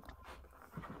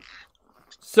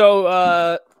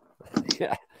 So,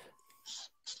 yeah.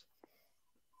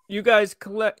 Do you guys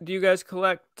collect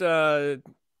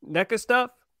NECA stuff?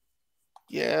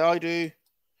 Yeah, I do.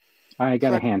 I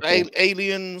got a handful.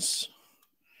 Aliens.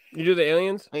 You do the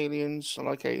aliens? Aliens. I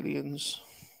like aliens.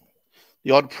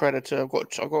 The Odd Predator. I've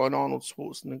got an Arnold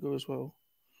Schwarzenegger as well.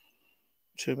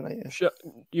 Terminator.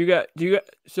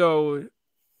 So,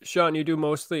 Sean, you do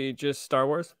mostly just Star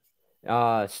Wars?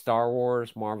 Star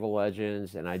Wars, Marvel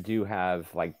Legends, and I do have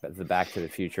like the Back to the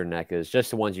Future NECAs, just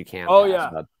the ones you can't. Oh pass yeah.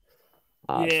 up.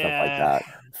 Stuff like that.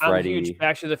 Freddy. I'm a huge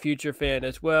Back to the Future fan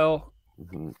as well.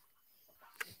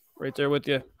 Right there with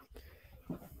you.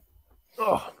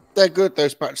 Oh, they're good.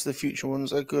 Those Back to the Future ones.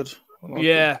 They're good.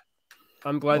 Yeah,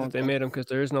 I'm glad that they made them because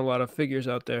there isn't a lot of figures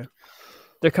out there.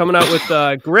 They're coming out with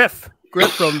Griff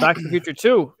from Back to the Future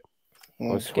 2.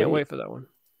 Can't wait for that one.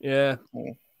 Yeah.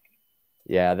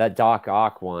 Yeah, that Doc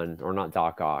Ock one, or not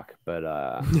Doc Ock, but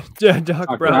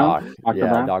Doc Brown.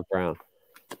 Doc Brown.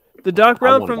 The Doc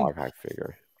Brown from Doc Ock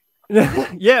figure.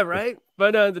 Yeah, right.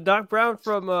 But the Doc Brown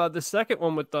from the second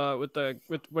one with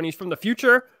when he's from the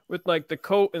future with like the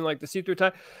coat and like the see-through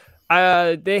tie.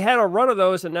 They had a run of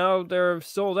those and now they're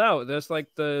sold out. That's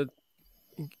like the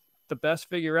best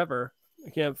figure ever. I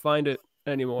can't find it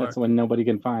anymore. That's when nobody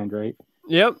can find, right?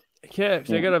 Yep. Yeah,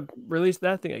 they gotta release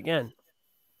that thing again.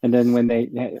 And then when they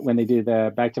do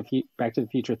the Back to the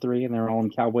Future 3 and they're all in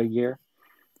cowboy gear.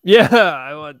 Yeah,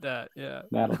 I want that. Yeah.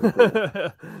 That'll be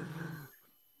cool.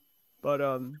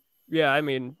 But yeah, I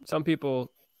mean, some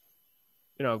people,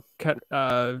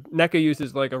 NECA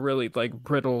uses like a really like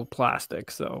brittle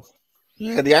plastic, so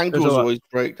yeah, the ankles always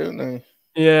break, don't they?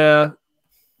 Yeah.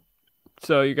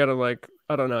 So you gotta like,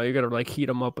 I don't know, you gotta like heat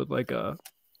them up with like a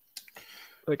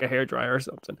hairdryer or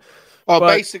something.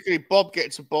 Basically, Bob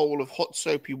gets a bowl of hot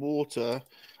soapy water,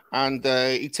 and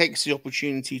he takes the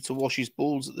opportunity to wash his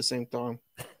balls at the same time.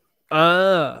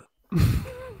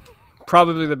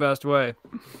 Probably the best way.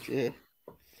 Yeah.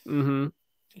 Mm-hmm.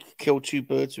 You could kill 2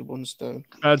 birds with 1 stone.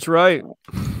 That's right.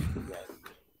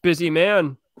 Busy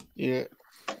man. Yeah.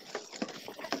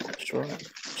 That's right.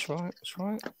 That's right. That's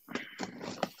right.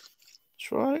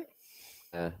 That's right.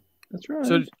 That's right.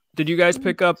 So did you guys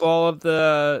pick up all of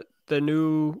the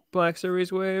new Black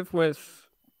Series wave with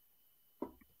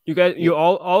you guys? You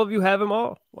all of you have them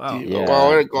all? Wow. Yeah.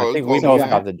 Well, I think we so both yeah.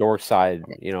 have the dork side,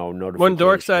 notification. One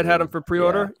dork side had them for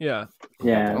pre-order. Yeah.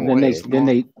 Yeah. I'm And then waiting.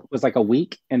 they was like a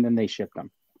week, and then they shipped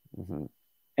them. Mhm.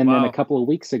 And then Wow. a couple of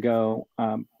weeks ago,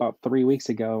 about 3 weeks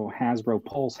ago, Hasbro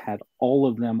Pulse had all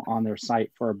of them on their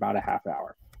site for about a half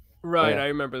hour. Right. Yeah. I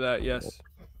remember that. Yes.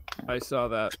 I saw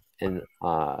that. And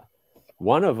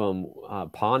one of them,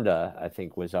 Ponda, I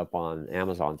think, was up on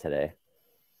Amazon today.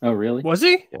 Oh, really? Was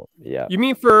he? Yeah. You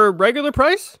mean for regular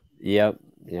price? Yep.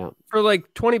 Yep. For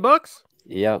like $20?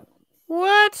 Yep.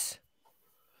 What?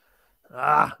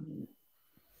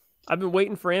 I've been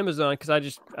waiting for Amazon because I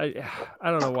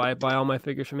don't know why I buy all my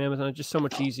figures from Amazon. It's just so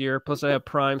much easier. Plus, I have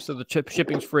Prime, so the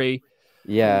shipping's free.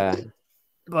 Yeah.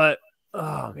 But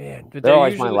oh man, but They're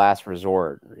always usually... my last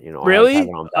resort. Really? I have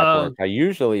it on back. I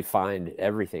usually find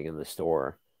everything in the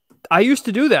store. I used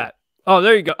to do that. Oh,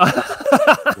 there you go.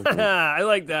 I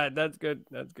like that. That's good.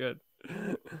 That's good.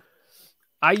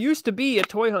 I used to be a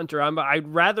toy hunter. I'd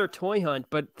rather toy hunt,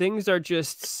 but things are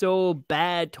just so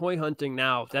bad toy hunting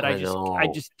now that I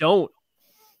just don't.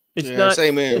 It's not.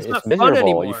 Same here. It's not miserable. fun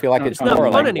anymore. You feel like it's not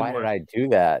more fun like, anymore. why did I do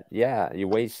that? Yeah, you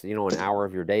waste an hour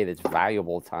of your day that's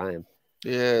valuable time.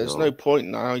 Yeah, there's no point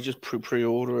now. You just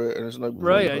pre-order it, and there's no point.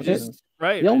 Right. I just do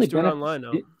it online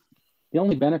now. The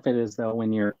only benefit is though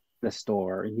when you're at the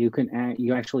store, you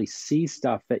actually see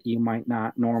stuff that you might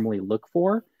not normally look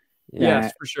for.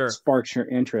 Yes, for sure. Sparks your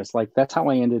interest. Like that's how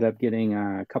I ended up getting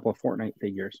a couple of Fortnite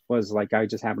figures. Was like I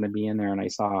just happened to be in there and I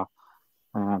saw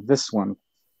this one,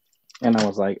 and I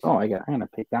was like, oh, I'm gonna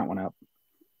pick that one up.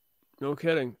 No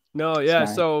kidding. No, yeah.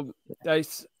 So Yeah,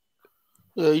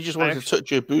 you just wanted to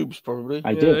touch your boobs, probably.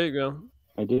 I do. There you go.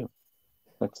 I do.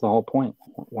 That's the whole point.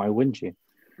 Why wouldn't you?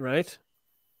 Right.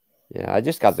 Yeah, I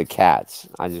just got the cats.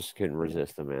 I just couldn't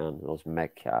resist them, man. Those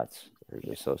mech cats. They're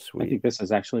just so I sweet. think this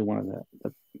is actually one of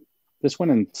the this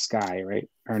one in Sky, right?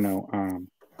 Or no,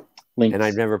 Lynx. And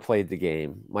I've never played the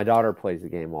game. My daughter plays the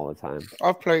game all the time.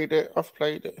 I've played it.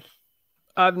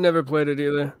 I've never played it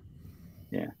either.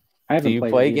 Yeah. I haven't Do you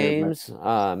played play it either, games,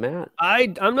 Matt?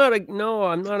 I'm not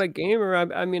a gamer.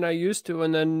 I mean, I used to,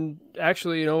 and then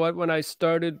actually, you know what? When I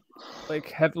started like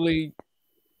heavily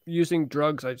using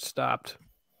drugs, I stopped.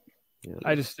 Yeah.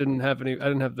 I just didn't have any. I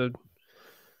didn't have the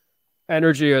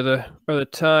energy or the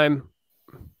time.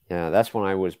 Yeah, that's when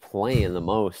I was playing the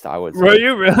most. I would. Were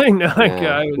you really? No,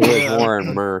 Yeah, it was more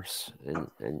immerse, and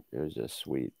it was just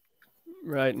sweet.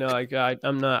 Right. No,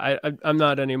 I'm not. I'm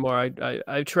not anymore.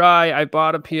 I try. I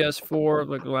bought a PS4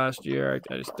 like last year.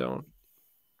 I just don't.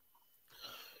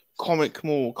 Comic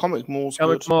Mall. Comic Mall.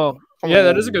 Yeah,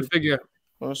 that is a good figure.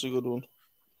 That's a good one.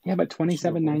 Yeah, but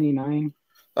 $27.99.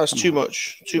 That's too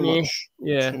much. Too much.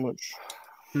 Yeah. Too much.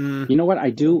 You know what? I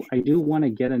do want to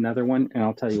get another one, and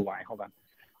I'll tell you why. Hold on.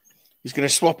 He's gonna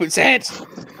swap its head.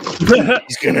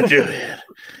 He's gonna do it.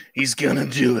 He's gonna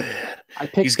do it.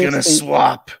 He's gonna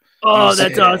swap. Oh,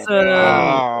 that's awesome.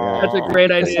 Oh. That's a great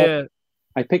idea.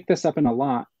 I picked this up in a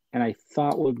lot, and I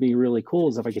thought what would be really cool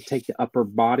is if I could take the upper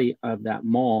body of that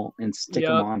mall and stick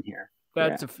them on here.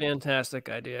 That's a fantastic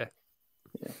idea.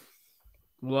 Yeah.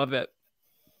 Love it.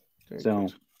 So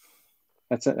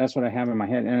that's what I have in my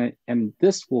head, and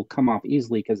this will come off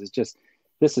easily because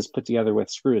this is put together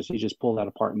with screws. You just pull that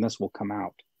apart, and this will come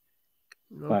out.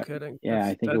 No kidding. Yeah,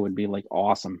 I think it would be like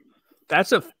awesome.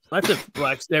 That's a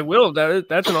Black. They will.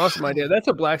 That's an awesome idea. That's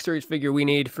a Black Series figure we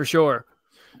need for sure.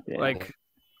 Yeah. Like,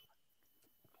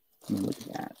 look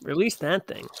at that. Release that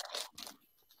thing.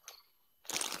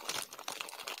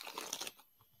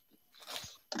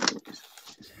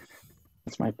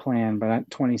 That's my plan, but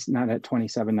not at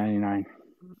 $27.99.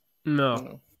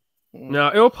 No,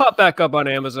 it'll pop back up on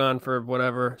Amazon for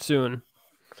whatever soon.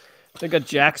 They got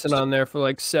Jackson on there for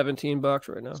like $17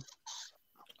 right now.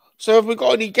 So have we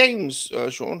got any games,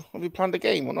 Sean? Have you planned a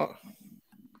game or not?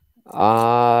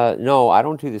 No, I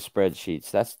don't do the spreadsheets.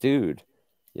 That's dude.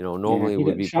 Normally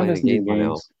we'd be playing a game by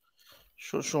now.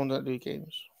 Sean don't do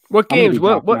games. What games?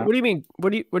 What do you mean?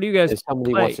 What do you guys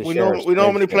play? We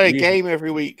normally play a game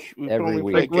every week. Every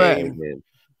week. Play a game.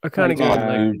 What kind of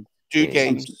game? Dude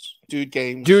games. Dude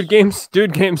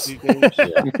games. Yeah.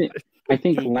 I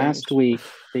think last week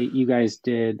you guys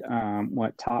did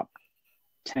top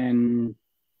 10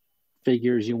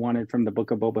 figures you wanted from the Book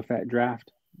of Boba Fett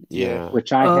draft. Yeah.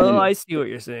 Which I see what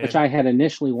you're saying. Which I had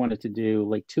initially wanted to do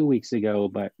like 2 weeks ago,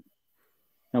 but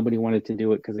nobody wanted to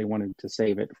do it because they wanted to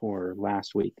save it for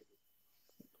last week.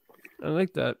 I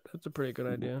like that. That's a pretty good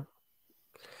idea.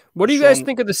 What do you guys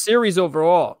think of the series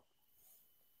overall?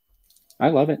 I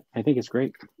love it. I think it's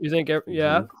great. You think?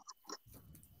 Yeah.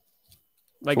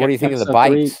 Like, so what do you think of the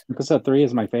bikes? Episode 3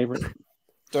 is my favorite.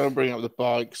 Don't bring up the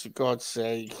bikes, for God's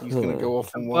sake. He's going to go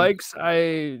off on one. Bikes,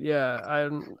 I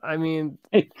mean...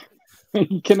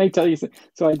 Can I tell you?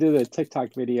 So I did a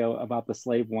TikTok video about the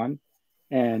Slave One.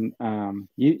 And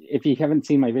if you haven't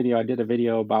seen my video, I did a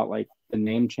video about like the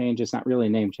name change. It's not really a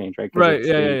name change, right? Right,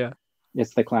 yeah.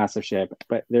 It's the class of ship.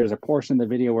 But there's a portion of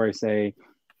the video where I say,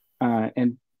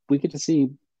 and we get to see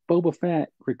Boba Fett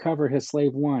recover his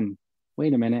Slave One.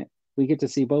 Wait a minute. We get to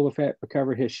see Boba Fett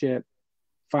recover his ship,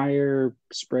 Fire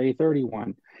Spray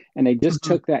 31. And I just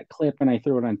took that clip and I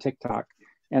threw it on TikTok.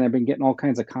 And I've been getting all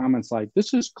kinds of comments like,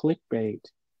 this is clickbait.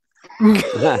 And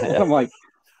I'm like,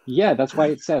 yeah, that's why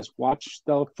it says watch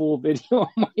the full video on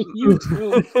my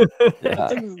YouTube.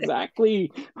 That's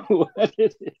exactly what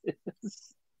it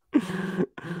is.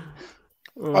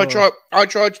 I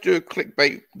tried to do a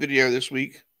clickbait video this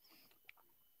week.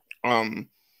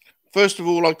 First of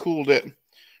all, I called it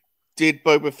 "Did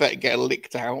Boba Fett get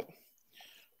licked out?"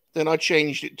 Then I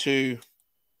changed it to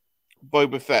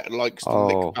 "Boba Fett likes to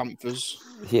lick Banthas."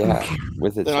 Yeah,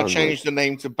 with it. Then I changed the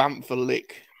name to Bantha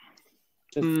Lick.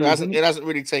 It hasn't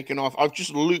really taken off. I've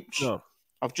just looped. No.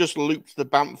 I've just looped the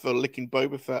Bantha licking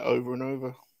Boba Fett over and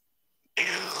over.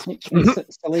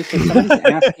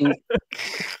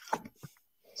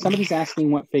 Somebody's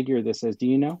asking what figure this is. Do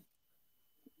you know?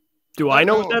 Do I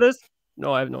know what that is?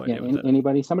 No, I have no idea.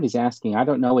 Anybody? Somebody's asking. I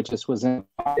don't know. It just was in.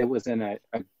 It was in a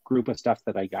group of stuff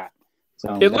that I got.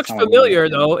 So it looks familiar,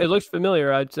 though. It looks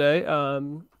familiar, I'd say.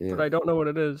 But I don't know what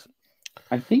it is.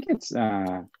 I think it's.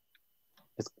 I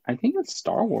think it's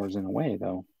Star Wars in a way,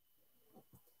 though.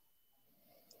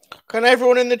 Can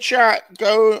everyone in the chat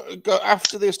go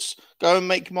after this? Go and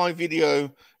make my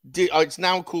video. It's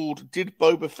now called "Did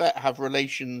Boba Fett have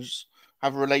relations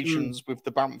with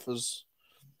the Banthas?"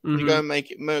 You go and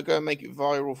make it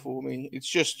viral for me. It's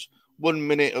just 1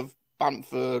 minute of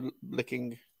Bantha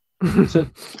licking.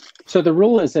 So the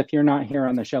rule is, if you're not here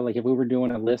on the show, like if we were doing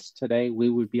a list today,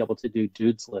 we would be able to do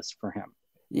dude's list for him.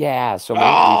 Yeah, so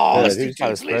let's do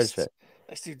dude's list.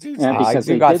 Let's do dude's list. Because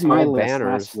we got some old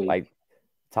banners like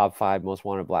top 5 most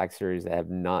wanted Black Series that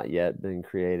have not yet been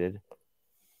created.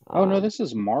 Oh no, this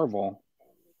is Marvel.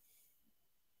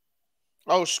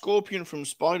 Oh, Scorpion from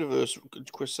Spider-Verse,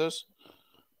 Chris says.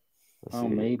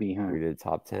 Maybe, huh? We did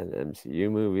top 10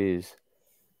 MCU movies.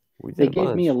 They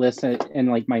gave me a list, and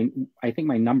like I think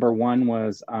my number 1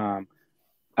 was a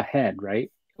head,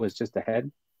 right? It was just a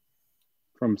head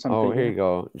from something. Oh, here you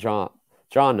go.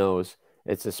 John knows.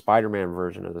 It's a Spider-Man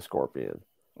version of the Scorpion.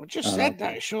 I just said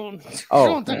that, Sean.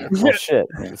 Oh, well, shit.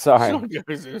 Sorry.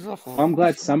 I'm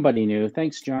glad somebody knew.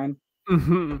 Thanks, John.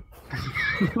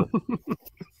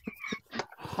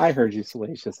 I heard you,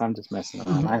 Salacious. I'm just messing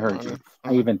around. I heard you.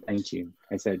 I even thanked you.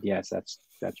 I said, yes,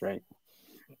 that's right.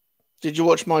 Did you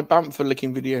watch my Bantha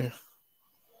licking video?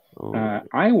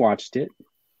 I watched it.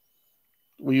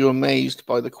 Were you amazed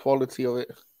by the quality of it?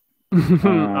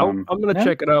 I'm going to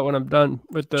check it out when I'm done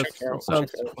with this.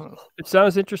 It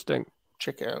sounds interesting.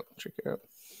 Check it out.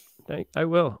 I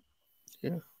will.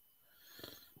 Yeah.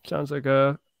 Sounds like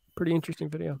a pretty interesting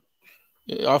video.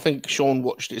 Yeah, I think Sean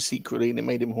watched it secretly and it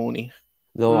made him horny.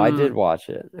 No, I did watch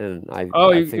it, and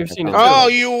you've seen it. Oh,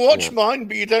 you watch mine,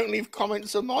 but you don't leave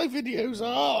comments on my videos.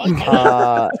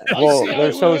 Well,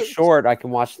 they're so short. I can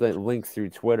watch the link through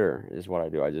Twitter. Is what I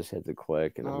do. I just hit the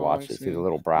click and watch it through the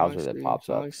little browser that pops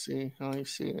up. I see how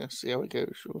it goes,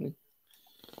 Sean.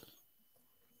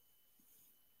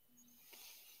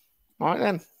 Right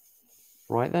then,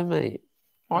 mate.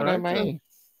 Right then, mate.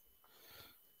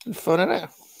 Fun, isn't it?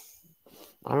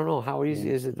 I don't know, how easy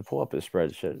is it to pull up a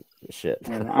spreadsheet? Shit.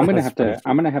 I'm gonna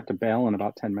have to bail in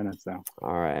about 10 minutes though.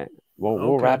 All right. Well,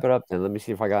 we'll wrap it up then. Let me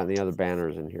see if I got any other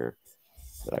banners in here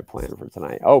that I planned for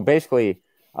tonight. Oh, basically,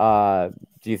 do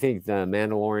you think the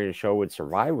Mandalorian show would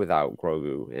survive without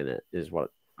Grogu in it? Is what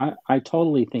I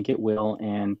totally think it will,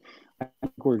 and I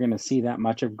think we're gonna see that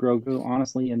much of Grogu,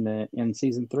 honestly, in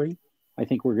season 3. I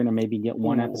think we're gonna maybe get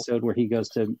one episode where he goes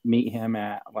to meet him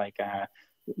at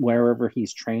wherever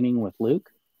he's training with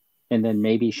Luke, and then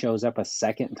maybe shows up a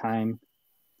second time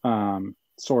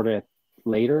sort of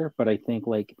later. But I think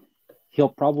he'll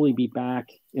probably be back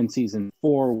in season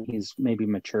 4 when he's maybe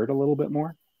matured a little bit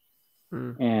more,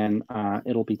 and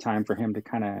it'll be time for him to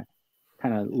kind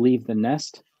of leave the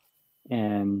nest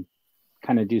and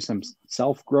kind of do some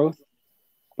self-growth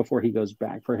before he goes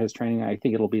back for his training. I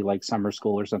think it'll be like summer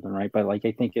school or something, right? But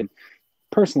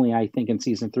personally, I think in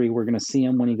season 3, we're going to see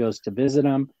him when he goes to visit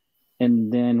him.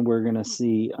 And then we're going to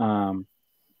see him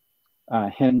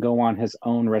go on his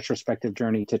own retrospective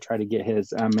journey to try to get his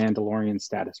Mandalorian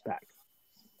status back.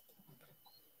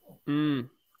 Mm.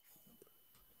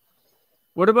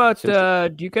 What about?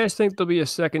 Do you guys think there'll be a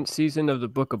second season of the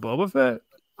Book of Boba Fett?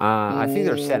 I think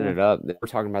they're setting it up. They were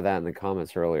talking about that in the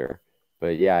comments earlier.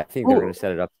 But yeah, I think they're going to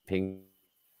set it up.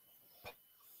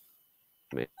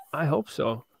 I hope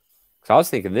so. So I was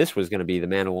thinking this was going to be the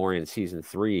Mandalorian season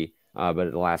 3, but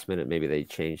at the last minute, maybe they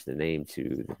changed the name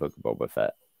to the Book of Boba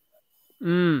Fett.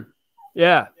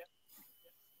 Yeah.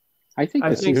 I think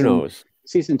who knows?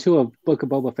 Season 2 of Book of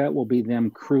Boba Fett will be them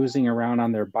cruising around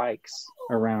on their bikes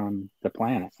around the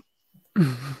planet.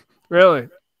 Really?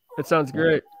 That sounds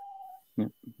great. Yeah.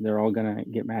 They're all gonna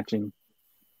get matching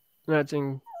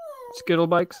Skittle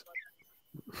bikes.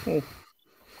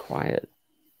 Quiet.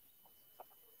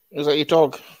 Is that your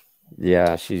dog?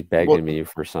 Yeah, she's begging me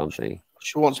for something.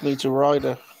 She wants me to ride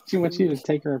her. She wants you to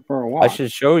take her for a walk. I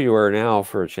should show you her now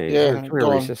for a change. Yeah, come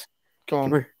here, Reese's. Go on.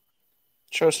 Come here.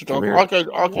 Show us the dog. Come here.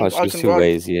 I She's can too ride.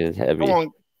 lazy and heavy.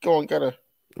 Go on, get her.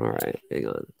 All right, hang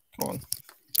on. Come on.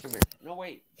 Come here. No,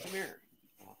 wait. Come here.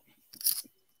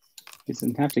 He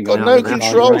doesn't have to Got go. no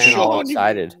control, Sean.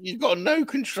 Excited. You've got no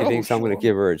control. She thinks I'm going Sean. to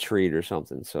give her a treat or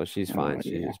something, so she's fine. Oh,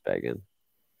 She's yeah. just begging.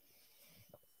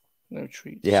 No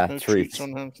treats. Yeah, no treats.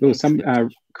 on her. Ooh, No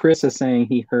treats. Chris is saying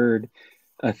he heard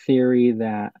a theory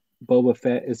that Boba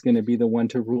Fett is going to be the one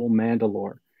to rule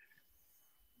Mandalore.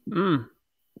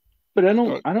 But I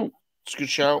don't. It's a good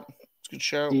shout. It's a good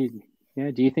shout. Do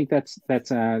you think that's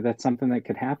something that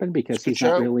could happen because It's a good he's not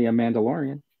shout. really a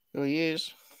Mandalorian? Oh, he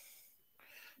is.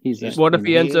 What if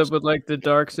he ends years. up with like the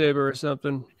Darksaber or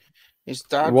something? His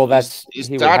dad. Well, that's his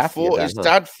he would dad have to get fought. that, His huh?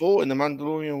 dad fought in the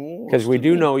Mandalorian War. Because we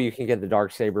do know you can get the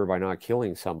Darksaber by not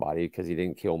killing somebody because he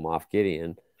didn't kill Moff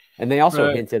Gideon. And they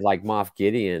also hinted like Moff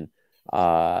Gideon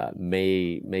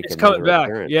may make It's another coming back.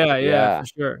 appearance. Yeah, for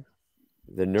sure.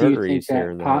 The Do you think nerdery's here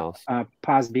in the that house.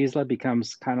 Paz Vizsla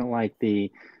becomes kind of like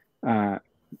the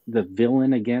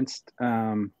villain against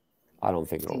I don't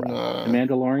think it'll wrap. the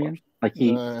Mandalorian? Like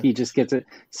he just gets it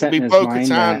set in It'll his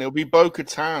be mind. Bo-Katan. That, It'll be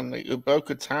Bo-Katan. It'll be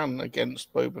Bo-Katan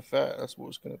against Boba Fett. That's what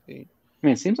it's going to be. I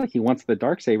mean, it seems like he wants the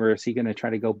Darksaber. Is he going to try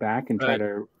to go back and try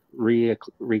to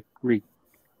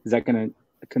is that going to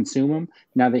consume him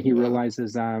now that he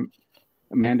realizes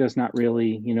Amanda's not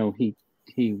really,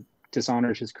 he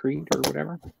dishonors his creed or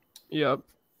whatever? Yep.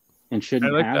 And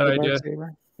shouldn't like have that the idea.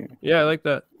 Darksaber? Yeah, I like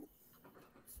that.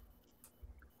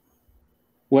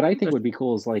 What I think would be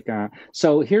cool is like,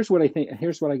 so here's what I think.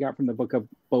 Here's what I got from the book of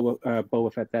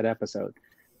Boba Fett, that episode.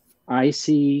 I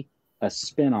see a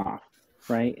spinoff,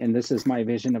 right? And this is my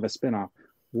vision of a spinoff.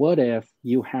 What if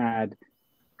you had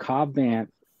Cobb Vanth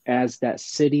as that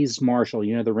city's marshal?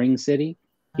 The Ring City.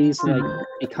 He's like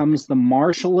becomes the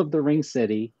marshal of the Ring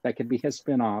City. That could be his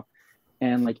spinoff.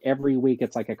 And like every week,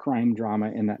 it's like a crime drama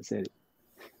in that city.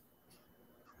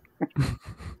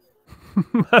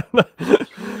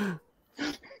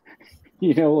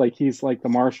 Like he's like the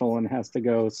marshal and has to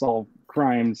go solve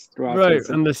crimes throughout. Right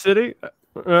in the city.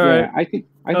 All right. I think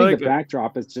like the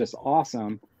backdrop is just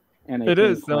awesome, and it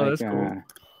is. No, that's cool.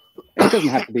 It doesn't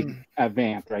have to be a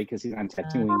Vanth, right? Because he's on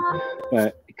Tatooine,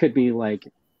 but it could be like,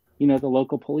 the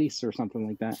local police or something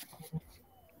like that.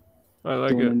 I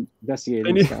like it.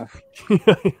 Investigating stuff.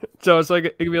 So it's like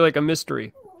it could be like a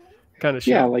mystery kind of show.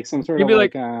 Yeah, like some sort It'd of be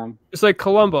like it's like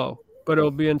Columbo, but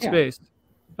it'll be in space.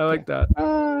 I like that.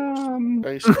 One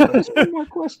more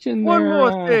question. One there.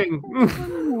 more thing.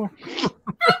 One more.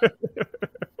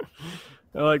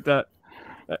 I like that.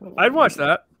 I'd watch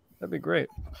that. That'd be great.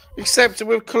 Except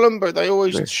with Columbo, they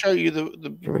always show you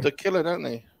the killer, don't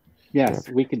they? Yes,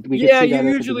 we could. Yeah, see that you at the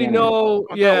usually beginning. know.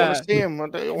 I don't Yeah. want to see him. I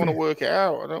don't want to work it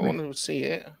out. I don't want to see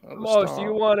it. Most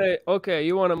you want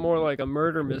you want a more like a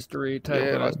murder mystery type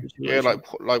of situation.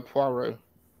 like Poirot.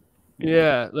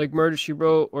 Yeah, like Murder She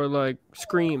Wrote or like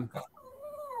Scream.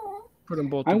 Put them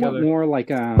both I together. want more like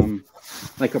a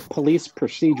police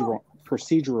procedural,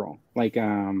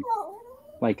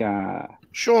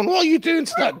 Sean, what are you doing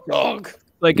to that dog?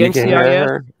 Like You can hear NCIS,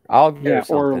 her. I'll hear or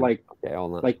something. like Okay,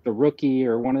 hold on. The Rookie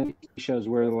or one of the shows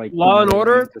where like Law and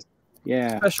Order?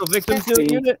 Yeah, Special Victims See?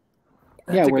 Unit.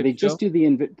 yeah, That's a where good they just show.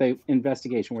 do the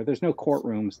investigation, where there's no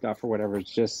courtroom stuff or whatever.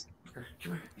 It's just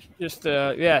Just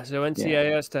so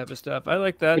NCIS type of stuff. I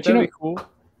like that. But That'd be cool.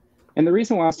 And the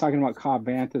reason why I was talking about Cobb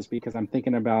Vanth is because I'm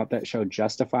thinking about that show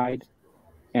Justified,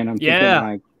 and I'm Yeah. thinking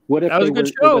like, what if That was a good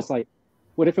it show. was like,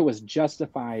 what if it was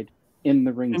Justified in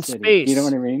the Ring In City? space. You know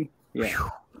what I mean? Yeah.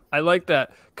 I like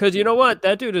that because you know what?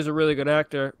 That dude is a really good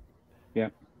actor. Yeah.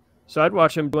 So I'd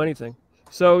watch him do anything.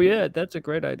 So yeah, that's a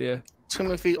great idea.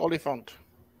 Timothy Oliphant.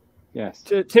 Yes.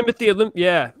 Timothy,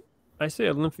 yeah, I say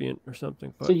Olympian or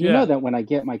something. But So you know that when I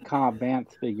get my Cobb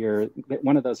Vanth figure, that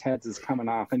one of those heads is coming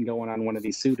off and going on one of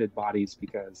these suited bodies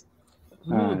because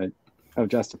of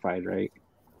Justified, right?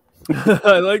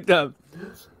 I like that.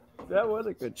 That was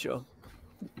a good show.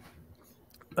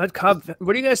 That Cobb.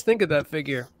 What do you guys think of that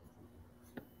figure?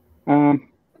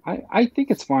 I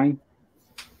think it's fine.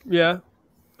 Yeah,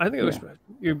 I think it looks good.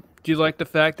 Do you like the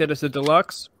fact that it's a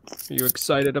deluxe? Are you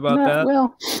excited about that?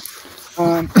 Well,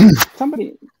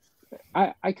 somebody,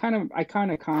 I kind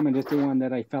of commented to one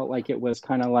that I felt like it was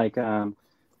kind of like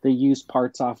they used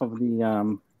parts off of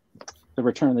the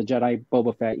Return of the Jedi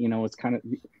Boba Fett. You know, it's kind of.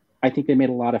 I think they made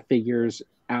a lot of figures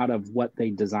out of what they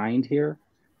designed here,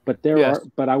 but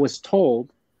But I was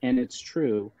told, and it's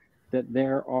true, that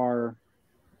there are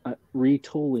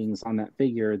retoolings on that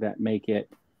figure that make it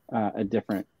a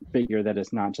different figure that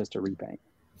is not just a repaint.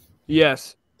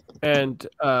 Yes, and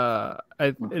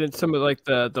and some of like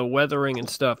the weathering and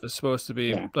stuff is supposed to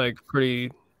be like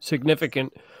pretty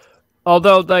significant.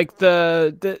 Although like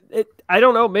I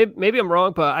don't know, maybe I'm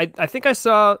wrong, but I think I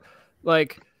saw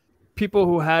like people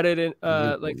who had it in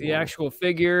like the actual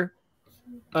figure.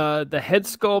 The head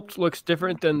sculpt looks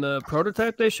different than the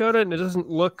prototype they showed it, and it doesn't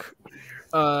look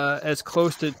as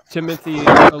close to Timothy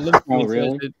Olympian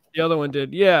as the other one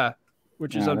did. Yeah,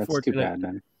 which is unfortunate. That's too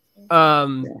bad,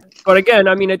 then. But again,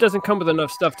 I mean, it doesn't come with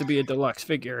enough stuff to be a deluxe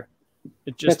figure.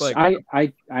 It just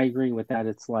I agree with that.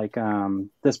 It's like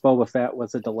this Boba Fett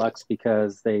was a deluxe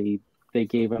because they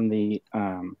gave him the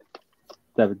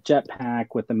jetpack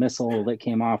with the missile that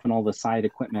came off and all the side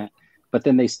equipment, but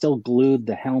then they still glued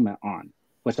the helmet on,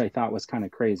 which I thought was kind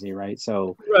of crazy, right?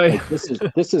 So like,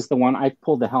 this is the one I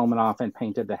pulled the helmet off and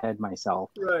painted the head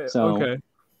myself. Right. So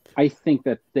I think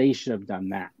that they should have done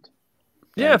that.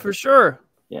 Yeah, for sure.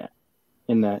 Yeah.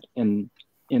 In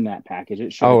that package.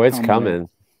 It should. Oh, it's coming.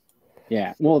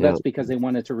 Yeah. Well, that's because they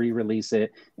wanted to re-release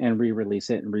it and re-release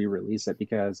it and re-release it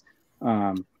because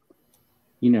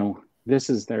you know, this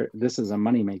is a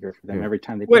moneymaker for them every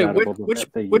time they put out a Boba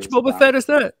Fett. Which Boba Fett is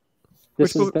that?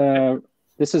 This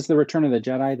is the Return of the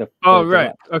Jedi.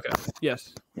 Right. Okay.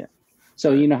 Yes. Yeah.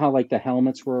 So you know how like the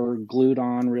helmets were glued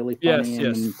on really funny.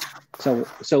 Yes.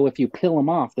 So if you peel them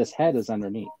off, this head is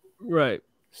underneath. Right.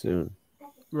 Soon.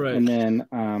 Right. And then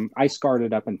I scarred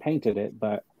it up and painted it,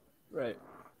 but right.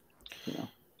 You know.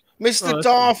 Mr.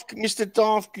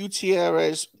 Darth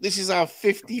Gutierrez, this is our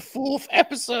 54th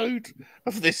episode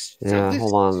of this. Yeah,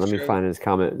 hold on. Let me find his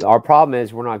comment. Our problem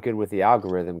is we're not good with the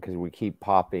algorithm because we keep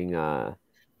popping.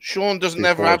 Sean doesn't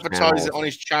ever advertise it on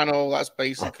his channel. That's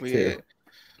basically it.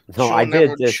 No, Sean I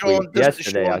did this Sean week.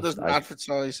 Yesterday, Sean doesn't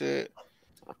advertise it.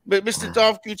 But Mr.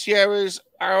 Darth Gutierrez,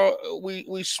 we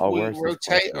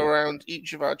rotate around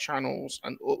each of our channels,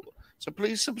 and so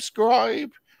please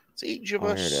subscribe to each of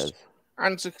us.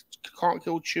 And to Can't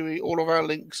Kill Chewie, all of our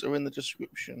links are in the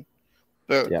description.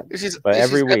 But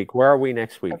every week, where are we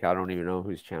next week? I don't even know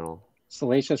whose channel.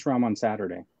 Salacious Realm on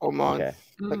Saturday. On mine,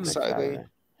 next Saturday.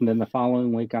 And then the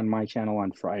following week on my channel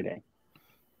on Friday.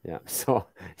 Yeah. So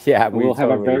yeah, we'll have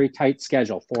a very tight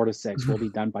schedule, 4 to 6. We'll be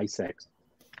done by 6.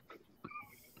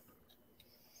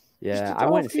 Yeah, I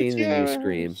went and seen the new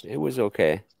Scream. It was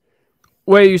okay.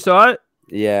 Wait, you saw it?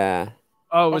 Yeah.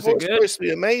 Oh, was it good? Supposed to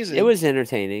be amazing. It was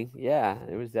entertaining. Yeah,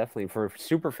 it was definitely for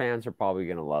super fans are probably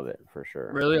gonna love it for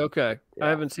sure. Really? Okay, I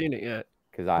haven't seen it yet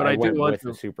because I went with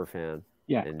a super fan.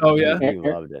 Yeah. And he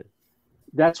loved it.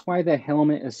 That's why the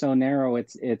helmet is so narrow.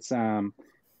 It's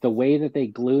the way that they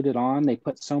glued it on. They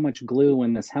put so much glue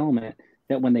in this helmet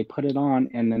that when they put it on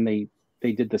and then they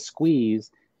did the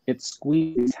squeeze, it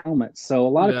squeezed helmet. So a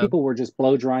lot of people were just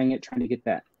blow drying it, trying to get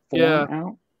that form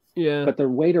out. Yeah. But the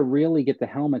way to really get the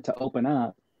helmet to open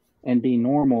up and be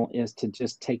normal is to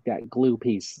just take that glue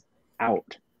piece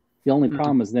out. The only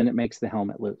problem is then it makes the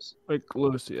helmet loose. Like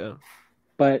loose, yeah.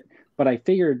 But I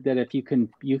figured that if you can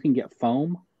get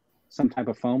foam, some type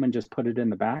of foam, and just put it in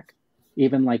the back,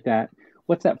 even like that.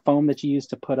 What's that foam that you use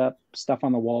to put up stuff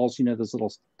on the walls? You know, those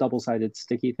little double-sided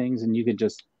sticky things, and you could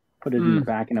just put it in the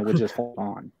back and it would just hold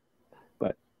on.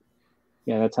 But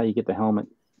yeah, that's how you get the helmet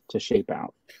to shape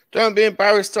out. Don't be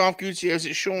embarrassed, Darth Gutierrez.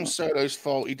 It's Sean Solo's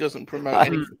fault. He doesn't promote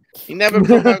anything. He never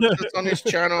promotes us on his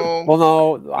channel. Well,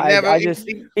 no,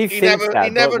 he thinks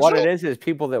that. But what it is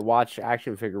people that watch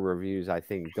action figure reviews, I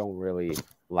think, don't really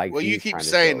like. Well, you keep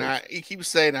saying that. He keeps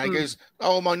saying that. He goes,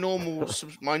 "Oh, my normal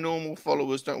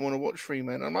followers don't want to watch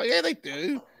Freeman." I'm like, yeah, they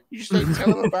do. You just don't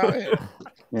tell them about it.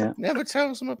 Yeah, never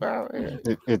tells them about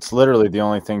it. It's literally the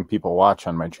only thing people watch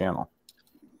on my channel.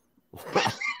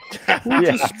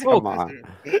 Yeah, come on.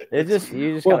 You just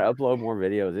gotta upload more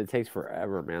videos. It takes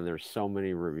forever, man. There's so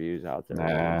many reviews out there.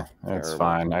 Nah, it's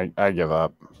fine. I give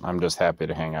up. I'm just happy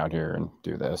to hang out here and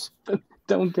do this.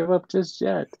 Don't give up just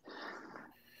yet.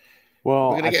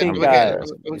 Well, I think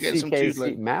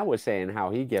CK Matt was saying how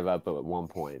he gave up at one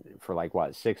point for like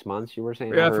what 6 months. You were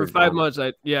saying? Yeah, for 5 months.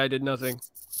 I did nothing.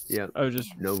 Yeah, I was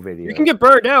just no video. You can get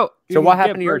burned out. So what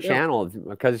happened to your channel?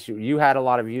 Because you had a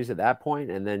lot of views at that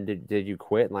point, and then did you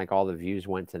quit and like all the views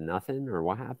went to nothing, or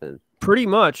what happened? Pretty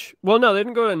much. Well, no, they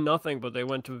didn't go to nothing, but they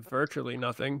went to virtually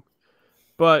nothing.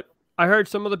 But I heard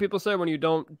some of the people say when you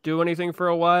don't do anything for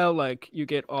a while, like you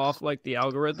get off like the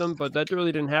algorithm, but that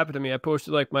really didn't happen to me. I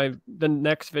posted like the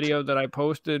next video that I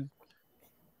posted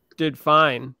did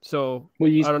fine. So well,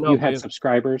 I don't know. You had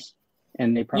subscribers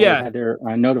and they probably had their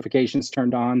notifications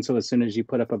turned on. So as soon as you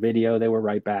put up a video, they were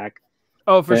right back.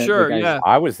 Oh, for sure. Yeah.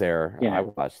 I was there. Yeah. I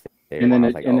watched it. And then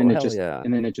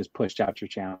it just pushed out your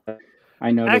channel. I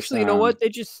noticed. Actually, you know what?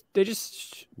 They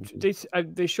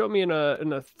showed me in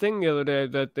a thing the other day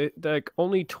that like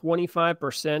only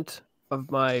 25%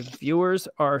 of my viewers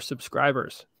are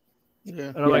subscribers. Yeah.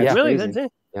 And I'm like, really? Crazy. That's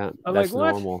it? Yeah. I'm that's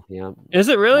like, what? normal. Yeah. Is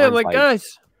it really? I'm like, like,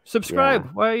 guys, subscribe.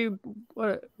 Yeah. Why are you?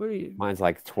 What are you? Mine's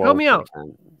like 12%. Help me out.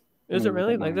 Is it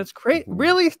really? Like that's crazy.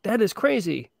 Really? That is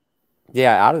crazy.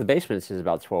 Yeah, Out of the Basements is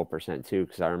about 12% too,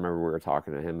 because I remember we were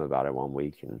talking to him about it one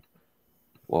week, and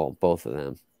well, both of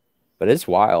them. But it's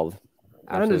wild.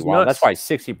 Absolutely wild. Nuts. That's why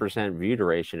 60% view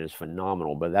duration is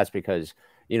phenomenal. But that's because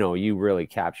you really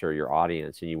capture your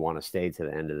audience, and you want to stay to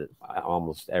the end of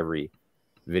almost every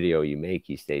video you make.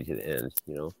 You stay to the end.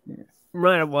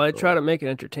 Right. Well, I try to make it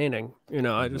entertaining.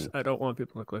 I don't want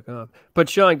people to click off. But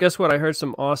Sean, guess what? I heard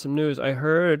some awesome news. I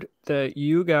heard that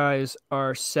you guys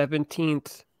are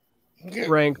 17th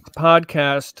ranked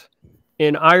podcast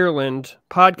in Ireland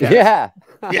podcast. Yeah.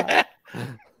 Yeah.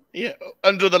 Yeah,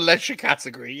 under the leisure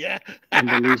category, yeah. In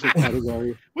the leisure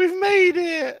category. We've made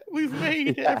it. We've made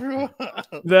it, everyone.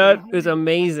 That is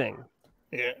amazing.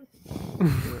 Yeah. All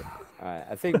right.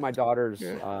 I think my daughter's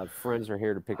friends are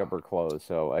here to pick up her clothes.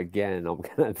 So again, I'm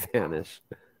gonna vanish.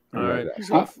 All right.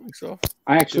 He's off.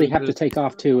 I actually have to take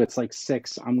off too. It's like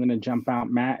 6. I'm gonna jump out.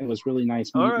 Matt, it was really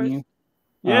nice meeting you.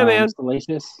 Yeah, man.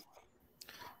 Salacious.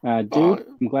 Dude,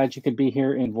 I'm glad you could be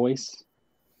here in voice.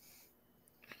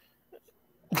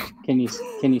 Can you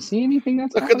see anything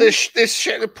that's Look happening? at this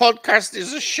shit. The podcast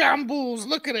is a shambles.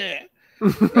 Look at it.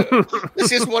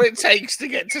 This is what it takes to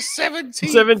get to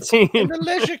 17 in the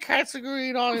leisure category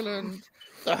in Ireland.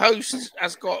 The host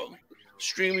has got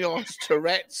StreamYard's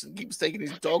Tourette's and keeps taking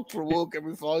his dog for a walk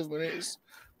every 5 minutes.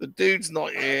 The dude's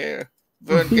not here.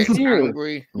 Vern gets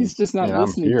angry. He's just not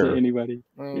listening to anybody.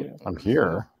 Oh. Yeah. I'm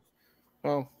here.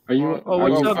 Oh, are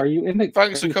you in the?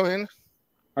 Thanks for coming.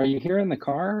 Are you here in the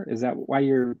car? Is that why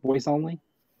you're voice only?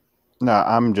 No,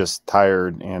 I'm just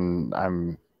tired, and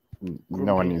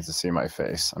no one needs to see my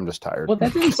face. I'm just tired. Well,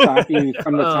 that didn't stop you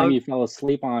from the time you fell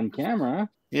asleep on camera.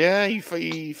 Yeah, you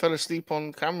fell asleep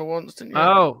on camera once, didn't you?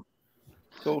 Oh,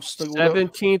 Go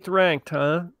 17th ranked,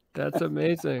 huh? That's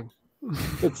amazing.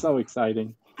 It's so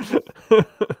exciting.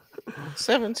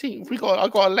 17th. I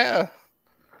got a letter.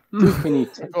 Dude, can you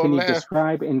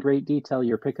describe in great detail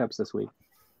your pickups this week?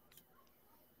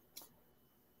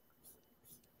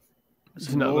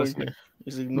 He's not listening.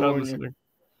 He's ignoring you.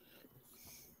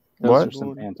 Those are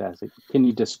some fantastic. Can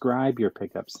you describe your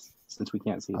pickups since we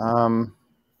can't see them?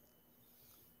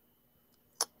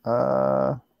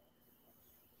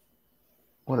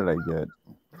 What did I get?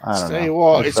 I don't know. Tell you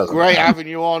what, it's great having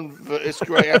you on. It's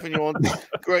great having you on.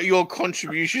 Great your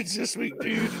contributions this week,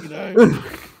 dude.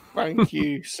 Thank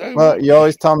you so much. You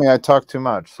always tell me I talk too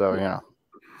much, so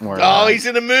he's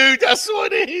in the mood. That's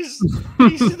what it is.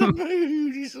 He's in the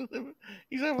mood.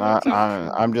 He's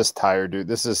I'm just tired, dude.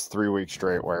 This is 3 weeks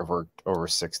straight where I've worked over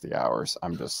 60 hours. I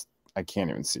can't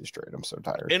even see straight. I'm so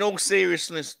tired. In all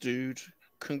seriousness, dude,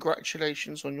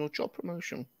 congratulations on your job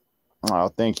promotion. Oh,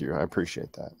 thank you. I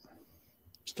appreciate that.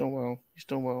 He's done well. He's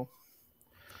done well.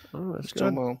 Oh, that's He's good.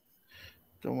 done well.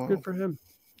 Done well. Good for him.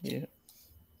 Yeah.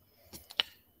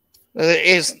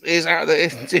 His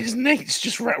Nate's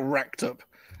just racked up.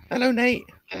 Hello, Nate.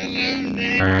 Hello,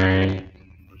 Nate. All right.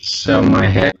 So my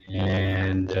head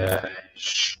and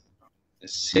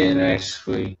see you next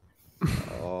week.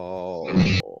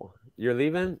 Oh, you're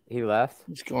leaving? He left?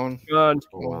 He's gone. Oh,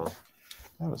 wow.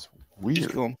 That was weird. He's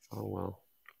gone. Oh, wow.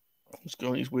 He's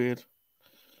gone. He's weird.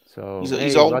 So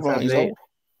he's old, right? He's old.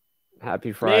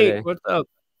 Happy Friday. Nate, what's up?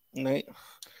 Nate.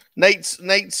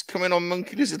 Nate's coming on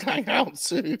Monkey Lizard Hangout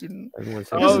soon. He doesn't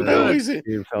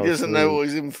know what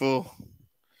he's in for.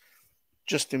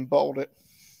 Justin bowled it.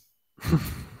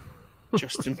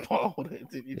 Justin bottled it.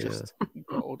 Did you just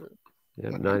bottled it? Yeah,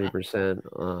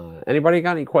 90%. Anybody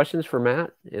got any questions for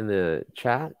Matt in the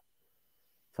chat?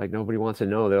 It's like nobody wants to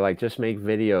know. They're like, just make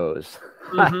videos.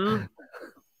 I'm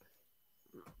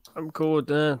cool with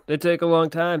that. They take a long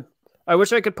time. I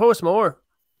wish I could post more.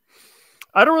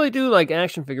 I don't really do like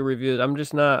action figure reviews.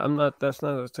 That's not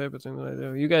the type of thing that I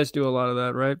do. You guys do a lot of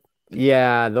that, right?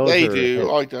 Yeah, they do.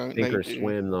 I don't. Sink or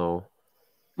swim, though.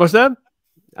 What's that?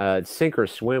 Sink or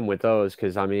swim with those,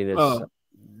 because I mean,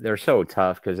 they're so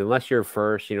tough. Because unless you're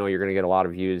first, you're going to get a lot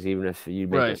of views, even if you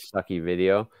make a sucky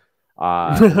video.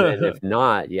 And if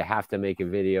not, you have to make a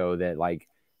video that like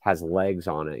has legs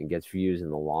on it and gets views in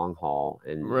the long haul,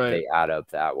 and they add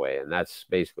up that way. And that's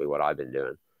basically what I've been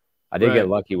doing. I did get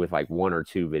lucky with like 1 or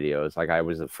 2 videos. Like I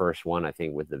was the first one, I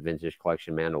think, with the Vintage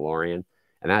Collection Mandalorian,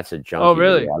 and that's a junky. Oh,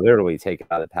 really? Video. I literally take it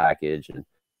out of the package, and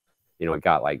it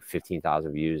got like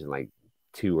 15,000 views in like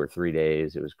 2 or 3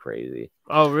 days. It was crazy.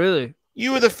 Oh, really?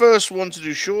 You were the first one to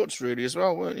do shorts, really, as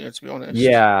well, weren't you? To be honest.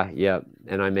 Yeah.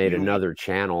 And I made another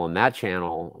channel, and that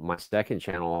channel, my second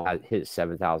channel, I hit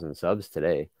 7,000 subs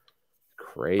today.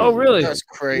 Crazy. Oh, really? That's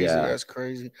crazy. Yeah. That's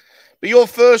crazy. But your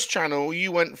first channel,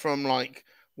 you went from like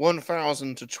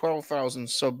 1,000 to 12,000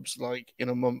 subs like in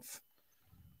a month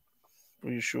for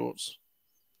your shorts.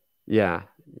 Yeah,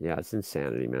 it's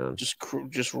insanity, man.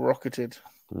 Just rocketed.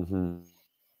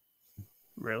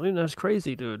 Really? That's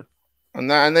crazy, dude. And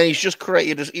then he's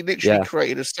literally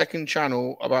created a second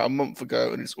channel about a month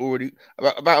ago, and it's already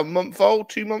about a month old,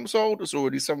 2 months old. It's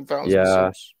already 7,000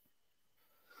 subs.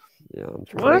 Yeah, I'm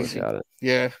trying to look at it.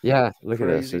 Yeah. Look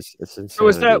crazy. At this. It's insane. So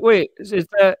is that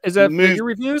figure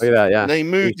reviews? Look at that. Yeah, they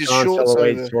moved his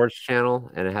shorts channel,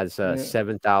 and it has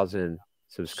 7,000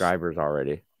 subscribers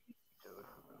already.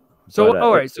 So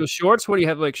all right. So shorts. What do you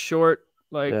have? Like short,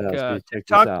 like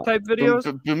TikTok type videos?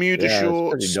 Bermuda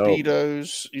shorts,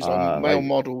 speedos. He's on male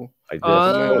model. Like this.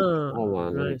 Hold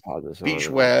on, let me pause this.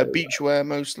 Beachwear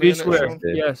mostly. Beachwear.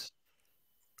 Yes.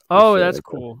 Oh, that's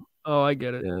cool. Oh, I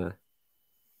get it. Yeah.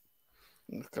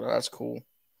 That's cool.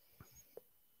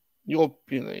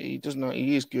 He does not.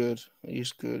 He is good.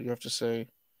 He's good. You have to say.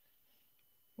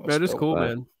 That is cool,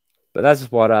 man. But that's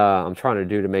what I'm trying to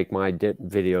do to make my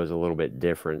videos a little bit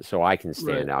different, so I can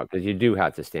stand out. Because you do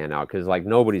have to stand out. Because like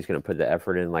nobody's going to put the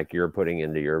effort in like you're putting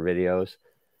into your videos.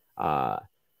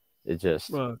 It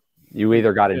just you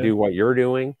either got to do what you're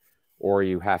doing, or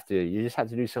you just have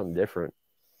to do something different.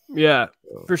 Yeah,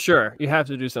 for sure. You have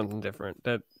to do something different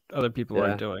that other people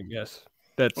aren't doing. Yes.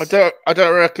 I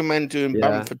don't recommend doing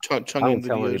Bamford tongue. I don't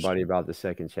tell anybody about the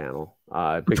second channel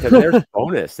because there's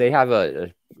bonus. They have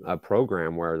a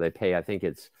program where they pay, I think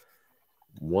it's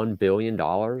 $1 billion,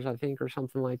 I think, or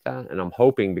something like that. And I'm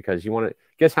hoping, because you want to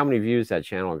guess how many views that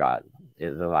channel got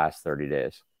in the last 30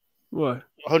 days. What?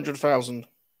 100,000.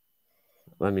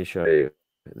 Let me show you.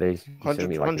 They sent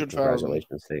me like 100,000.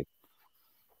 Congratulations thing.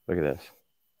 Look at this.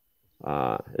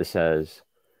 It says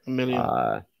 1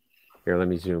 million. Here, let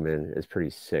me zoom in. It's pretty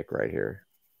sick right here.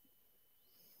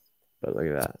 But look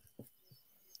at that.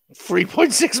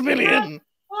 3.6 million.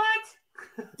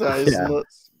 What? That is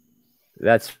nuts.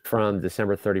 That's from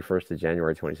December 31st to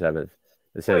January 27th.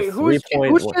 It says whose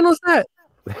channel is that?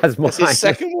 That's mine. That's his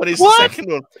second one.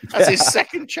 Second one. That's his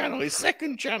second channel. His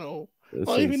second channel.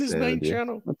 Not even his main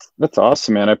channel. That's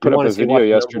awesome, man. I put up a video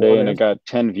yesterday and it got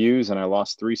 10 views and I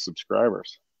lost 3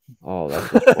 subscribers. Oh,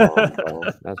 that's wrong, bro.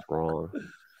 That's wrong.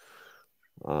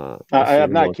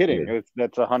 I'm not kidding.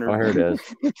 That's 100. Oh, here it is.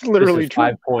 It's literally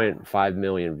 5.5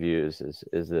 million views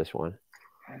is this one.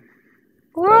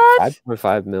 What?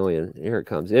 5.5 million. Here it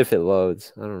comes. If it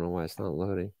loads. I don't know why it's not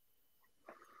loading.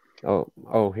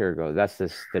 Oh, here it goes. That's the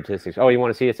statistics. Oh, you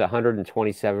want to see? It's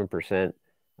 127%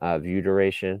 view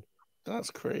duration.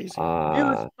 That's crazy. It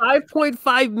was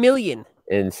 5.5 million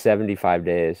in 75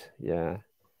 days. Yeah.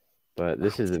 But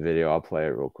this is the video. I'll play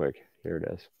it real quick. Here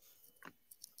it is.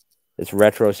 It's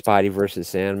Retro Spidey versus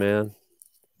Sandman.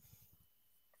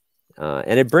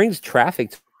 And it brings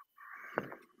traffic to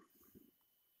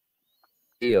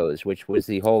videos, which was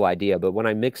the whole idea. But when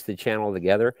I mixed the channel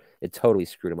together, it totally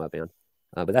screwed them up, man.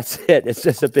 But that's it. It's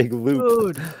just a big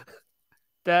loop. Dude,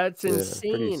 that's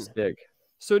insane. Pretty sick.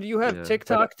 So do you have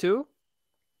TikTok too?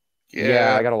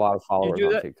 Yeah, I got a lot of followers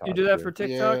on TikTok. You do that for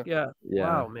TikTok? Yeah.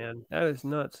 Wow, man. That is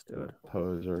nuts, dude.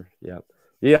 Poser. Yep.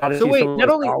 Yeah. So wait, not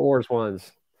only Star Wars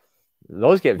ones.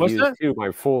 Those get views too,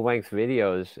 my full-length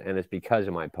videos, and it's because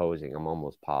of my posing. I'm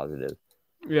almost positive.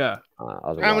 Yeah.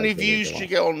 How many views do you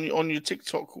get on your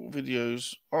TikTok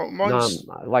videos? Mine's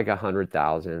like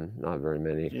 100,000. Not very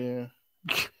many. Yeah.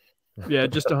 Yeah,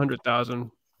 just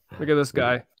 100,000. Look at this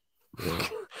guy.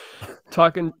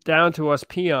 talking down to us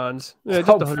peons. Yeah,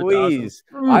 Oh, just 100,000. please.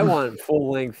 I want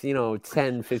full length, 10,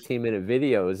 15-minute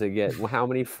videos that get how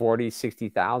many 40,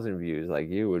 60,000 views? Like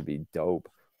you would be dope.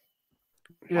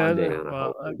 Yeah, One day on a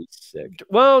hope would be sick.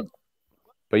 Well,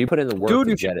 but you put in the work dude,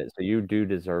 to get it, so you do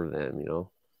deserve them,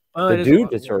 Well, the dude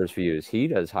deserves views. He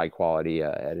does high quality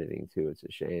editing too. It's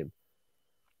a shame.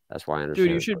 That's why I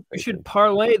understand. Dude, you should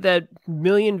parlay that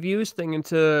million views thing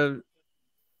into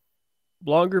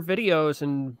longer videos,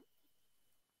 and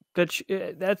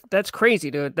that's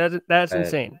crazy, dude. That's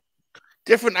insane.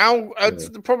 Different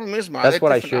the problem is, man. That's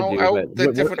what I should do.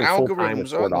 They're different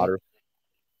algorithms, aren't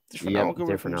they? Different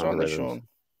algorithms, aren't they, algorithms. Sean?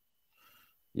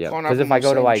 Yeah, because if I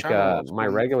go to like my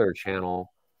regular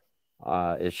channel,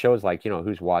 it shows like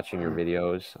who's watching your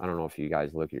videos. I don't know if you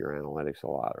guys look at your analytics a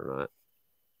lot or not.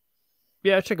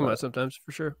 Yeah, I check them out sometimes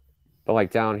for sure. But like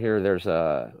down here, there's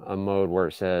a mode where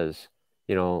it says,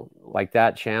 like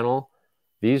that channel.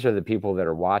 These are the people that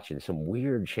are watching some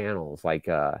weird channels, like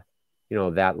That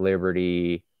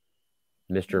Liberty,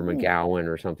 Mr. McGowan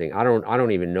or something. I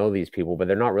don't even know these people, but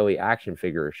they're not really action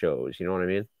figure shows. You know what I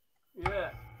mean? Yeah.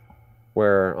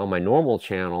 Where on my normal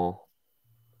channel,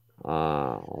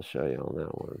 I'll show you on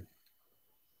that one.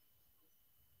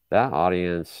 That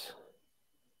audience.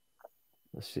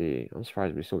 Let's see. I'm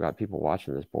surprised we still got people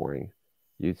watching this boring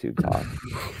YouTube talk.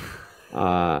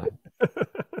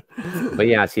 But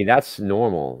yeah, see, that's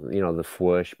normal. The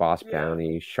Fwoosh, Boss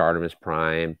Bounty, Shartimus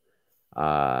Prime,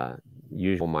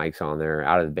 usual mics on there,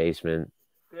 Out of the Basement.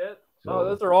 Yeah.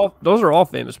 So, those are all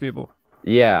famous people.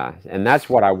 Yeah, and that's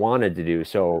what I wanted to do.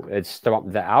 So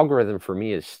the algorithm for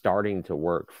me is starting to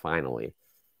work finally.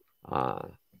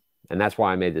 And that's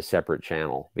why I made this separate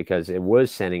channel, because it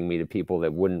was sending me to people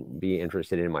that wouldn't be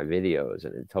interested in my videos,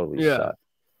 and it totally sucked.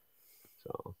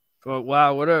 So, but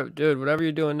wow, whatever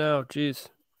you're doing now, geez.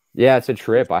 Yeah, it's a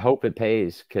trip. I hope it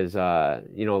pays, because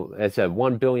it's a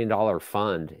 $1 billion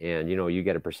fund, and you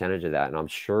get a percentage of that, and I'm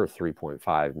sure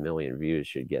 3.5 million views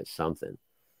should get something.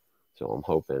 So I'm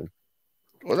hoping.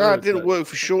 Well, that didn't work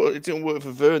for sure. It didn't work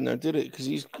for Vern, though, did it?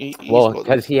 Because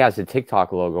because he has a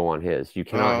TikTok logo on his. You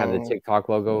cannot have the TikTok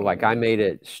logo. Like I made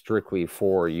it strictly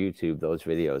for YouTube, those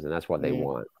videos, and that's what they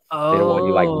want. They don't want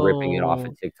you like ripping it off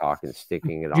of TikTok and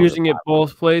sticking it on. Using it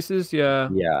both places, yeah.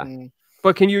 Yeah.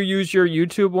 But can you use your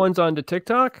YouTube ones onto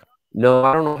TikTok? No,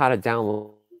 I don't know how to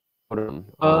download them.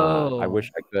 I wish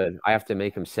I could. I have to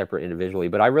make them separate individually,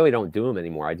 but I really don't do them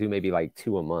anymore. I do maybe like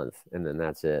 2 a month, and then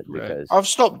that's it. Because I've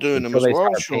stopped doing them as well.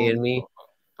 Paying me,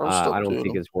 I don't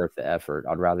think it's worth the effort.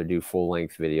 I'd rather do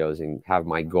full-length videos and have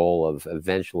my goal of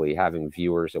eventually having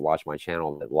viewers that watch my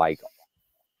channel that like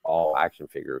all action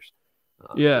figures.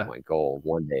 My goal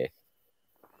one day,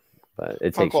 but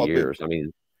it takes years. I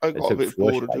mean, it took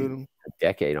Fwoosh like a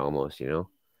decade almost.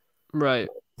 Right.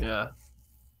 Yeah.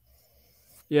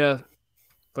 Yeah,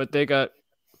 but they got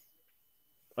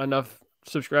enough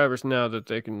subscribers now that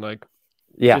they can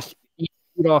just eat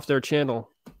off their channel.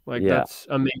 That's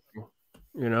amazing,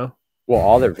 Well,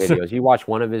 all their videos. You watch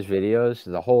one of his videos,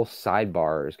 the whole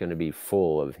sidebar is going to be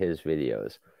full of his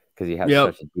videos because he has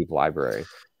such a deep library.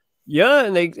 Yeah,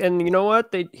 and you know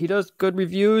what? He does good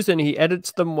reviews, and he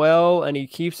edits them well, and he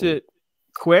keeps it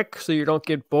quick so you don't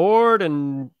get bored,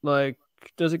 and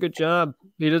does a good job.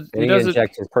 He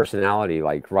injects his personality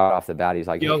right off the bat. He's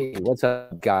like, "Hey, what's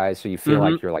up, guys?" So you feel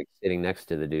like you're sitting next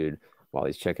to the dude while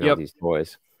he's checking out these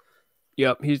toys.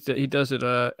 Yep, he does it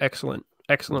excellent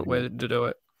way to do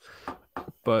it.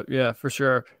 But yeah, for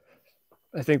sure.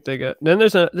 I think they get. Then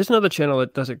there's another channel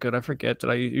that does it good. I forget that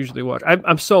I usually watch.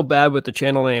 I'm so bad with the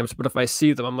channel names, but if I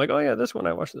see them, I'm like, oh yeah, this one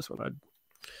I watch. This one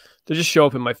they just show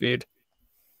up in my feed.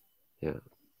 Yeah.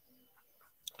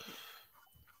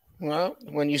 Well,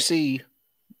 when you see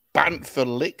Bantha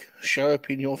Lick show up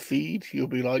in your feed, you'll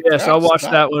be like, yes, I'll watch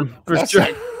that one for sure.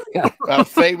 That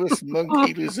famous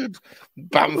monkey lizard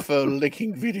Bantha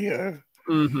licking video.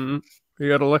 Mm-hmm. You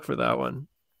got to look for that one.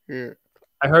 Yeah.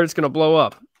 I heard it's going to blow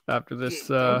up after this.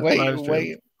 I'm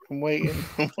waiting.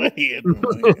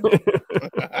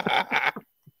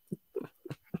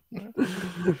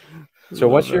 So,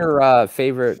 what's your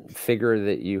favorite figure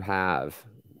that you have,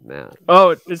 Matt?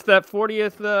 Oh, it's that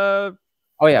 40th.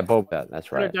 Oh yeah, Boba Fett.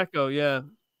 That's right. Deco, yeah.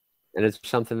 And it's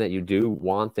something that you do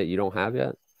want that you don't have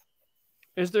yet.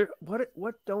 Is there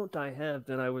what don't I have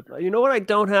that I would? You know what I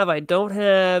don't have? I don't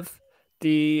have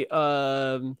the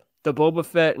Boba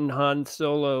Fett and Han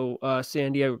Solo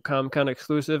San Diego Comic-Con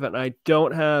exclusive, and I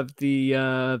don't have the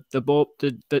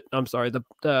Jabba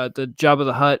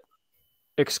the Hutt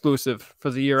exclusive for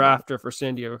the year after for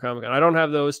San Diego Comic-Con. I don't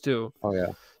have those two. Oh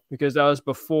yeah, because that was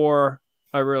before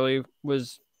I really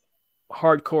was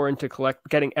hardcore into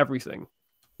getting everything.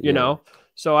 you know?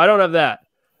 So I don't have that.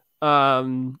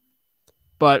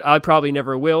 But I probably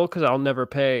never will because I'll never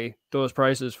pay those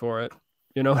prices for it.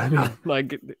 You know what I mean?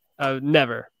 Like,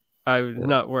 never. I'm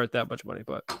not worth that much money,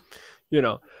 but, you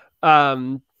know.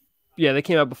 Yeah, they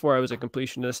came out before I was a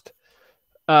completionist.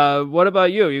 What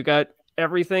about you? You got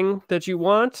everything that you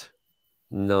want?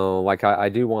 No, like I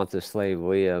do want the Slave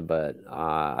Leah, but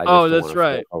I just Oh, don't that's want to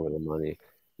right. flip over the money.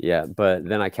 Yeah, but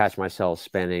then I catch myself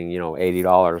spending,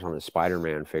 $80 on a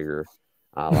Spider-Man figure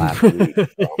last week.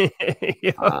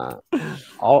 So,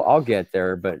 I'll get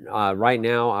there, but right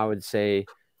now I would say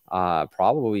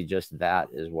probably just that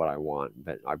is what I want.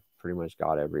 But I pretty much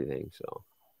got everything. So,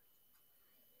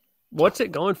 what's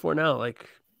it going for now? Like,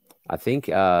 I think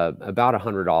about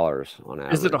 $100 on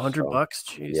average. Is it $100?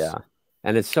 So, Jeez. yeah.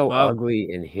 And it's so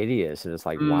ugly and hideous, and it's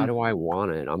like, why do I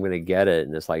want it? I'm gonna get it,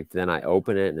 and it's like, then I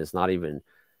open it, and it's not even,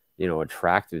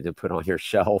 attractive to put on your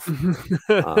shelf.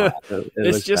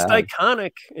 It's just bad.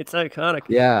 Iconic. It's iconic.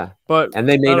 Yeah, and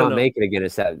they may not make it again.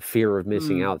 It's that fear of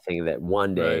missing out thing that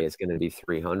one day it's going to be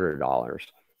 $300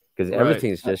 because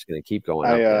everything's just going to keep going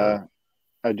up.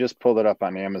 I just pulled it up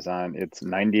on Amazon. It's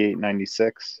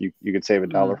 $98.96. You could save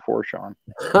 $1 for Sean.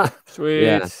 Sweet.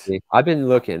 Yeah, see, I've been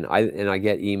looking. I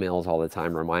get emails all the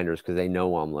time, reminders, because they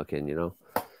know I'm looking. Yeah,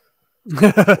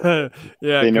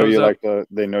 they know you like to.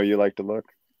 They know you like to look.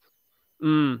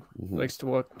 Likes to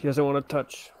look. He doesn't want to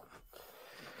touch.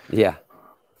 Yeah.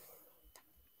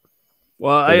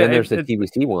 Well, then there's the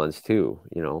TVC ones too.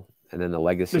 And then the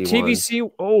legacy. The TVC.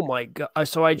 Ones. Oh my god!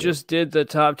 So I just did the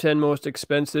top 10 most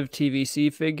expensive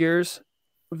TVC figures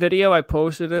video. I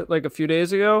posted it like a few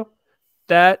days ago.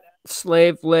 That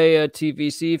Slave Leia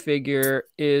TVC figure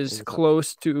is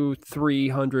close to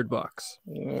 $300.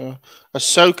 Yeah,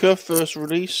 Ahsoka first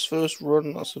release, first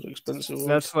run. That's an expensive one.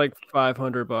 That's like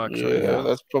 $500. Yeah, right,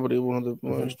 that's probably one of the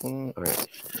most. Right.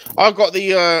 I've got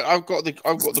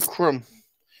the Crumb.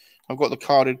 I've got the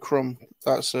carded Crumb.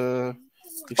 That's you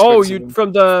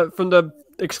from the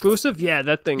exclusive? Yeah,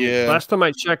 that thing. Yeah. Last time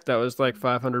I checked, that was like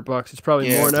 $500. It's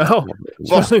probably more now.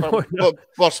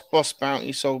 Boss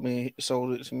Bounty sold it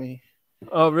to me.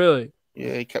 Oh, really?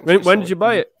 Yeah, he kept. When did you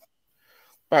buy it?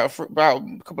 About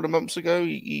a couple of months ago.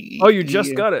 You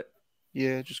just got it?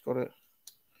 Yeah, just got it.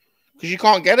 Because you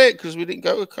can't get it because we didn't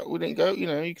go. You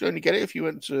can only get it if you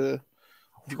went to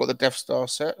if you got the Death Star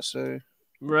set. So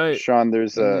right, Sean.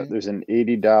 There's an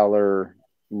 $80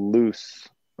 loose.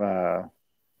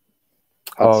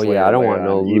 Oh yeah, I don't want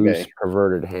no loose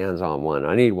perverted hands on one.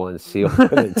 I need one sealed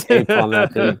with tape on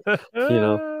that thing.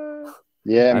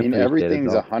 Yeah, I mean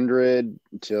everything's 100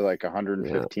 to like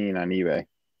 115 on eBay.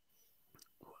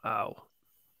 Wow,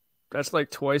 that's like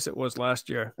twice it was last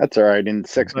year. That's all right. In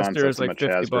 6 months, that's like much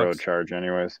Hasbro would charge,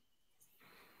 anyways.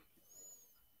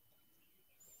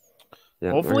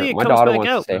 Yeah, hopefully, my daughter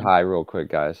wants to say hi real quick,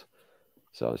 guys.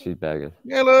 So she's begging.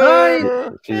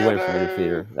 Hello. She's waiting for me to feed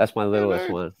her. That's my littlest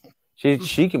one.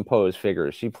 She can pose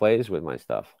figures. She plays with my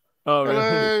stuff. Oh,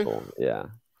 really? Cool. Yeah.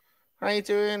 How you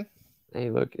doing?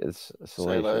 Hey, look, it's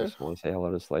Salacious. Want to say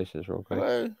hello to Salacious real quick?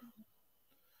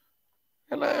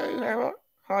 Hello.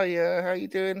 Hi. How you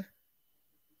doing?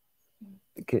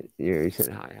 You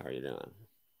said hi. How are you doing?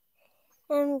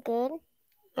 I'm good.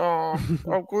 Oh,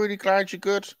 I'm really glad you're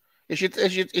good. Is your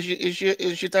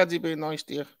daddy being nice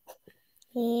to you?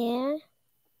 Yeah.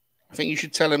 I think you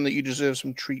should tell him that you deserve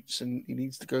some treats and he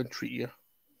needs to go and treat you.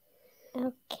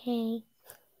 Okay.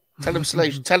 Tell him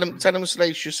Salacious. tell him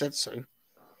Salacious said so.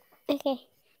 Okay.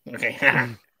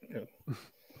 Okay.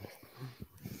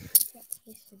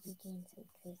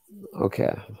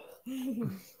 Okay.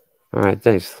 All right.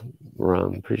 Thanks,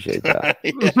 Ron. Appreciate that.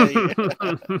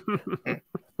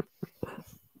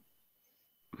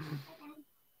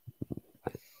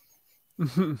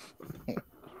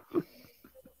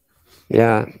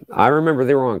 Yeah, I remember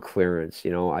they were on clearance.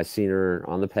 I seen her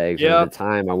on the pegs. At the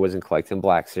time, I wasn't collecting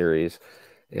Black Series,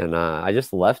 and I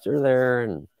just left her there.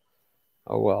 And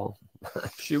oh well.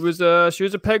 She was a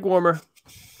peg warmer.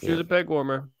 She was a peg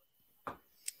warmer.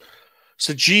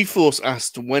 So GeForce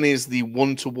asked, when is the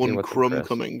 1-to-1 Crumb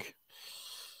coming?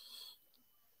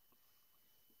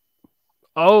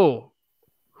 Oh,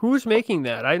 who's making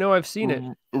that? I know I've seen it.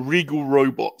 Regal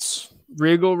Robots.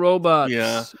 Regal Robots.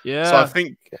 Yeah.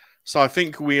 So I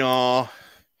think we are.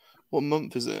 What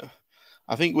month is it?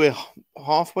 I think we're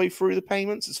halfway through the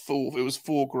payments. It was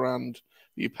 $4,000 that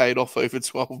you paid off over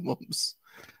 12 months.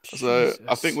 So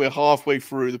I think we're halfway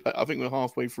through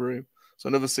So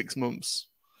another 6 months,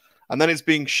 and then it's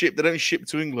being shipped. They don't ship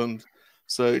to England,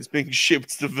 so it's being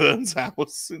shipped to Vern's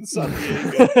house in San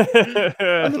Diego.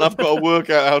 And then I've got to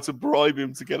work out how to bribe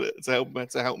him to get it to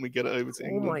help me get it over to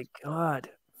England. Oh my god!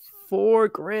 4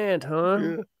 grand, huh?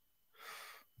 Yeah.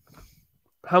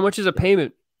 How much is a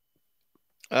payment?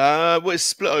 Well, it's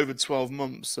split over 12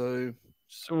 months, so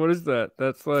what is that?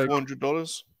 That's like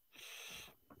 $400.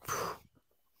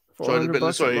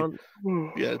 $400 a month.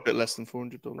 Yeah, a bit less than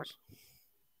 $400.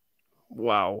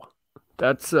 Wow,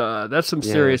 that's some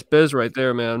serious biz right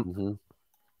there, man. Mm-hmm.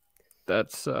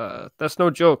 That's no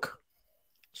joke.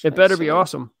 It better be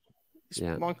awesome. It's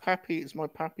my pappy. It's my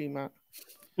pappy, Matt.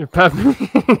 Your pappy.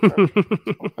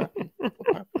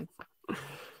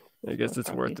 I guess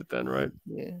it's worth it then, right?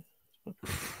 Yeah.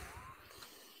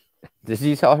 Did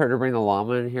you tell her to bring the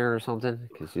llama in here or something?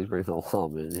 Because she's bringing the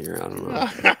llama in here. I don't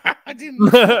know. I didn't.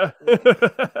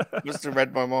 Must have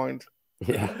read my mind.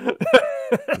 Yeah.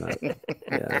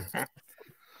 Yeah.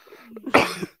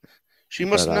 She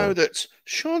must know that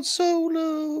Sean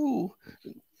Solo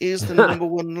is the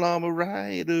 #1 llama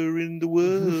rider in the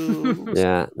world.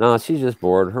 Yeah. No, she's just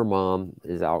bored. Her mom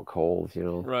is out cold, you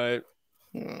know. Right.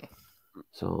 Yeah.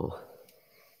 So,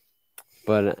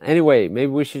 but anyway,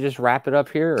 maybe we should just wrap it up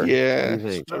here. Yeah. What do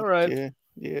you think? All right. Yeah.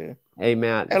 Yeah. Hey,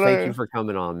 Matt, Hello. thank you for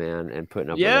coming on, man, and putting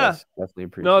up with us. Definitely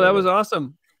appreciate it. No, that was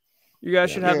awesome. You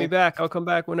guys should have me Yeah. back. I'll come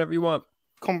back whenever you want.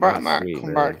 Come back, That's Matt. sweet,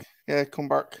 Come man. back. Yeah, come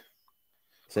back.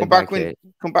 Say Come bye, back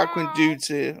when Kate. dude's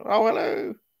here. Oh,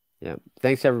 hello. Yeah.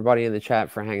 Thanks everybody in the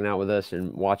chat for hanging out with us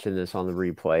and watching this on the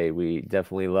replay. We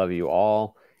definitely love you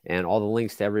all. And all the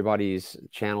links to everybody's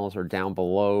channels are down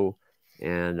below.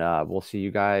 And we'll see you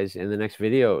guys in the next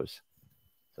videos.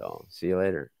 So see you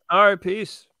later. All right,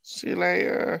 peace. See you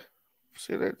later.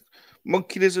 See you later.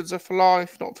 Monkey lizards are for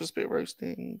life, not for spit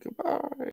roasting. Goodbye.